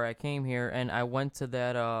before I came here, and I went to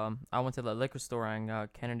that liquor store on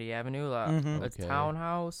Kennedy Avenue, Mhm. a Okay.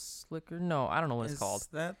 Townhouse Liquor. No, I don't know what it's Is called.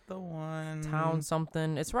 that the one Town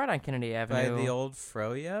something. It's right on Kennedy by Avenue. the old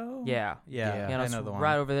Froyo? Yeah. Yeah, Yeah, You know, I it's know the one.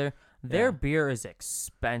 right over there. Their Yeah. beer is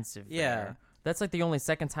expensive. Yeah. there. That's like the only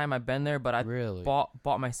second time I've been there, but I Really? bought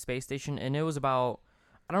my space station, and it was about,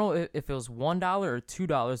 I don't know if it was $1 or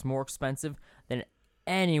 $2 more expensive than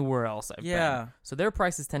anywhere else I've Yeah. been. So their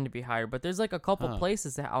prices tend to be higher, but there's like a couple Huh.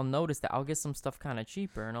 places that I'll notice that I'll get some stuff kind of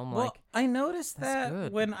cheaper, and I'm Well, like, I noticed that's that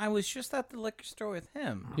good. when I was just at the liquor store with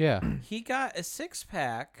him. Yeah. He got a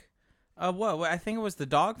 6-pack. I think it was the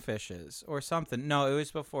Dogfishes or something. No, it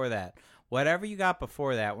was before that. Whatever you got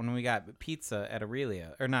before that, when we got pizza at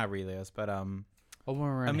Aurelia, or not Aurelia's, but Oh, when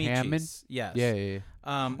we're in Amici's. Hammond? Yes. Yeah, yeah,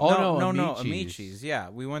 yeah. No, Amici's. Amici's. Yeah,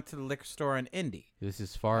 we went to the liquor store in Indy, This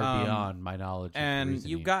is far beyond my knowledge. and of you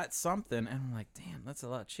reasoning. got something, and I'm like, damn, that's a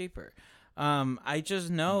lot cheaper. I just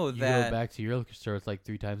know You that. go back to your liquor store, it's like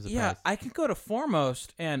 3 times the Yeah, price. I can go to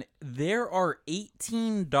Foremost, and there are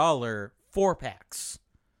 $18 4-packs.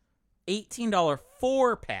 $18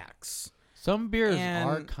 4-packs. Some beers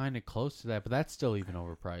are And- kind of close to that, but that's still even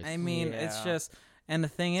overpriced. I mean, it's Yeah. just, and the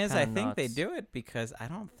thing It's is, I kinda think they nuts. do it because I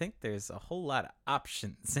don't think there's a whole lot of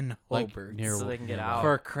options in Like Hobart near- so they can get near out.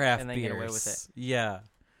 for craft and then beers. get away with it. Yeah.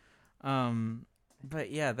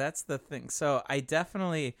 But yeah, that's the thing. So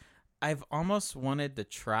I've almost wanted to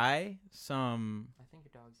try some. I think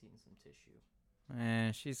your dog's eating some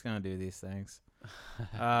tissue. She's gonna do these things.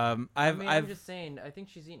 I'm I've just saying, I think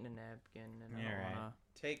she's eating a napkin, and I Yeah, don't right.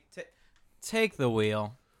 wanna. take the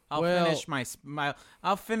wheel. I'll Well- finish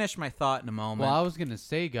I'll finish my thought in a moment. well, I was gonna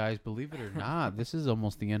say, guys, believe it or not, this is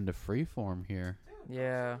almost the end of Freeform here.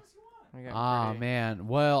 Yeah. We got Ah, pretty- man.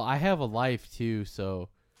 Well, I have a life too, so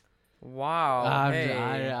Wow.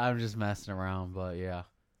 I'm just messing around. But yeah,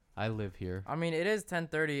 I live here. I mean, it is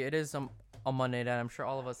 10:30. It is a Monday night. I'm sure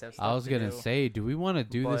all of us have stuff I was to gonna do. say, do we want to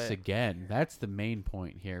do this But- again? That's the main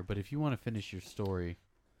point here. But if you want to finish your story,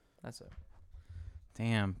 That's it.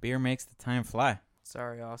 Damn, beer makes the time fly.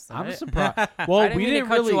 Sorry, Austin. I'm I- surprised. I Well, didn't we mean didn't to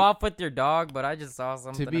cut really. you off with your dog, but I just saw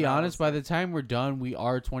something. To be and I honest, was by like, the time we're done, we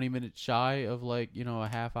are 20 minutes shy of like a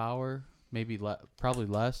half hour, maybe probably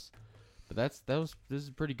less. But this is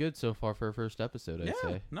pretty good so far for our first episode, I'd Yeah,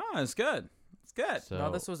 say. no, it's good. It's good. So no,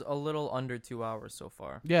 this was a little under 2 hours so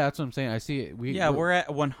far. yeah, that's what I'm saying. I see it. We're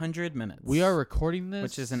at 100 minutes. we are recording this,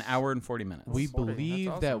 which is an hour and 40 minutes. We 40, that's believe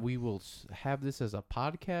that awesome. we will have this as a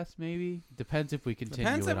podcast. Maybe depends if we continue.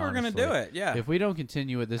 Depends it, if we're gonna honestly. do it. Yeah. If we don't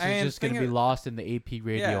continue it, this I is mean, just going to think be of- lost in the AP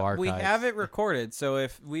radio archives. we have it recorded, so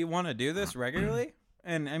if we want to do this regularly,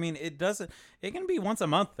 and I mean, it can be once a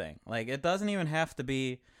month thing. Like it doesn't even have to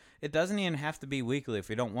be weekly if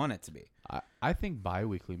we don't want it to be. I think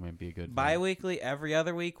bi-weekly might be a good. Bi-weekly, every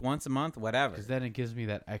other week, once a month, whatever. Because then it gives me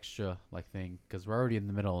that extra thing. Because we're already in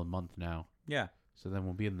the middle of the month now, Yeah. so then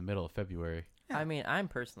we'll be in the middle of February. Yeah. I mean, I'm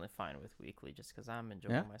personally fine with weekly just because I'm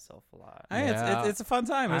enjoying Yeah. myself a lot. Yeah. It's a fun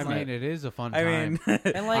time. I Isn't mean, it? it is a fun I time. mean,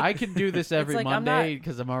 And like, I can do this every like, I'm not- Monday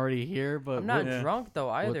because I'm already here. But I'm not Yeah. drunk though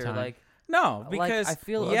either. time? Like, no, like, because I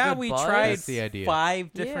feel a yeah, good we buzz. tried That's the idea.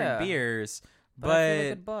 5 different Yeah. beers, but I feel a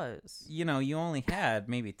but good buzz. you know, you only had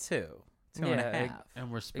maybe two and a Yeah, half. and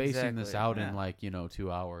we're spacing this Exactly. out Yeah. in 2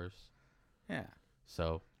 hours. Yeah.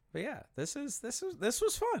 So But yeah, this was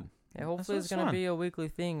fun. Yeah, hopefully was it's gonna fun. be a weekly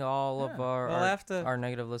thing. All of Yeah. our We'll have to- our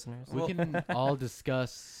negative listeners. we Well- can all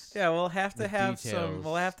discuss. Yeah, we'll have to The have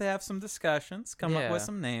details. some discussions, come up Yeah. with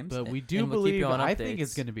some names. But we do And we'll keep you believe. on I think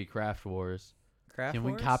it's updates. going to be Craft Wars. Craft Can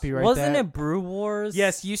we Wars? copyright Wasn't that? it Brew Wars?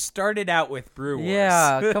 Yes, you started out with Brew Wars.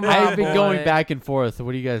 Yeah, come on. I've been going boy. back and forth.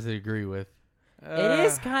 What do you guys agree with? It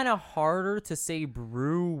is kind of harder to say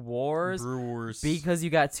Brew Wars Brewers. because you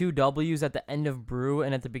got two W's at the end of Brew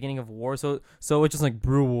and at the beginning of War. So it's just like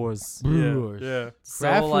Brew Wars. Brewers. Yeah. So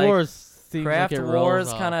Craft like, Wars seems Craft like it Wars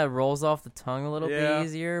rolls kind of rolls off the tongue a little Yeah. bit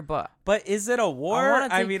easier, but But is it a war? wanna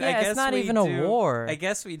take- mean, yeah, I it's guess not we even a do- war. I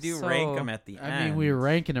guess we do So- rank them at the I end. mean, we're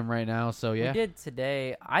ranking them right now, so yeah. we did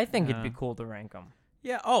today. I think it'd be Yeah. cool to rank them.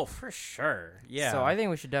 Yeah. Oh, for sure. Yeah. So I think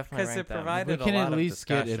we should definitely because rank it them. provided We can a lot at of least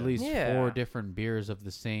get at discussion. least Yeah. 4 different beers of the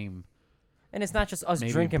same. And it's not just us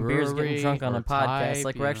Maybe drinking beers, getting brewery drunk on or a podcast. type,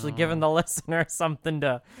 Like you we're actually know. giving the listener something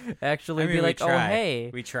to actually I mean, be we like, oh try. hey.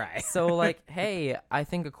 We try. So like, hey, I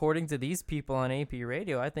think according to these people on AP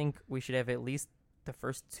Radio, I think we should have at least the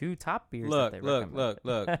first 2 top beers. Look, that they look,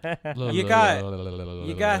 recommend. look.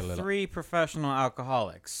 You got 3 professional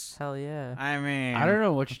alcoholics. Hell yeah. I mean, I don't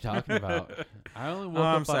know what you're talking about. I only woke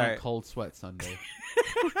I'm up on sorry. a cold sweat Sunday.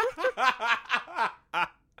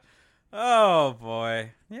 Oh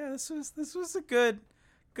boy, yeah. This was a good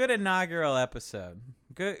inaugural episode.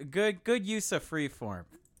 Good use of freeform.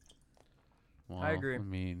 Well, agree. I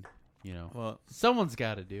mean, you know, Well, someone's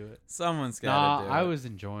got to do it. someone's got Nah, to do I it. was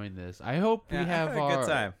enjoying this. I hope Yeah, we have I had a our good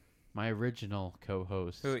time. my original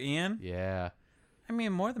co-host. Who, Ian? Yeah. I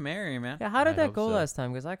mean, more the merrier, man. Yeah, how did I that hope go so. last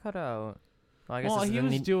time? Because I cut out. Well, I guess Well, this he isn't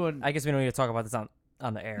was need- doing. I guess we don't need to talk about this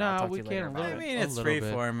on the air. No, I'll talk we to you later can't. about I it. mean, a it's little bit.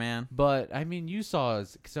 freeform, man. But I mean, you saw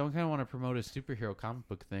us because I kind of want to promote a superhero comic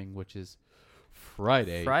book thing, which is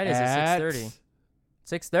Friday. Fridays at 6:30.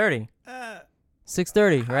 6:30. Uh,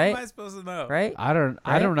 6:30, How right? am I supposed to know? Right? I don't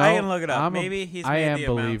Right? know. I can look it up. I'm Maybe he's I made am the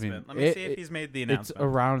believing. announcement. Let me see if he's made the It's announcement.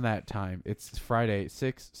 around that time. It's Friday,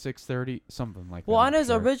 6:30, something like that. Well, on I'm his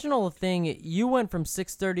sure. original thing, you went from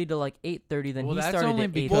 6:30 to like 8:30. Then Well, he that's started only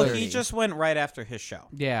at because- 8:30. Well, he just went right after his show.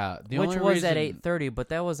 Yeah, the which only was at reason- 8:30, but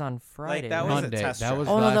that was on Friday. that right? was a Monday. test That drive. was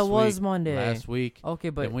Oh, no, last that was week. Monday. Last week. Okay,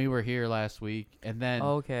 but Then we were here last week, and then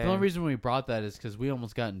okay. the only reason we brought that is because we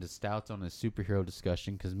almost got into stouts on a superhero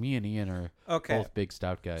discussion. Because me and Ian are Okay. both big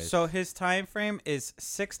stout guys. So his time frame is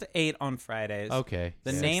 6 to 8 on Fridays. okay,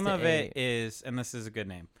 The yeah. name 6 to of it 8. is, and this is a good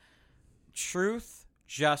name, Truth,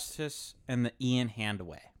 Justice, and the Ian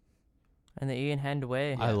Handaway. and the Ian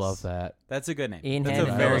Handaway. I love that. That's a good name. Ian That's Hand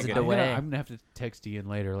a knows very it good the name. way. I'm gonna have to text Ian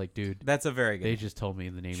later. Like, dude, That's a very good they name. just told me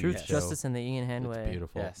the name Truth, of the show. Justice, and the Ian Handaway. It's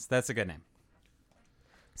beautiful. Yes, that's a good name.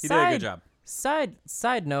 He Side, did a good job.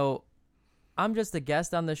 Side note, I'm just a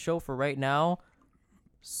guest on the show for right now.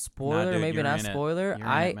 Spoiler, dude, maybe you're not in it. spoiler. You're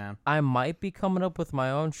in it, man. I might be coming up with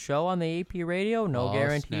my own show on the AP radio. No Oh,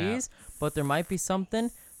 guarantees, but there might be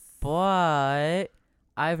something. But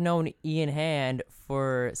I've known Ian Hand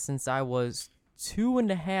since I was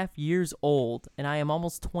 2.5 years old, and I am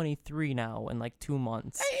almost 23 now in like 2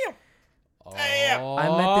 months. Oh. I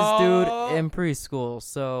met this dude in preschool,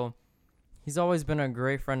 so he's always been a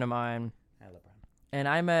great friend of mine. And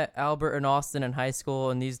I met Albert and Austin in high school,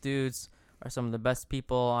 and these dudes are some of the best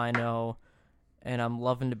people I know. And I'm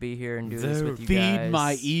loving to be here and do this with you Feed guys.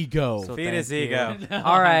 my ego. So Feed thank his you. ego.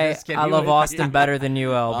 All right, just kidding. I You love would- Austin better than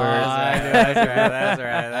you, Albert. That's right. That's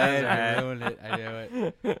right. That's I right. ruined it. I knew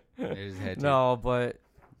it. I just had to. No, but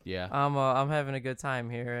Yeah. I'm having a good time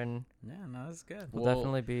here, and Yeah, no, that's good. we'll Well-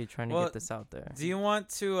 definitely be trying to well, get this out there. Do you want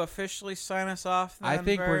to officially sign us off? Then, I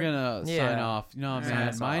think we're Bert? gonna sign Yeah. off. No, Sign man.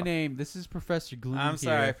 us My off. name. This is Professor Gloom. I'm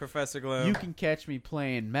sorry, here. Professor Gloom. You can catch me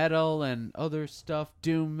playing metal and other stuff,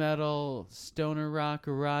 doom metal, stoner rock,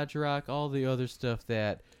 garage rock, all the other stuff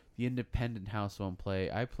that the independent house won't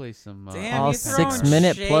play. I play some. Damn, All you throwing 6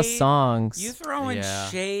 minute plus shade? songs. You throwing Yeah.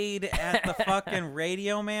 shade at the fucking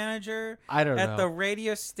radio manager? I don't At know. the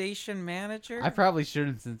radio station manager? I probably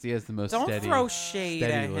shouldn't, since he has the most Don't steady. throw shade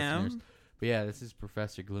steady at listeners. him. But yeah, this is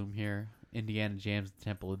Professor Gloom here. Indiana Jams, the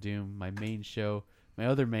Temple of Doom. My main show. My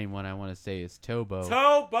other main one I want to say is Tobo,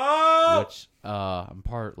 Tobo! which I'm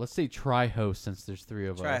part. Let's say tri-host, since there's 3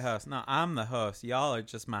 of Try us. host. No, I'm the host. Y'all are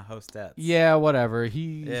just my hostettes. Yeah, whatever.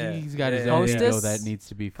 He's got his Yeah, own yeah. ego Hostess? that needs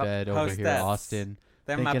to be fed over here, Hostettes. Austin.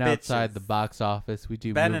 They're my Thinking outside bitches. the box office. We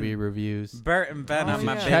do Ben movie and- reviews. Bert and Ben Oh, are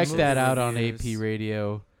my yeah. Check bitches. that out on reviews. AP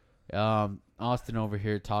Radio. Austin over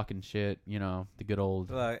here talking shit. You know, the good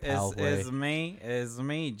old Look, pal way. is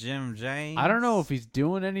me, Jim James. I don't know if he's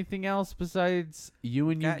doing anything else besides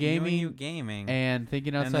you and you Got gaming you gaming and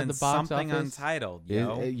thinking outside then the box something office. untitled. Is-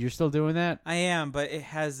 Yo. you're still doing that? I am, but it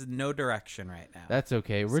has no direction right now. That's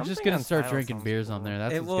okay. We're just Something gonna start Untitled drinking sounds beers cool. on there.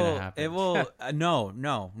 That's it what's will. gonna happen. It will.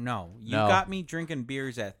 No. You No. got me drinking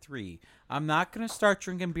beers at 3. I'm not gonna start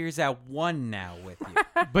drinking beers at 1 now with you.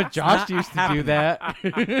 But Josh not used to do happening.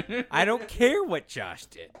 that. I don't care what Josh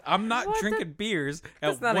did. I'm not What? drinking beers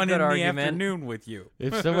That's at not a 1 good in the argument. afternoon with you.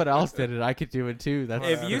 If someone else did it, I could do it too. That's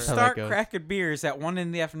If you that's how that start goes. cracking beers at 1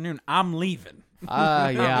 in the afternoon, I'm leaving. Yeah,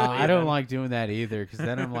 I leaving. don't like doing that either because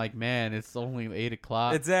then I'm like, man, it's only 8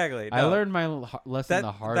 o'clock. Exactly. I no. learned my lesson that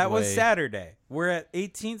the hard way. That was Saturday. We're at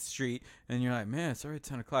 18th Street, and you're like, man, it's already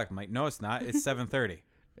 10 o'clock. I'm like, no, it's not. It's 7:30.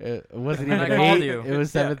 It wasn't And even I called 8. you. It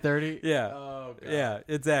was 7:30. Yeah. Oh, God. Yeah,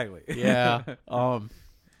 exactly. Yeah.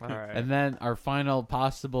 All right. And then our final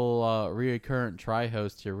possible reoccurrent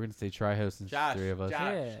tri-host here. We're gonna say tri-host since Josh, three of us.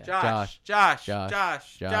 Josh,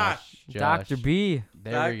 Dr. B.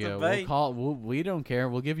 There we Dr. go. B. We'll call. We don't care.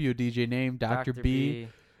 We'll give you a DJ name, Dr. B.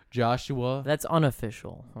 Joshua. That's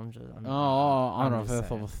unofficial. I'm Oh, just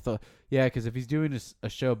saying. yeah, because if he's doing a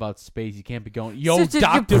show about space, you can't be going, yo,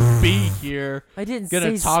 Dr. B here, I didn't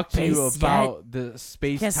gonna say talk to you space about the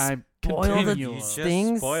space-time spoil the You continuum. just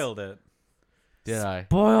Things- spoiled it. Did I?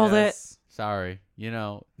 Boiled Yes. Sorry.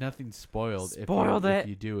 Nothing's spoiled, Spoiled if it.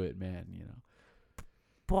 you do it, man, it.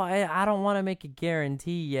 Boy, I don't want to make a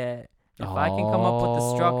guarantee yet. If I can come up with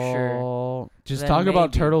the structure. Just then talk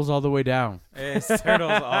about maybe. Turtles All the Way Down. It's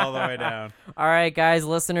turtles all the way down. All right, guys,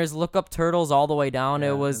 listeners, look up Turtles All the Way Down. Yeah,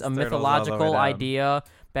 It was it's a Turtles All the Way mythological Down. idea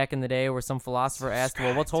back in the day where some philosopher asked,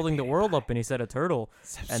 well, what's holding the world up? And he said a turtle.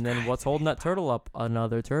 And then what's holding that turtle up?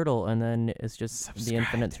 Another turtle. And then it's just the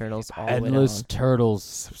infinite turtles all the way Endless down. Turtles.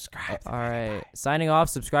 Subscribe. All right. Signing off.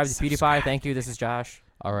 Subscribe to PewDiePie. Thank you. This is Josh.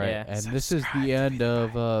 All right, Yeah. and this is the end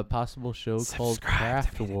of a possible show called Subscribe to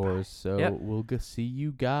Craft PewDiePie. Wars. So Yep. we'll see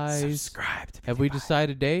you guys. Subscribe. Have we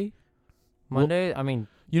decided a day? Monday, I mean,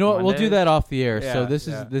 You know what? We'll do Monday? that off the air. So Yeah, this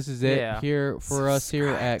yeah. is it Yeah. here for us here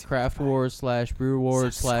at Craft Wars / Brew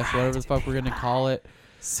Wars / whatever the fuck we're gonna call it.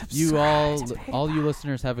 You all you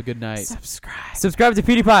listeners have a good night. Subscribe. subscribe to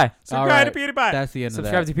PewDiePie. All right, to PewDiePie. that's the end of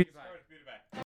that. Subscribe to PewDiePie.